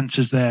incredible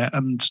presenters there,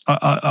 and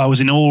I was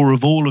in awe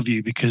of all of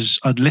you because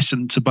I'd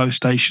listened to both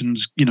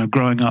stations,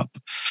 growing up,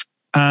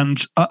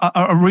 and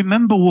I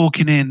remember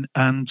walking in,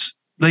 and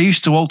they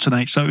used to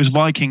alternate, so it was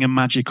Viking and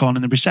Magic on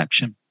in the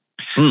reception,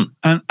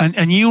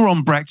 and you were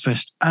on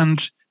breakfast,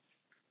 and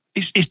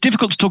it's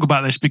difficult to talk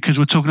about this because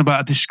we're talking about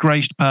a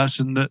disgraced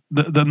person that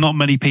not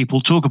many people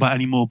talk about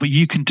anymore. But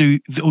you can do,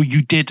 or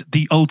you did,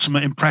 the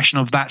ultimate impression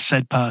of that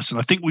said person.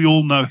 I think we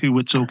all know who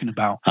we're talking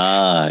about.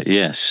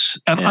 Yes.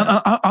 And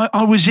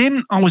I was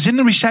in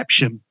the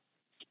reception,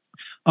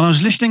 and I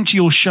was listening to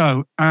your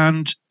show,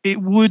 and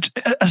it would,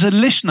 as a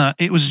listener,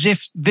 it was as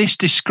if this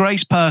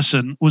disgraced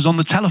person was on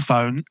the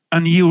telephone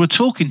and you were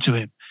talking to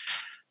him.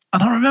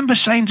 And I remember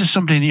saying to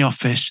somebody in the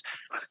office,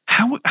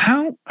 how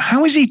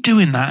is he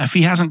doing that if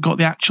he hasn't got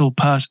the actual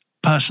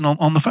person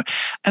on the phone?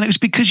 And it was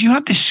because you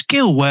had this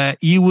skill where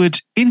you would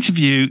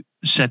interview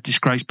said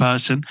disgraced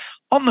person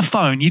on the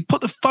phone. You'd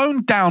put the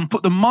phone down,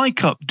 put the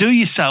mic up, do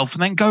yourself,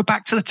 and then go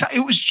back to the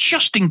it was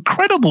just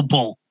incredible,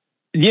 Paul.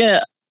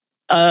 Yeah.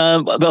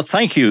 Well,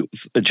 thank you,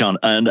 John.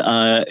 And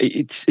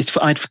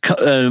I'd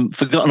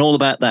forgotten all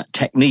about that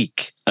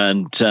technique,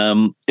 and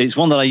it's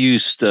one that I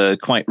used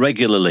quite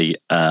regularly,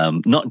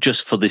 not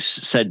just for this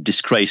said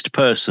disgraced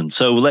person.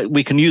 So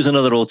we can use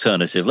another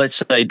alternative. Let's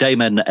say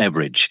Dame Edna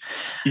Everidge.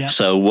 Yeah.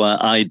 So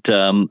I'd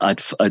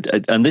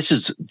and this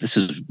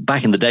is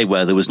back in the day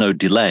where there was no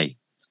delay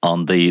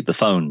on the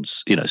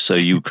phones, so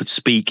you could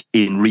speak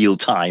in real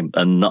time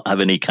and not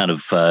have any kind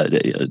of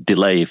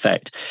delay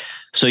effect.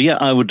 So yeah,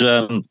 I would.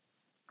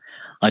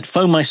 I'd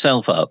phone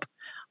myself up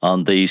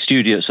on the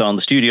studio,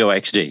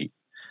 XD,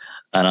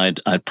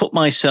 and I'd put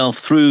myself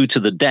through to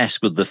the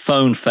desk with the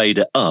phone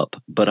fader up,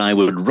 but I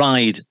would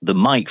ride the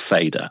mic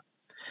fader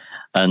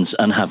and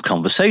have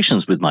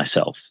conversations with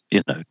myself,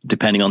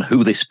 depending on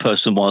who this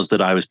person was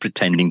that I was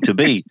pretending to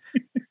be.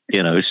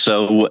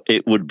 So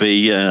it would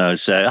be,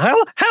 say,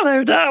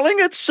 hello, darling,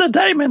 it's Sir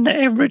Damon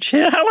Everidge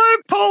here.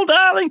 Hello, Paul,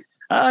 darling.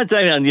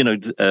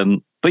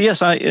 Damon, but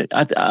yes, I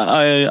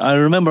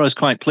remember I was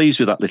quite pleased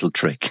with that little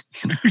trick.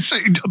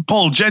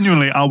 Paul,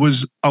 genuinely, I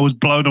was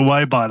blown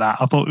away by that.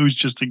 I thought it was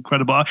just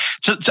incredible.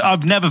 So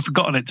I've never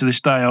forgotten it to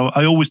this day.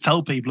 I always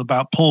tell people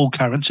about Paul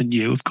Carrington,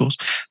 you, of course,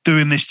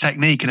 doing this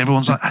technique, and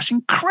everyone's like, "That's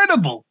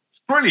incredible!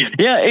 It's brilliant."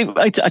 Yeah,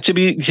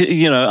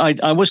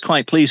 I was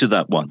quite pleased with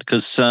that one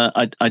because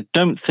I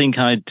don't think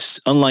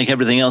unlike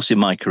everything else in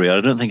my career,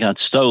 I don't think I'd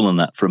stolen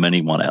that from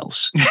anyone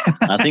else.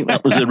 I think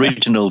that was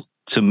original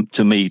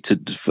to me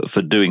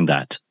for doing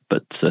that,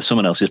 but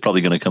someone else is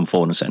probably going to come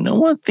forward and say,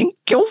 "No, I think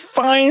you'll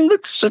find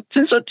that such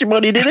and such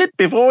somebody did it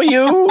before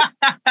you."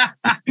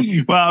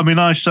 Well, I mean,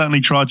 I certainly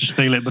tried to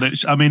steal it, but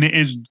it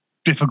is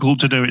difficult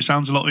to do. It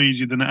sounds a lot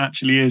easier than it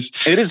actually is.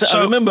 It is. So,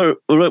 I remember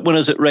when I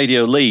was at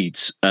Radio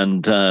Leeds,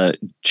 and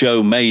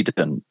Joe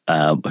Maiden,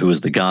 who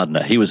was the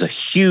gardener, he was a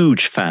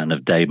huge fan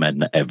of Dame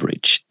Edna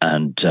Everidge,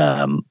 and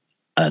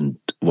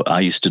I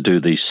used to do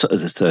the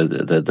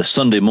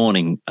Sunday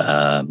morning.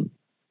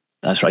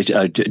 That's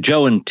right.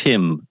 Joe and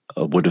Tim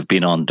would have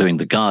been on doing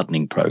the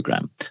gardening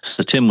program.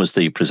 So Tim was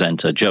the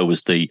presenter, Joe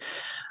was the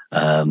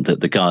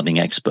gardening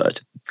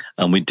expert,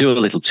 and we'd do a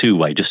little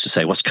two-way just to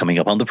say what's coming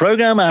up on the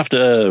program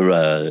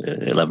after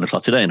 11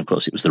 o'clock today. And of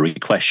course, it was the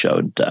request show,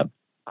 and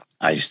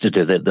I used to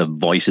do the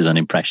voices and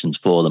impressions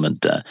for them.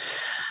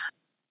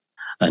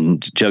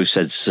 And Joe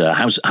says,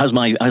 "How's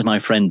my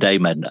friend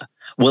Dame Edna?"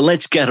 "Well,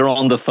 let's get her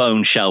on the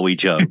phone, shall we,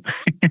 Joe?"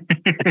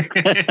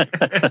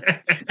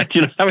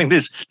 Having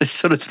this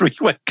sort of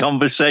three-way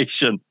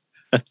conversation.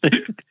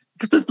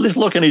 This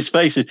look on his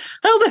face is,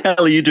 "How the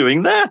hell are you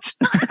doing that?"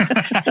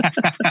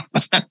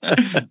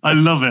 I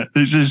love it.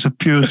 This is a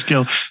pure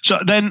skill. So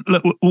then,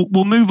 look,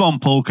 we'll move on,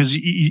 Paul, because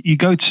you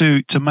go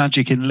to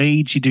Magic in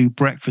Leeds. You do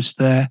breakfast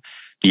there.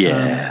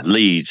 Yeah,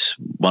 Leeds,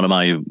 one of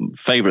my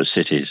favourite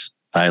cities.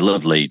 I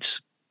love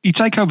Leeds. You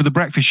take over the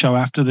breakfast show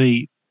after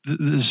the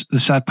the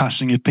sad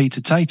passing of Peter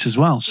Tate as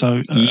well.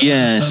 So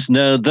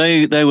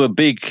they were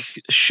big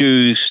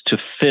shoes to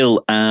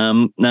fill.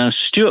 Now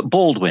Stuart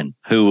Baldwin,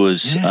 who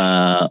was,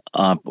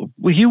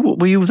 were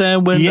you there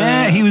when?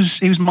 Yeah, he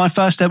was my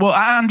first. Well,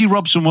 Andy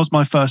Robson was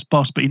my first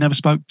boss, but he never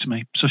spoke to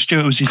me. So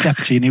Stuart was his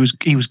deputy, and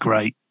he was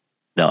great.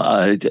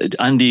 No,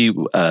 Andy,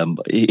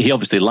 he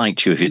obviously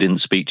liked you if he didn't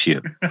speak to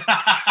you.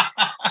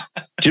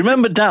 Do you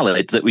remember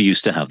Dalit that we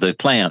used to have, the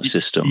playout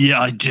system?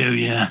 Yeah, I do.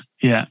 Yeah.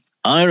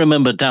 I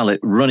remember Dalit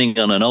running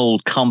on an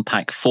old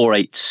compact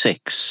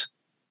 486,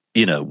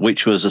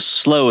 which was as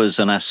slow as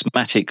an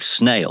asthmatic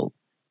snail.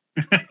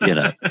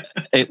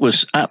 It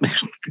was,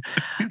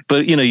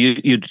 but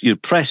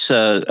you'd press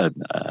a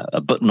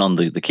button on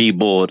the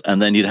keyboard,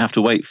 and then you'd have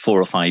to wait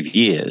 4 or 5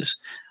 years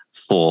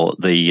for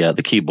the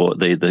keyboard,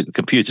 the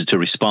computer to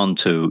respond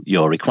to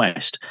your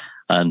request.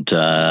 And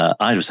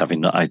I was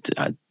having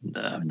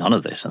none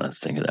of this, and I was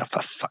thinking, oh,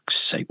 for fuck's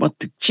sake, what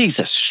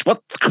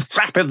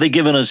crap have they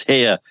given us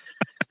here?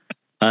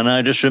 And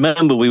I just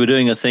remember we were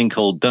doing a thing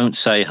called Don't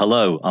Say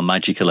Hello on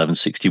Magic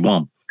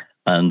 1161.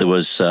 And there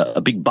was a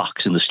big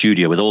box in the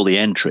studio with all the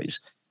entries.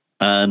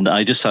 And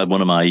I just had one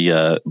of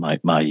my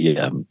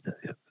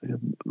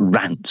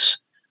rants.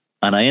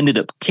 And I ended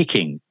up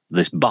kicking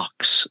this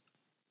box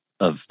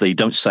of the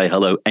Don't Say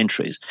Hello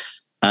entries.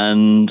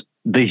 And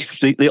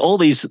all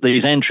these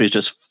entries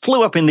just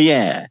flew up in the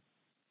air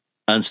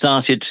and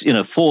started,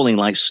 falling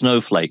like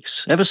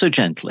snowflakes, ever so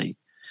gently,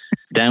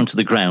 down to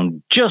the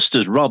ground, just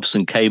as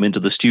Robson came into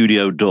the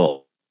studio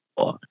door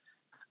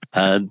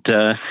and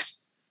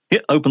he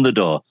opened the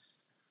door,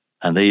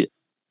 and he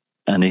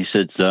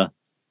said,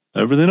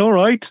 "Everything all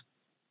right?"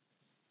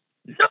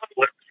 No,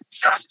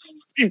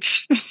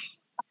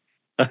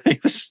 and he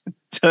was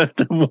turned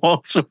and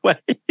walked away.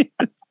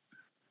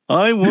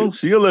 I will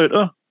see you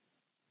later.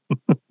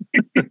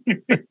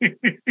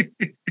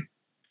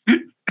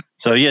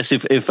 So yes,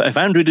 if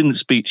Andrew didn't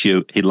speak to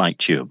you, he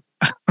liked you.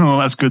 Oh,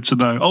 that's good to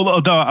know.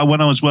 Although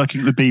when I was working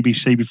at the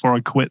BBC before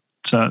I quit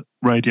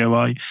radio,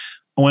 I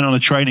went on a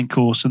training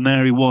course, and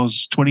there he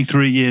was,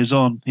 23 years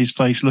on, his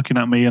face looking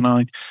at me, and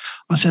I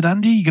said,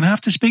 "Andy, you're going to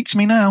have to speak to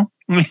me now."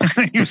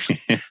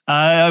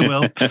 I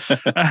will.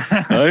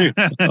 Hi,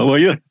 how are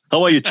you?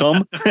 How are you,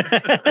 Tom?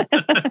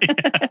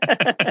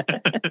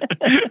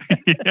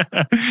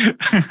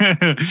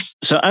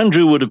 So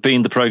Andrew would have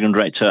been the program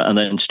director, and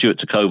then Stuart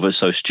took over.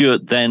 So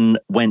Stuart then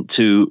went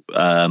to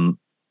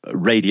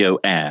Radio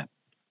Air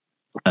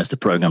as the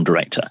program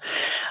director.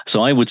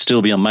 So I would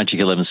still be on Magic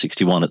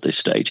 1161 at this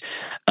stage.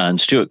 And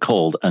Stuart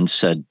called and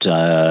said,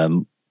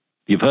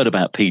 "You've heard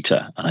about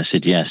Peter?" And I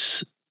said,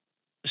 "Yes."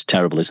 "It's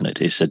terrible, isn't it?"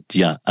 He said,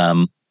 "Yeah. Do you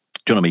want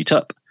to meet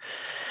up?"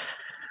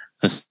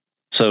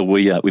 So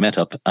we met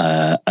up,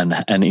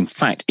 and in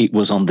fact, it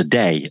was on the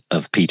day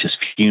of Peter's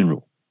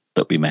funeral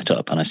that we met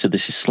up. And I said,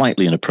 "This is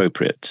slightly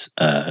inappropriate,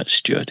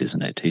 Stuart,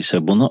 isn't it?" He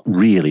said, "Well, not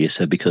really." He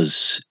said,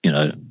 "Because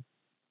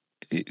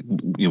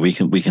we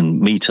can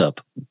meet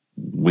up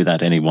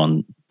without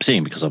anyone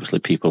seeing, because obviously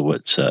people were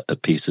at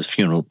Peter's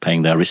funeral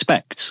paying their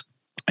respects."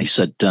 He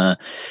said, "I'd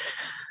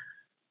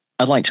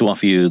like to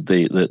offer you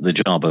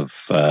the job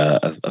of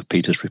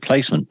Peter's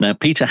replacement." Now,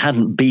 Peter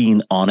hadn't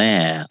been on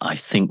air, I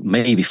think,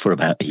 maybe for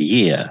about a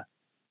year.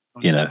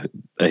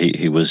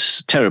 He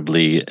was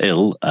terribly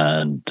ill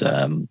and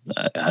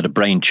had a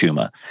brain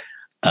tumor.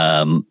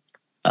 And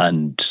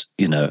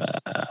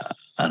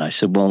I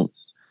said, "Well,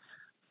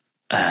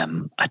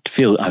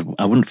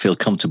 I wouldn't feel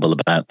comfortable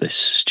about this,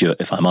 Stuart,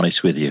 if I'm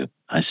honest with you."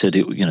 I said,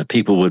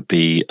 "People would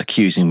be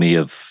accusing me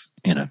of,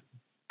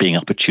 being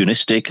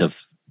opportunistic,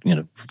 of,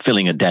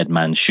 filling a dead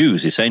man's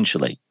shoes,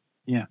 essentially."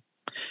 Yeah.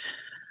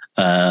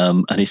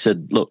 And he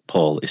said, "Look,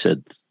 Paul," he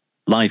said,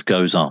 "life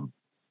goes on."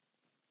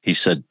 He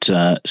said,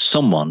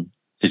 "Someone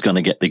is going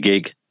to get the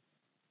gig,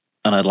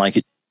 and I'd like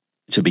it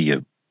to be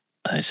you."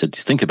 I said,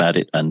 "Think about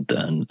it, and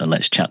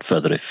let's chat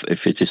further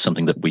if it is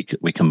something that we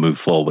can move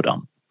forward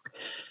on."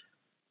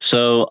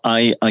 So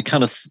I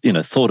kind of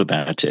thought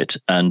about it,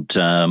 and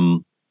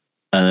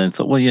then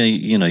thought, well, yeah,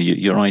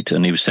 you're right.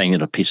 And he was saying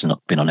that Peter's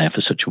not been on air for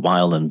such a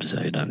while, and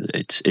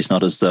it's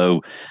not as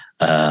though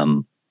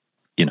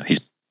he's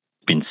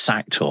been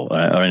sacked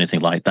or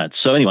anything like that.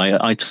 So anyway,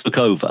 I took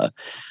over,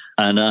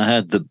 and I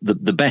had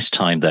the best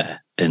time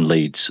there in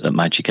Leeds at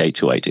Magic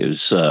 828. It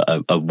was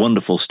a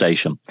wonderful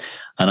station,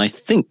 and I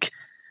think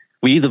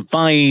we either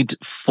vied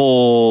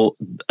for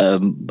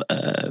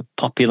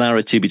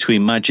popularity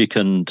between Magic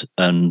and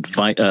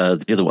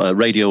the other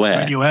Radio Air.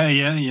 Radio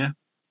Air, yeah.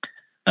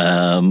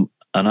 And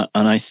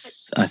I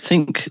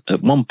think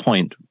at one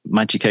point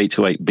Magic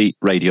 828 beat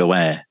Radio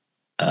Air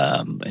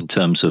in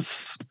terms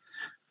of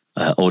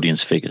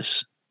audience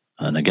figures.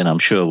 And again, I'm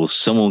sure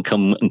someone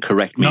come and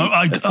correct me. No,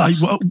 I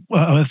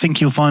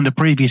think you'll find a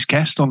previous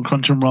guest on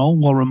Crunch and Roll,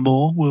 Warren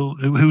Moore,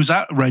 who's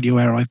at Radio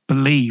Air, I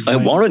believe.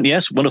 Warren,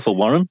 yes, wonderful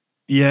Warren.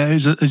 Yeah,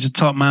 he's a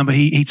top man, but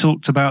he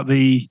talked about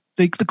the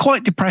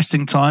quite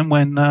depressing time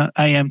when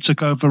AM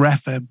took over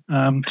FM.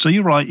 So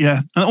you're right,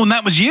 yeah. And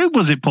that was you,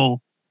 was it,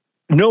 Paul?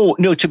 No.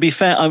 To be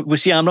fair,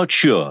 I'm not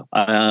sure.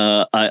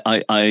 I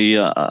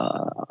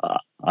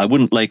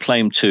wouldn't lay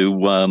claim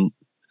to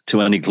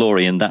any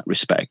glory in that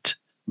respect.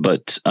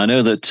 But I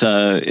know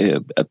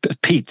that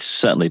Pete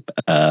certainly.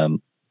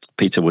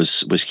 Peter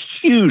was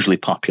hugely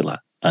popular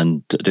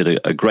and did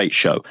a great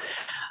show.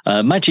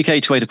 Magic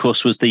 828, of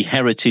course, was the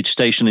heritage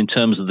station in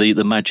terms of the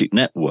Magic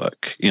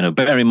Network.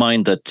 Bear in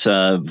mind that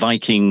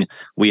Viking,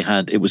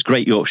 it was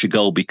Great Yorkshire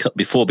Gold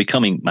before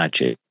becoming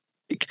Magic.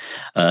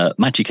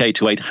 Magic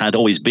 828 had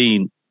always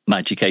been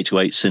Magic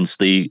 828 since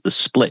the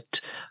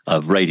split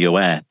of radio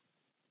air,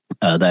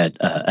 their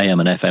AM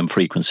and FM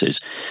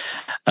frequencies.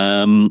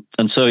 And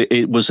so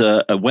it was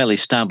a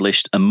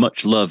well-established and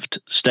much-loved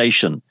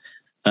station.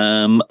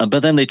 But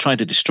then they tried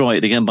to destroy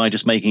it again by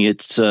just making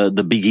it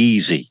the Big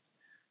Easy.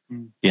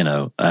 And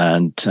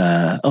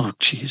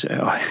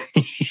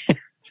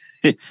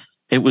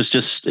it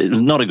was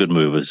not a good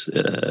move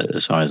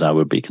as far as I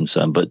would be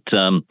concerned. But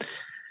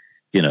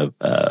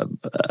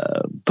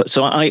but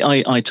so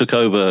I took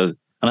over,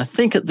 and I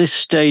think at this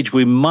stage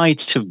we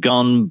might have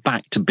gone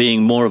back to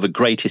being more of a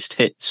greatest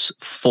hits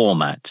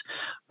format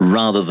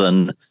rather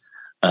than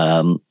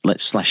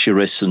let's slash your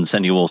wrists and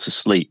send you all to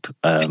sleep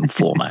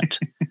format.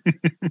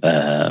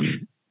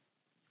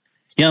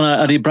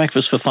 I did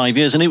breakfast for 5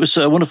 years, and it was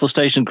a wonderful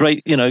station.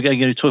 Great, you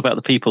talk about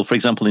the people, for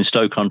example, in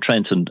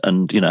Stoke-on-Trent,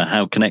 and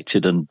how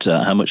connected and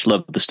how much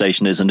love the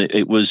station is, and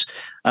it was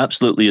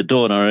absolutely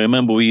adored. And I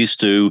remember we used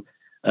to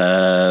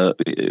have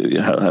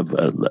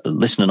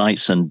listener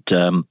nights, and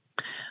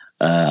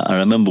I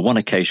remember one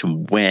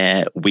occasion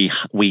where we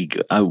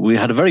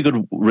had a very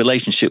good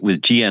relationship with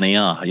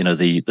GNER,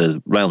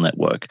 the rail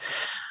network.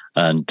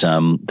 And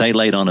they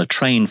laid on a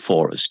train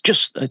for us,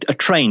 just a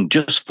train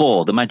just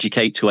for the Magic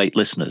 828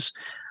 listeners.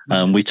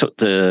 We took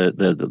the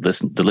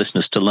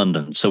listeners to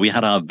London. So we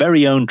had our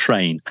very own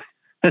train.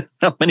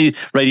 How many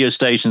radio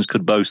stations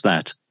could boast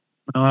that?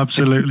 Oh,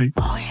 absolutely.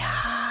 Oh,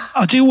 yeah.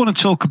 I do want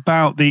to talk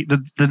about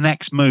the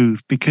next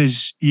move,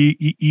 because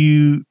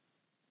you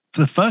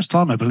for the first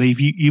time, I believe,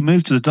 you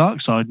moved to the dark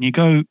side and you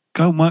go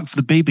and work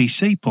for the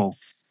BBC, Paul.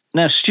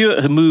 Now, Stuart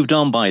had moved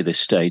on by this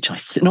stage.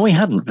 No, he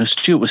hadn't.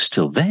 Stuart was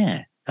still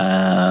there.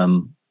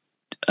 And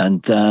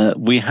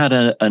we had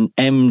an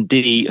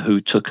MD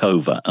who took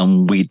over,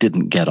 and we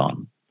didn't get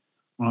on.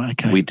 Right,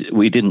 okay.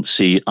 We didn't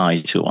see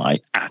eye to eye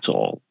at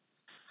all,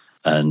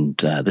 and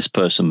this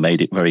person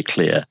made it very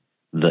clear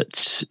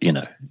that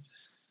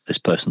this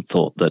person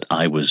thought that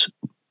I was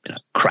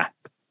crap,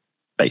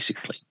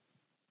 basically.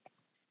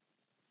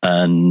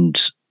 And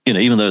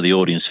even though the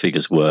audience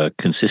figures were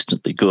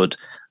consistently good,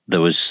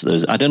 there was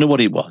I don't know what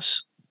it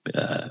was.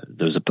 There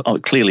was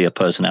clearly a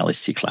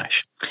personality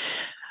clash.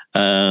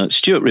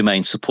 Stuart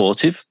remained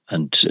supportive,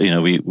 and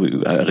we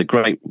had a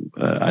great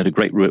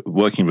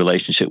working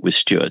relationship with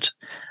Stuart,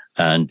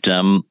 and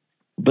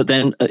but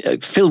then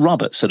Phil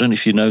Roberts. I don't know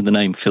if you know the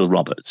name Phil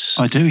Roberts.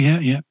 I do,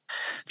 yeah.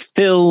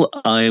 Phil,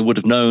 I would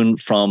have known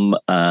from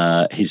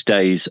his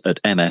days at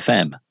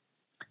MFM,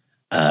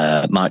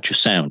 March of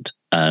Sound,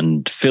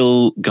 and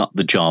Phil got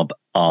the job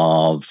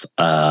of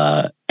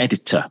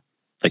editor.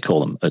 They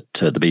call him at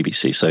the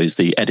BBC. So he's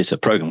the editor,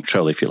 program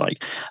controller, if you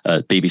like,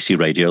 at BBC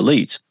Radio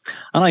Leeds.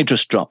 And I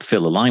just dropped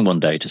Phil a line one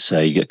day to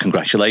say,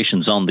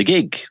 congratulations on the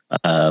gig.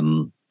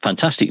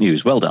 Fantastic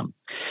news. Well done.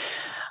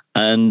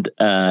 And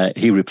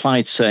he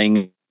replied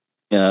saying,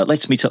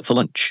 let's meet up for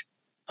lunch.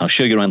 I'll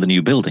show you around the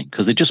new building,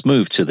 because they just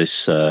moved to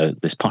this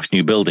posh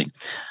new building.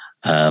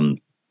 And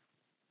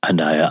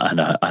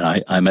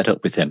I met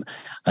up with him,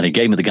 and he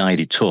gave me the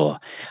guided tour,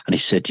 and he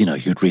said,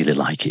 you'd really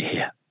like it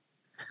here.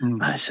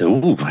 I said,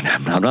 "Oh,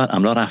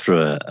 I'm not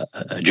after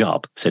a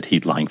job," said he,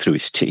 lying through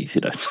his teeth.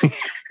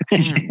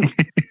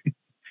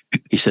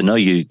 He said, "No,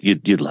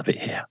 you'd love it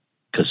here,"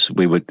 because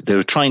they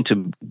were trying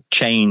to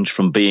change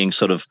from being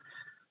sort of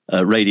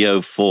radio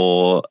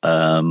for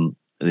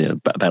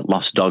about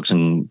lost dogs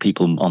and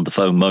people on the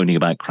phone moaning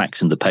about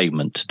cracks in the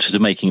pavement to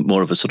making it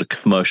more of a sort of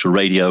commercial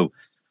radio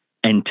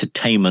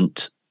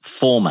entertainment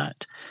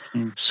format.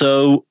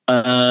 So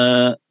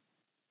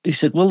he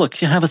said, "Well,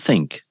 look, you have a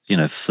think.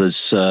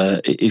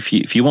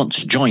 If you want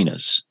to join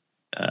us,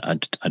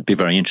 I'd be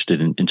very interested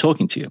in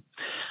talking to you."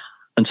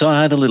 And so I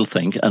had a little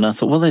think, and I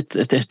thought, well, the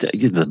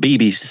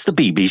BBC, it's the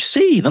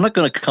BBC. They're not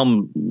going to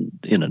come,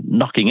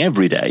 knocking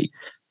every day.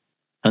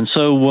 And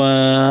so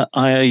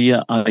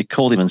I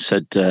called him and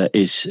said,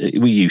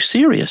 "Were you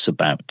serious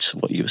about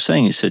what you were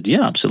saying?" He said,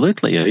 "Yeah,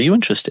 absolutely. Are you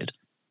interested?"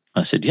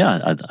 I said,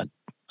 "Yeah,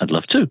 I'd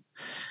love to."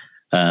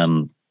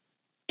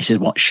 He said,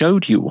 "What show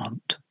do you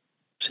want?"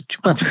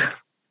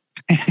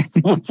 I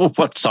said, "Well,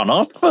 what's on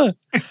offer?"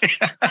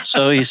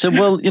 So he said,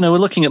 "Well, we're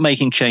looking at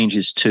making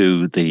changes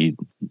to the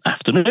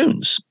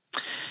afternoons."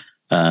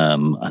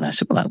 And I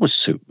said, "Well, that would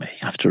suit me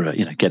after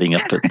getting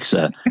up at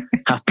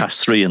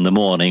 3:30 in the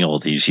morning all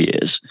these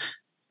years."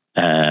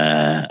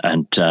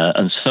 And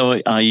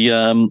so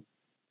I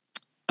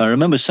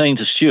remember saying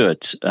to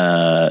Stuart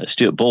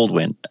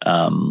Baldwin,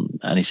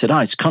 and he said,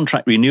 "It's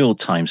contract renewal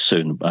time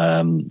soon.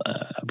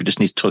 We just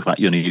need to talk about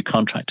your new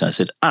contract." And I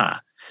said,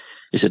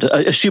 He said,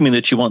 assuming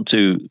that you want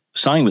to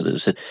sign with us, I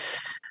said,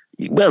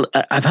 well,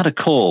 I've had a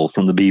call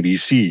from the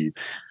BBC.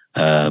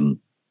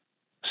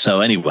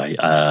 So anyway,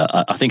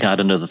 I think I had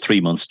another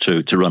 3 months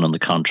to run on the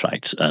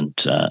contract, and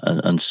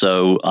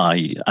so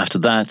after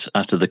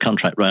the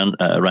contract ran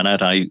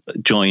out, I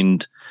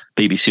joined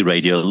BBC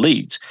Radio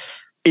Leeds.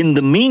 In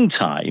the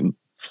meantime,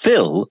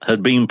 Phil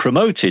had been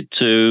promoted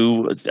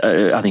to,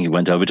 I think he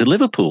went over to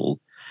Liverpool.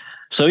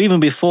 So even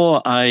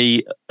before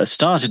I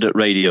started at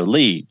Radio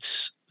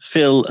Leeds,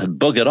 Phil had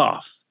buggered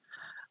off.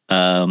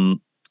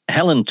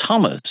 Helen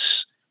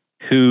Thomas,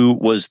 who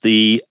was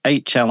the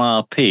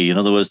HLRP, in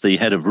other words, the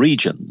head of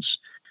regions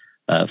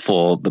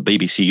for the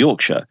BBC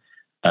Yorkshire,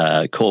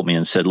 called me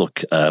and said,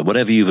 look,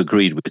 whatever you've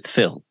agreed with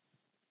Phil,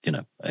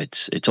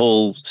 it's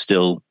all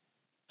still,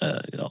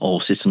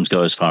 all systems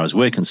go as far as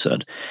we're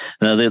concerned.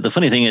 Now, the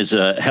funny thing is,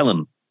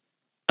 Helen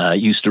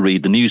used to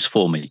read the news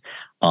for me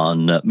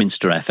on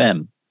Minster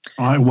FM.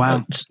 Oh,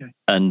 wow.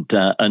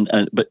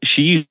 But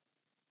she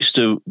used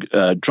to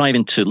drive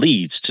into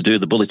Leeds to do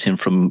the bulletin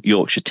from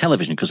Yorkshire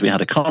Television, because we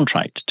had a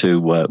contract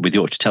with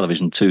Yorkshire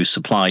Television to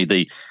supply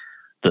the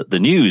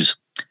news.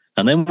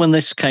 And then when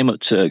this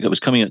was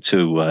coming up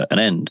to an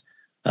end,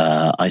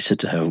 I said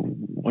to her,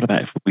 "What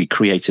about if we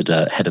created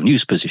a head of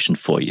news position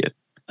for you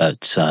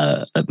at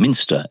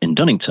Minster in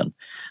Dunnington?"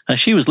 And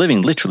she was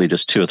living literally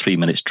just 2 or 3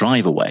 minutes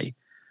drive away,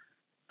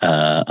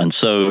 and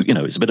so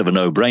it's a bit of a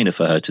no-brainer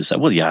for her to say,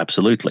 "Well, yeah,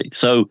 absolutely."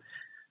 So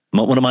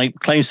one of my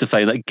claims to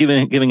fame, that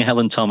giving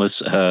Helen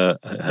Thomas her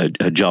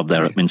job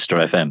there at Minster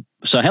FM.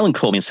 So Helen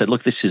called me and said,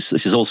 "Look, this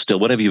is all still,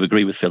 whatever you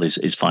agree with Phil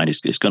is fine.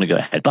 It's going to go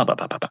ahead." Blah blah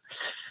blah blah blah.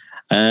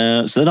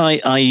 So then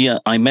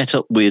I met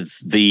up with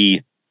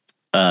the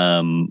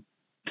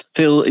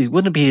Phil. It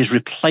wouldn't be his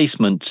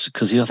replacement,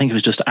 because I think he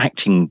was just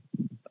acting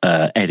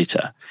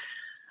editor.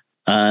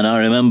 And I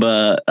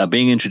remember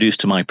being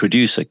introduced to my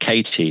producer,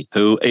 Katie,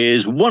 who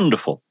is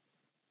wonderful.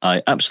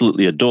 I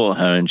absolutely adore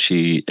her, and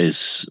she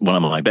is one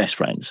of my best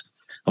friends.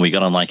 And we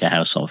got on like a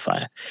house on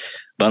fire.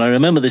 But I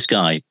remember this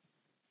guy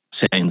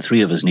saying, the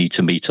three of us need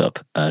to meet up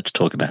to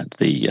talk about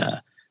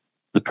the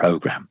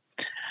program.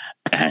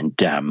 And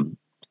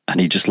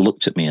he just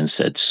looked at me and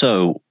said,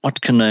 "So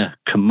what can a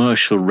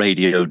commercial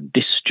radio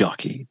disc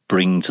jockey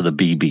bring to the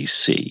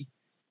BBC?"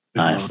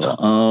 I thought,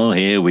 oh,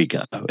 here we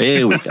go.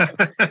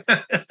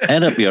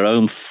 Head up your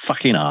own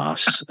fucking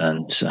arse.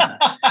 And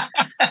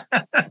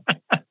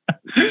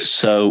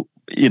so,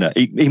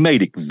 he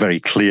made it very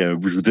clear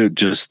with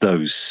just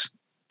those,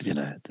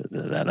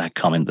 that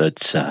comment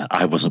that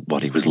I wasn't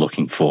what he was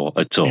looking for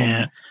at all.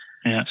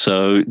 Yeah.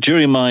 So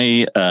during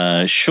my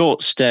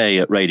short stay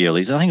at Radio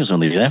Leeds, I think I was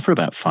only there for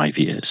about 5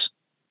 years.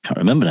 Can't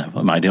remember now.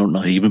 I might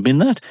not even been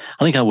that.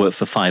 I think I worked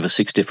for 5 or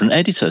 6 different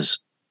editors.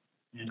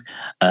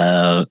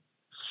 Yeah.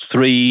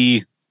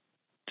 3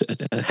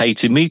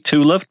 hated me,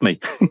 2 loved me.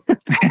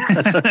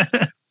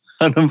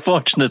 And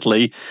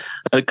unfortunately,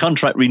 at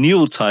contract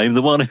renewal time,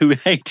 the one who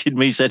hated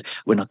me said,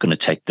 "We're not going to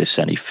take this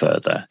any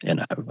further."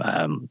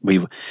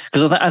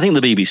 Because I think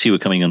the BBC were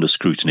coming under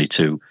scrutiny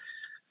to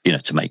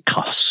make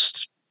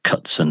cost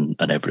cuts and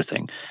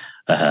everything.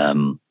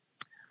 And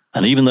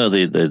even though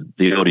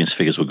the audience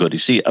figures were good, you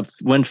see,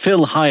 when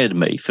Phil hired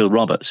me, Phil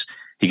Roberts,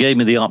 he gave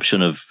me the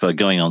option of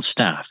going on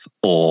staff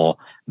or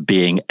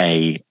being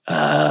a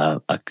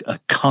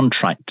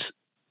contract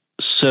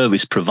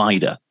service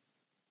provider.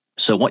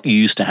 So what you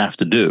used to have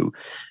to do,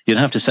 you'd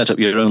have to set up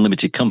your own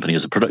limited company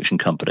as a production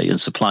company and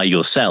supply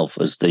yourself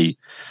as the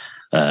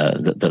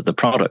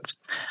product.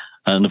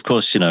 And of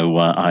course,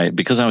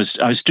 because I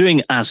was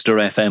doing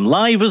Asda FM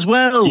live as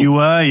well. You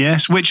were,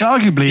 yes, which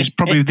arguably is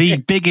probably the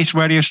biggest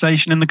radio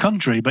station in the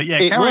country. But yeah,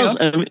 it was,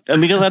 and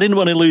because I didn't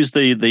want to lose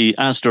the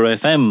Asda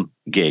FM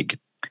gig,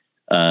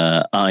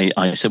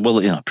 I said, well,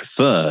 I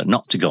prefer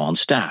not to go on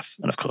staff.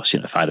 And of course,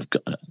 if I'd have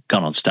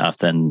gone on staff,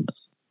 then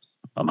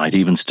I might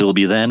even still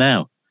be there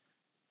now.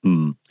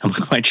 I'm not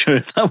quite sure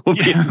if that would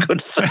be a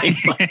good thing.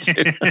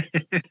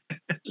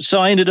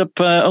 So I ended up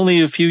only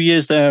a few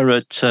years there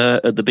at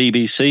the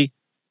BBC,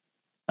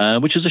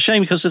 which was a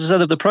shame because, as I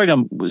said, the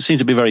program seemed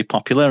to be very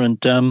popular, and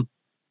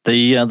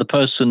the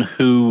person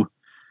who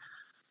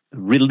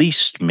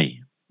released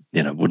me,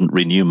 wouldn't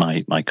renew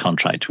my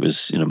contract,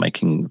 was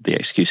making the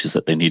excuses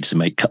that they needed to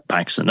make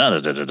cutbacks and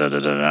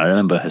I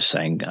remember her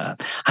saying,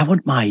 "I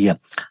want my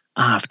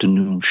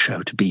afternoon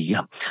show to be.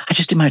 I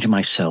just imagine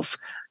myself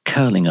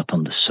curling up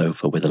on the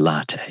sofa with a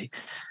latte."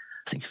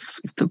 I think,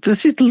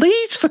 this is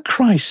Leeds, for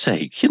Christ's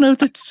sake. Who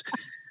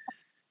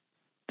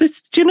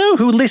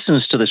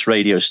listens to this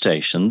radio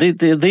station?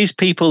 These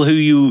people who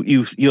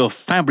you're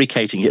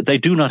fabricating it, they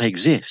do not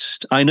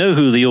exist. I know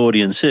who the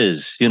audience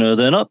is.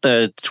 They're not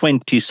the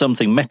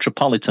 20-something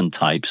metropolitan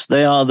types.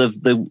 They are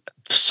the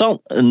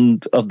salt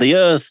of the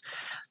earth.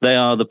 They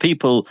are the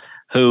people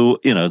who,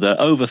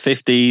 they're over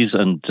 50s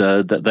and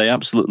they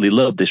absolutely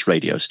love this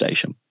radio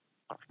station.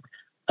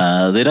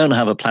 They don't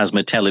have a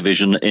plasma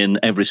television in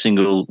every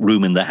single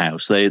room in the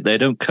house. They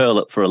don't curl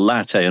up for a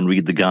latte and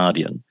read The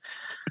Guardian.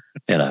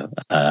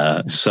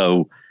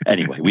 So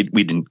anyway,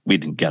 we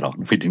didn't get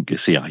on. We didn't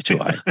see eye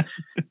to eye.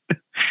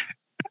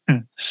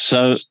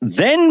 So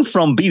then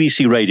from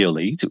BBC Radio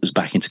Leeds, it was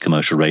back into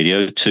commercial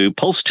radio to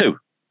Pulse 2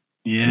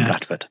 in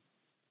Bradford.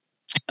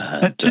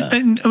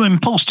 And, I mean,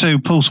 Pulse 2,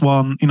 Pulse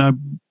 1,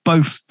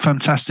 both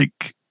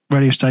fantastic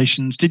radio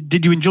stations.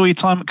 Did you enjoy your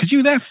time? Because you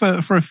were there for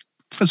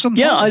some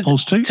time.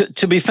 Pulse 2.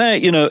 To be fair,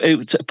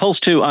 Pulse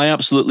 2 I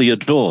absolutely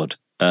adored.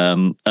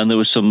 And there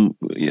was some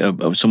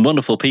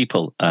wonderful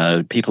people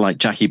like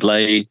Jackie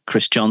Blay,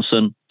 Chris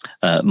Johnson,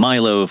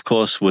 Milo, of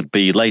course, would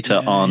be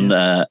later on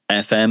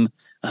FM.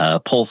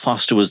 Paul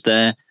Foster was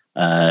there.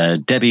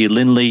 Debbie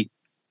Linley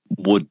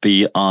would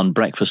be on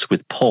Breakfast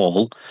with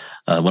Paul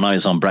when I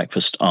was on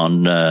Breakfast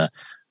on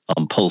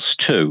Pulse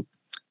 2.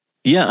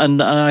 Yeah,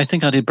 and I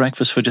think I did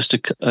Breakfast for just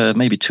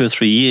maybe 2 or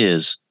 3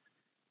 years.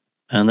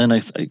 And then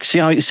I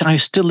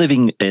was still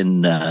living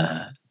in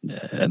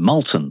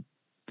Malton.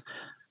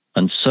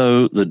 And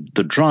so the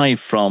drive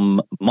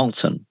from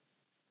Malton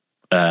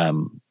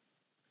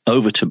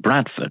over to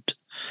Bradford,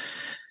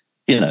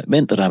 it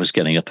meant that I was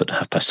getting up at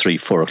 3:30,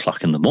 4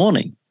 o'clock in the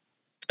morning.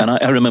 And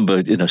I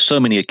remember, so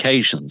many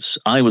occasions,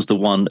 I was the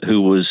one who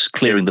was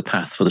clearing the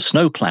path for the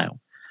snowplow,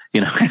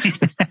 in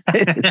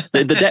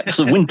the depths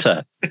of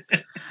winter.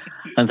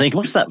 And thinking,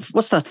 what's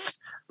that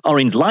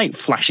orange light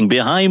flashing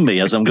behind me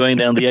as I'm going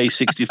down the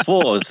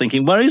A64,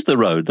 thinking, where is the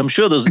road? I'm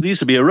sure there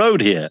used to be a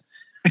road here.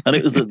 And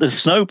it was the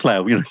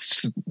snowplow,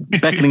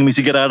 beckoning me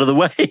to get out of the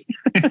way.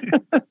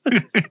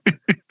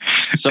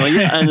 So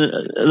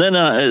and then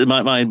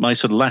my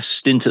sort of last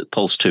stint at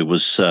Pulse 2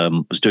 was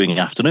doing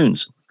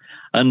afternoons,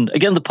 and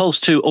again the Pulse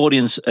 2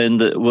 audience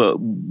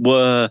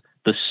were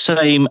the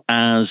same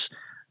as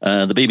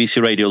the BBC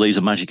Radio Leeds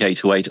and Magic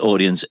 828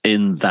 audience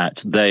in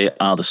that they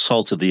are the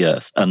salt of the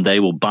earth and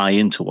they will buy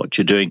into what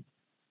you're doing.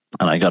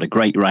 And I got a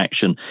great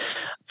reaction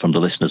from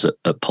the listeners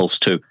at Pulse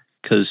 2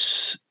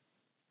 because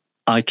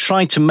I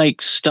tried to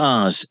make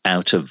stars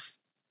out of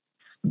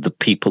the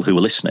people who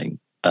were listening.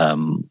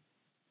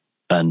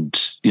 And,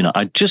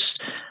 I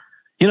just,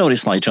 what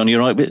it's like, John, you're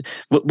right.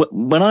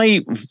 When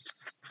I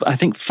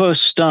think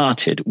first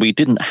started, we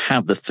didn't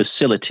have the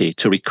facility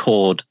to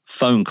record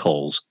phone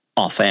calls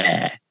off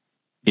air,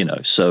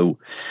 so,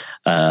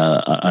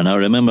 and I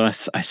remember,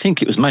 I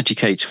think it was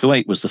Magic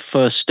 828 was the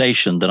first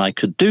station that I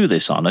could do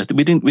this on.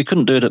 We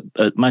couldn't do it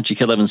at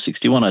Magic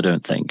 1161, I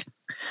don't think.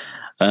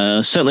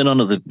 Certainly none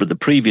of the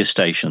previous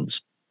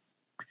stations,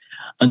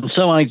 and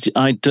so I'd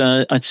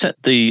set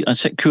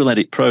Cool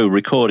Edit Pro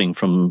recording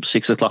from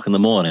 6 o'clock in the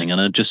morning, and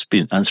I'd just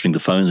be answering the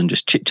phones and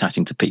just chit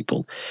chatting to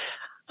people,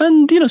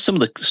 and some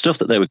of the stuff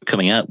that they were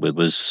coming out with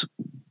was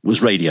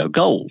radio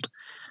gold,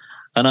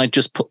 and I'd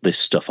just put this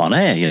stuff on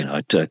air.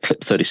 I'd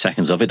clip 30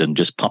 seconds of it and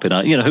just pop it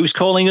out. Who's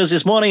calling us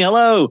this morning?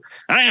 Hello,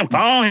 I am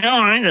Paul.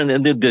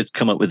 And they'd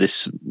come up with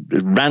this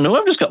random.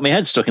 I've just got my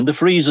head stuck in the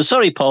freezer.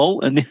 Sorry,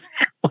 Paul. And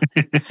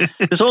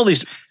there's all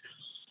this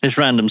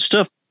random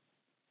stuff,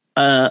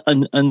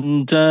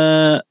 and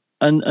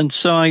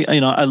so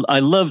I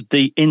loved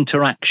the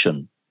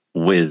interaction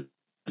with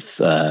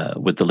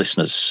the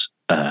listeners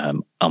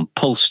on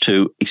Pulse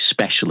 2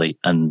 especially,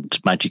 and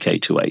Magic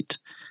 828.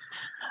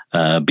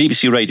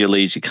 BBC Radio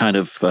Leeds,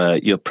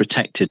 you're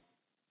protected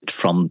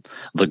from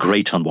the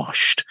great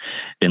unwashed,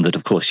 in that,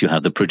 of course, you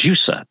have the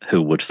producer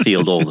who would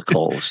field all the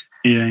calls.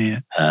 Yeah.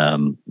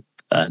 And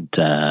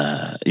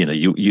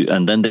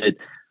and then they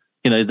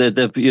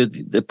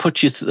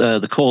put you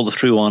the caller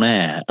through on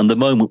air, and the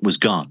moment was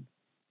gone.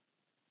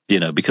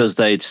 Because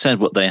they'd said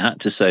what they had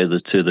to say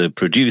to the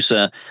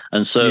producer,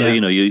 and so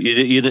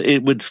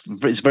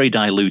it's very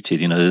diluted.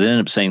 They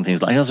end up saying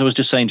things like, "As I was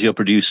just saying to your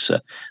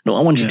producer, no,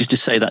 I want you to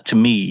say that to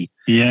me."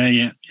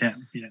 Yeah.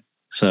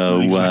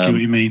 So I know exactly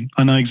what you mean.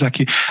 I know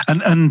exactly.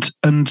 And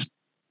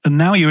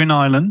now you're in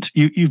Ireland.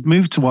 You've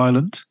moved to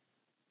Ireland.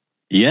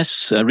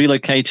 Yes,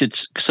 relocated.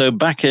 So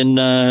back in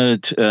I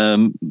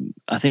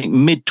think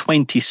mid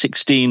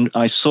 2016,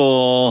 I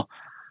saw,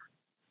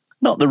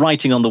 not the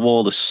writing on the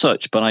wall as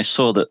such, but I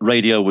saw that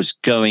radio was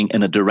going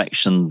in a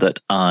direction that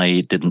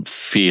I didn't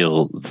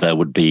feel I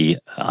would be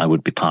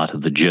part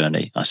of the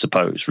journey, I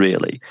suppose,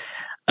 really.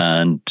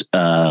 And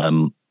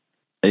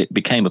it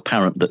became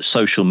apparent that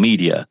social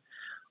media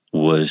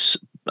was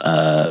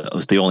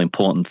the all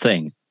important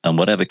thing, and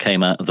whatever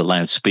came out of the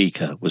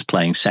loudspeaker was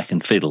playing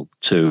second fiddle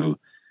to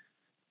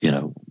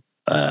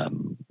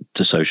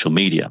social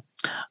media.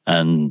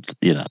 And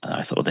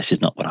I thought, well, this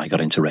is not what I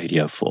got into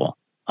radio for.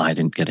 I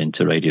didn't get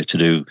into radio to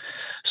do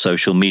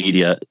social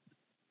media,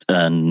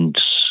 and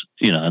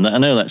and I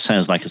know that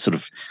sounds like a sort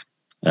of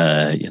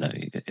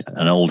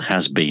an old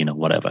has-been or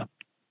whatever.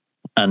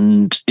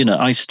 And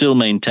I still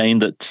maintain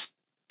that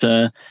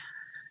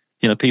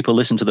people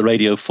listen to the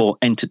radio for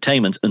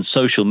entertainment, and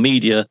social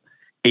media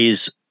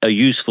is a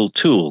useful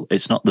tool.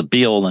 It's not the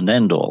be-all and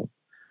end-all.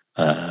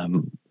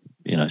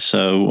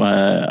 So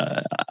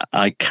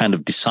I kind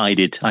of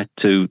decided I had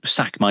to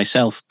sack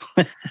myself.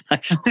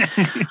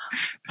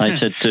 I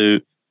said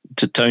to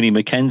Tony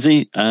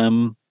Mackenzie,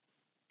 how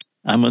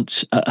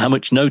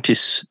much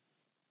notice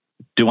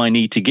do I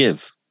need to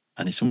give?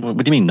 And he said, what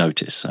do you mean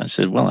notice? I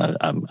said, well,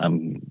 I'm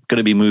going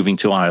to be moving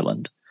to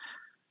Ireland.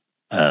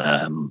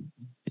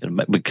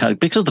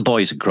 because the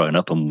boys had grown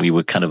up and we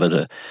were kind of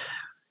at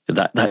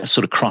that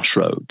sort of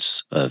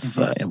crossroads of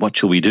what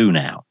shall we do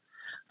now?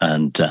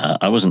 And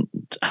I wasn't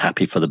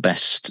happy for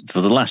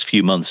the last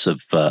few months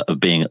of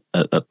being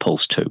at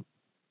Pulse 2.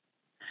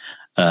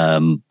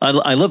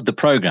 I loved the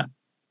program,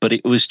 but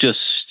it was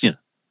just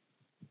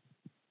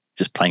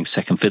playing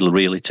second fiddle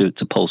really to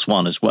Pulse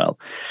 1 as well.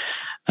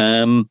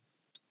 And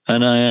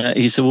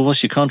he said, "Well,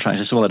 what's your contract?"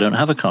 I said, "Well, I don't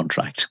have a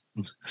contract."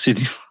 I said,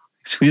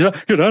 "You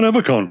don't have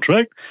a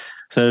contract?"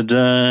 I said,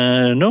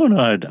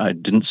 "No, I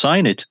didn't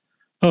sign it."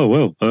 "Oh,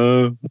 well,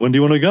 when do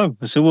you want to go?"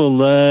 I said,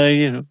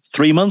 "Well,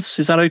 3 months,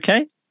 is that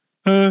okay?"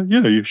 "Yeah,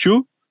 you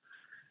sure?"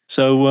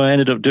 So I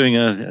ended up doing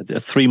a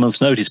 3 months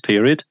notice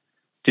period.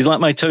 Did you like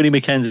my Tony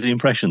McKenzie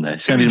impression there?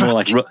 It sounded more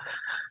like...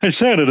 It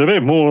sounded a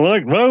bit more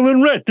like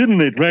Roland Rhett,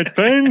 didn't it, Rhett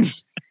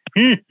fans?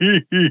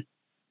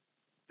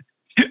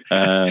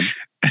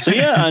 So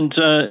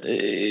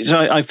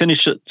I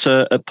finished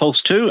at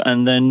Pulse 2,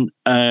 and then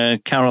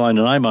Caroline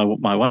and I,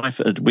 my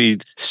wife, we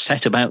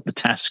set about the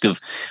task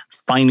of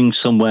finding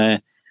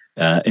somewhere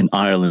in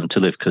Ireland to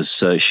live,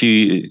 because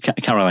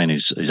Caroline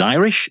is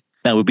Irish.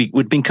 Now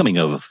we'd been coming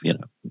over,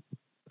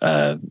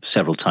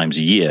 several times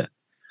a year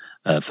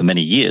for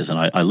many years, and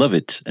I love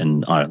it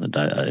in Ireland.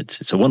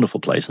 It's a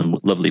wonderful place and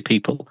lovely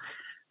people.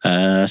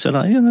 I said,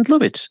 I'd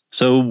love it.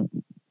 So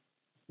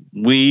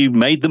we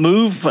made the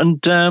move, and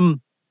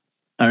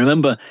I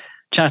remember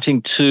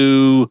chatting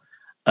to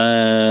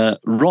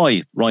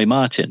Roy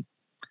Martin,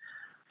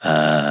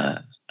 and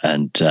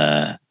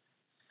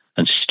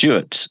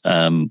Stuart.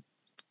 And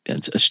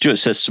Stuart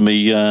says to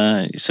me,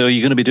 "So are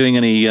you going to be doing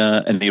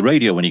any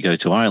radio when you go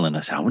to Ireland?"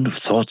 I said, "I wouldn't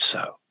have thought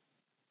so.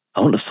 I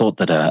wouldn't have thought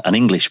that an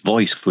English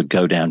voice would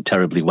go down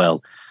terribly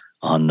well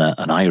on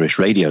an Irish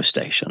radio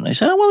station." They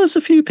said, "Oh, well, there's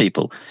a few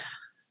people.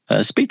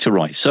 Speak to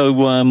Roy."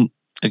 So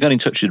I got in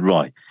touch with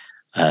Roy.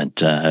 And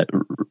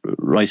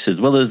Roy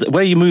says, "Well,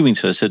 where are you moving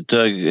to?" I said,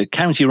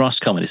 "County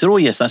Roscommon." He said, "Oh,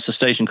 yes, that's a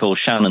station called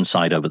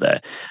Shannonside over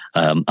there.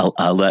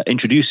 I'll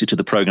introduce you to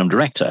the program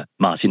director,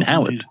 Martin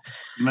Howard."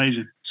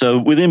 Amazing. So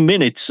within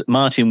minutes,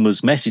 Martin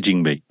was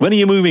messaging me, "When are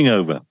you moving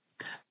over?"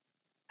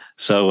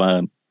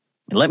 So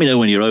let me know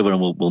when you're over and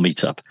we'll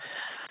meet up.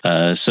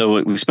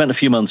 So we spent a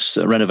few months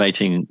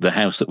renovating the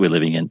house that we're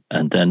living in.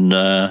 And then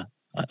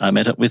I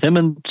met up with him,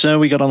 and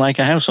we got on like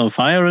a house on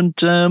fire. And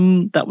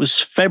that was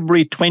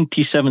February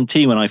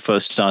 2017 when I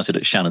first started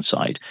at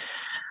Shannonside.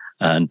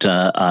 And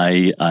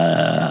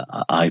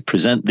I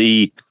present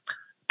the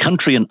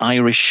Country and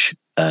Irish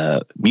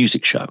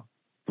music show,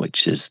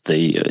 which is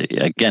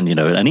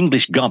an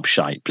English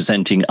gobshite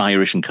presenting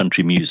Irish and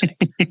country music.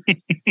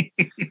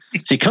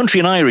 See, country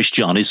and Irish,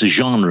 John, is a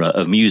genre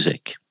of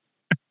music.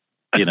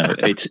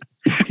 It's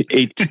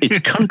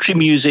country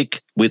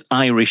music with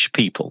Irish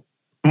people.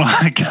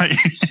 Okay.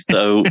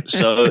 So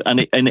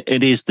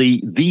it is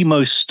the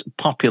most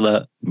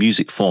popular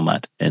music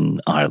format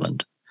in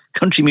Ireland.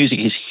 Country music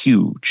is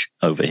huge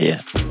over here.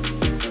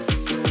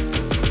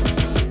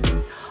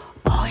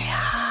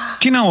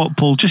 Do you know what,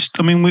 Paul?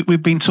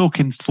 We've been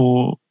talking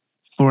for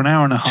an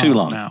hour and a half too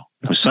long now.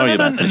 I'm sorry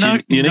about this.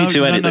 You need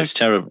to edit this.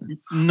 Terrible.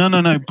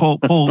 No,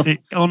 Paul.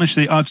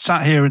 Honestly, I've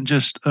sat here and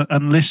just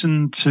and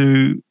listened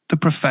to the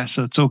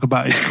Professor talk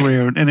about his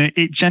career, and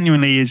it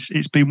genuinely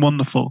it's been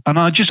wonderful. And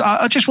I just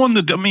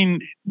wondered.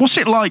 What's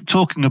it like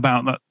talking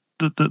about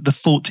the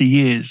 40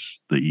 years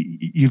that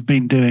you've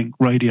been doing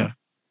radio?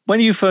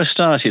 When you first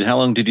started, how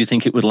long did you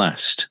think it would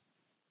last?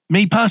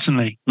 Me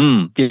personally,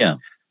 yeah.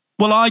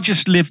 Well, I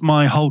just lived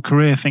my whole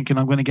career thinking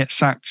I'm going to get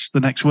sacked the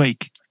next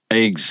week.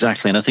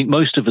 Exactly, and I think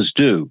most of us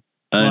do.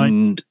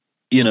 And,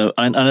 right.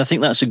 And I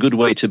think that's a good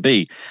way to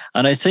be.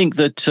 And I think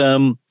that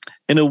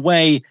in a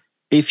way,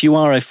 if you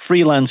are a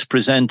freelance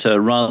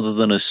presenter rather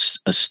than a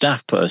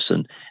staff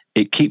person,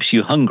 it keeps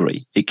you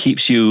hungry. It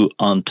keeps you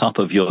on top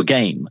of your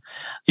game,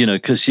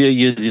 because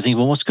you think,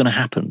 well, what's going to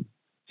happen?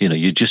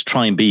 You just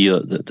try and be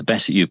the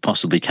best that you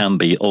possibly can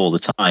be all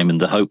the time in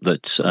the hope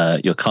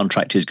that your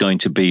contract is going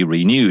to be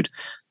renewed.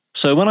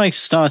 So when I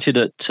started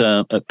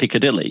at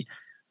Piccadilly,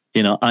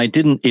 I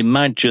didn't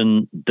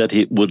imagine that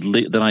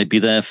that I'd be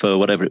there for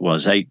whatever it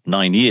was,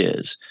 8-9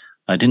 years.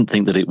 I didn't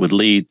think that it would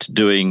lead to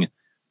doing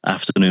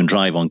afternoon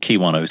drive on Key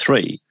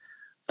 103.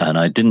 And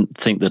I didn't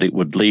think that it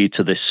would lead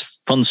to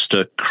this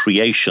Funster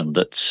creation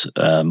that,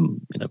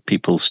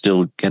 people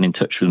still get in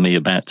touch with me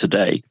about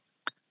today,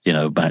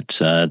 about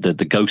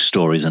the ghost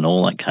stories and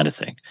all that kind of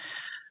thing.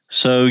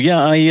 So,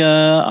 yeah,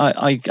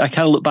 I kind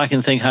of look back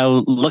and think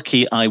how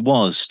lucky I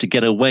was to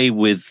get away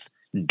with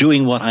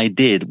doing what I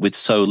did with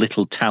so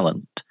little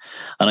talent.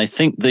 And I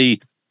think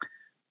the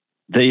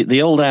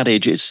old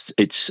adage,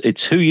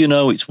 it's who you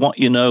know, it's what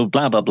you know,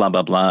 blah, blah, blah,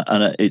 blah, blah.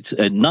 And it's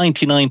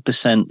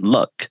 99%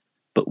 luck,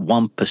 but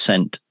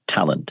 1%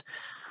 talent.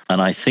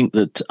 And I think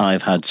that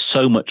I've had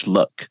so much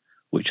luck,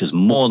 which has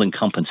more than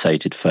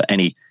compensated for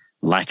any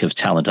lack of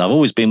talent. I've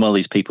always been one of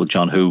these people,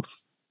 John,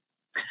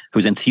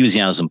 whose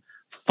enthusiasm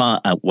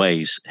far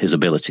outweighs his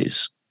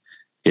abilities.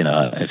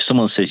 If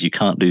someone says you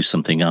can't do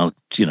something, I'll,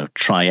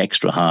 try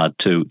extra hard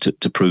to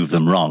prove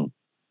them wrong.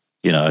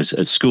 You know,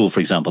 at school, for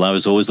example, I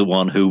was always the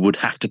one who would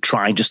have to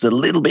try just a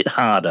little bit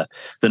harder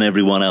than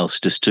everyone else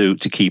just to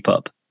keep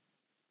up.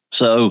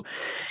 So,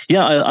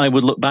 yeah, I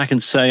would look back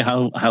and say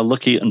how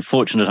lucky and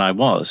fortunate I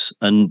was,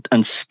 and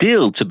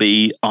still to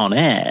be on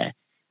air,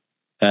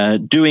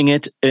 doing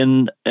it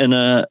in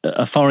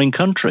a foreign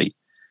country,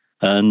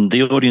 and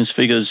the audience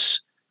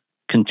figures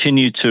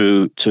continue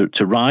to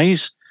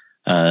rise.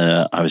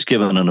 I was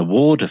given an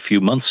award a few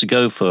months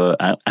ago for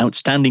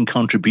outstanding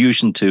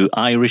contribution to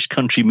Irish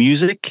country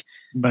music.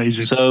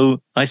 Amazing.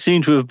 So I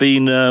seem to have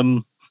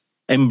been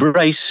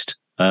embraced,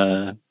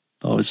 or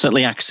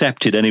certainly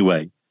accepted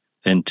anyway,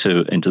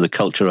 into the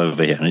culture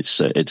over here. And it's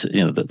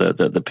you know,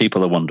 the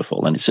people are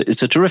wonderful, and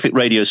it's a terrific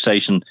radio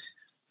station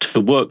to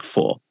work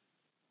for.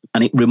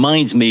 And it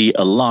reminds me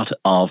a lot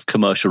of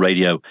commercial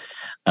radio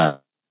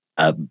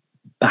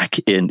back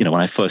in, you know,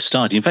 when I first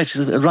started. In fact,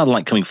 it's rather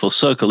like coming full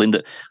circle in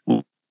that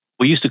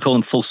we used to call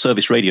them full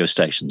service radio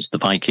stations, the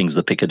Vikings,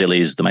 the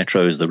Piccadillys, the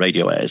Metros, the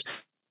Radio Airs,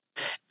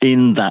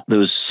 in that there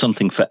was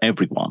something for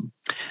everyone.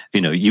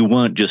 You know, you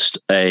weren't just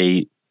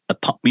a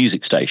pop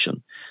music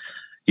station.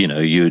 You know,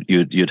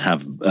 you'd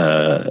have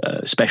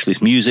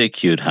specialist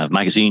music, you'd have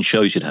magazine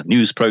shows, you'd have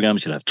news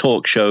programs, you'd have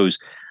talk shows,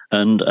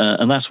 and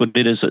that's what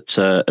it is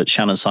at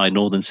Shannon Side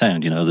Northern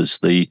Sound. You know, there's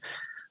the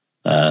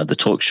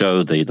talk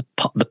show, the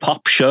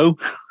pop show,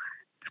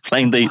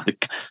 playing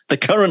the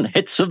current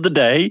hits of the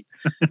day,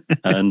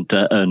 and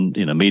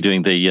you know, me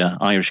doing the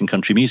Irish and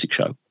country music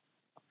show,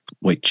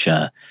 which you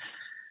know,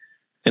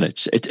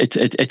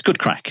 it's good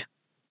crack.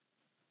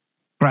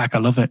 Crack, I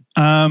love it.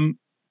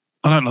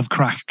 I don't love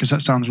crack because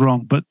that sounds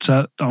wrong, but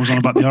I was on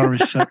about the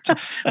Irish sector.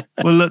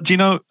 Well, look, do you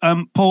know,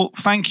 Paul,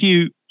 thank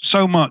you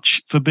so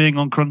much for being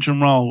on Crunch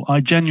and Roll. I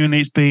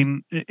genuinely, it's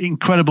been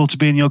incredible to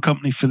be in your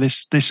company for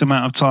this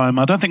amount of time.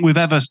 I don't think we've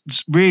ever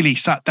really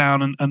sat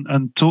down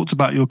and talked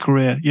about your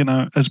career, you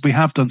know, as we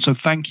have done. So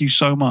thank you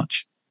so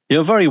much.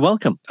 You're very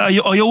welcome. I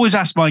always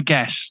ask my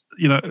guests,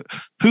 you know,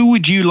 who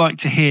would you like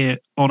to hear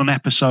on an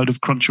episode of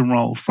Crunch and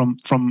Roll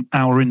from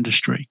our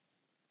industry?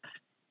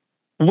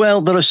 Well,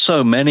 there are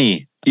so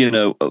many. You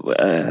know,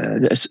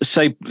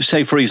 say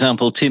for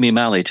example, Timmy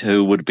Mallett,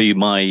 who would be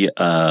my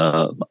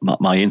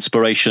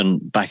inspiration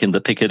back in the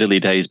Piccadilly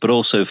days, but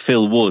also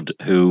Phil Wood,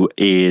 who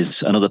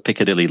is another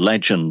Piccadilly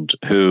legend,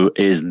 who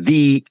is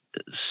the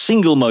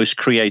single most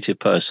creative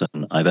person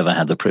I've ever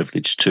had the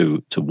privilege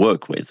to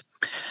work with.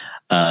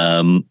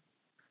 And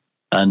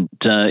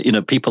you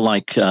know, people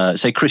like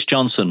say Chris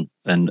Johnson,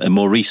 and in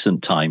more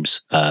recent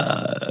times,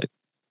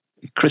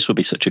 Chris would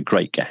be such a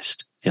great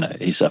guest. You know,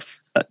 he's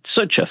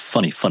such a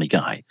funny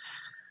guy.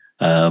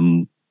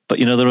 But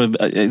you know, there are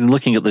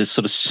looking at the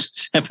sort of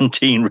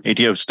 17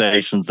 radio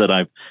stations that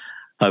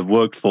I've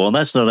worked for, and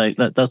that's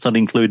not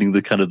including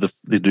the kind of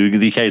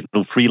the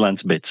occasional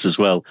freelance bits as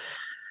well.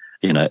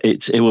 You know,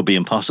 it would be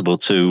impossible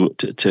to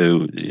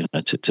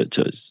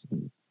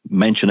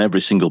mention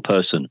every single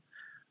person,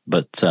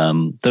 but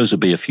those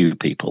would be a few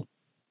people.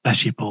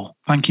 Bless you, Paul.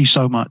 Thank you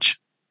so much.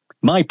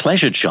 My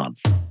pleasure, John.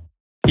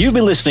 You've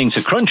been listening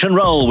to Crunch and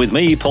Roll with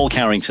me, Paul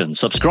Carrington.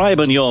 Subscribe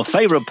on your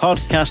favourite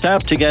podcast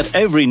app to get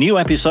every new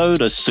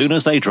episode as soon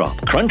as they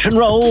drop. Crunch and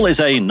Roll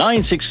is a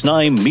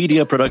 969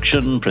 media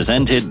production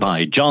presented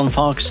by John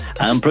Fox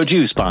and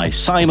produced by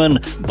Simon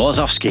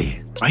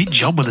Bozowski. Great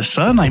job with the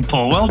surname,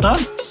 Paul. Well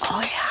done.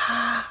 Oh, yeah.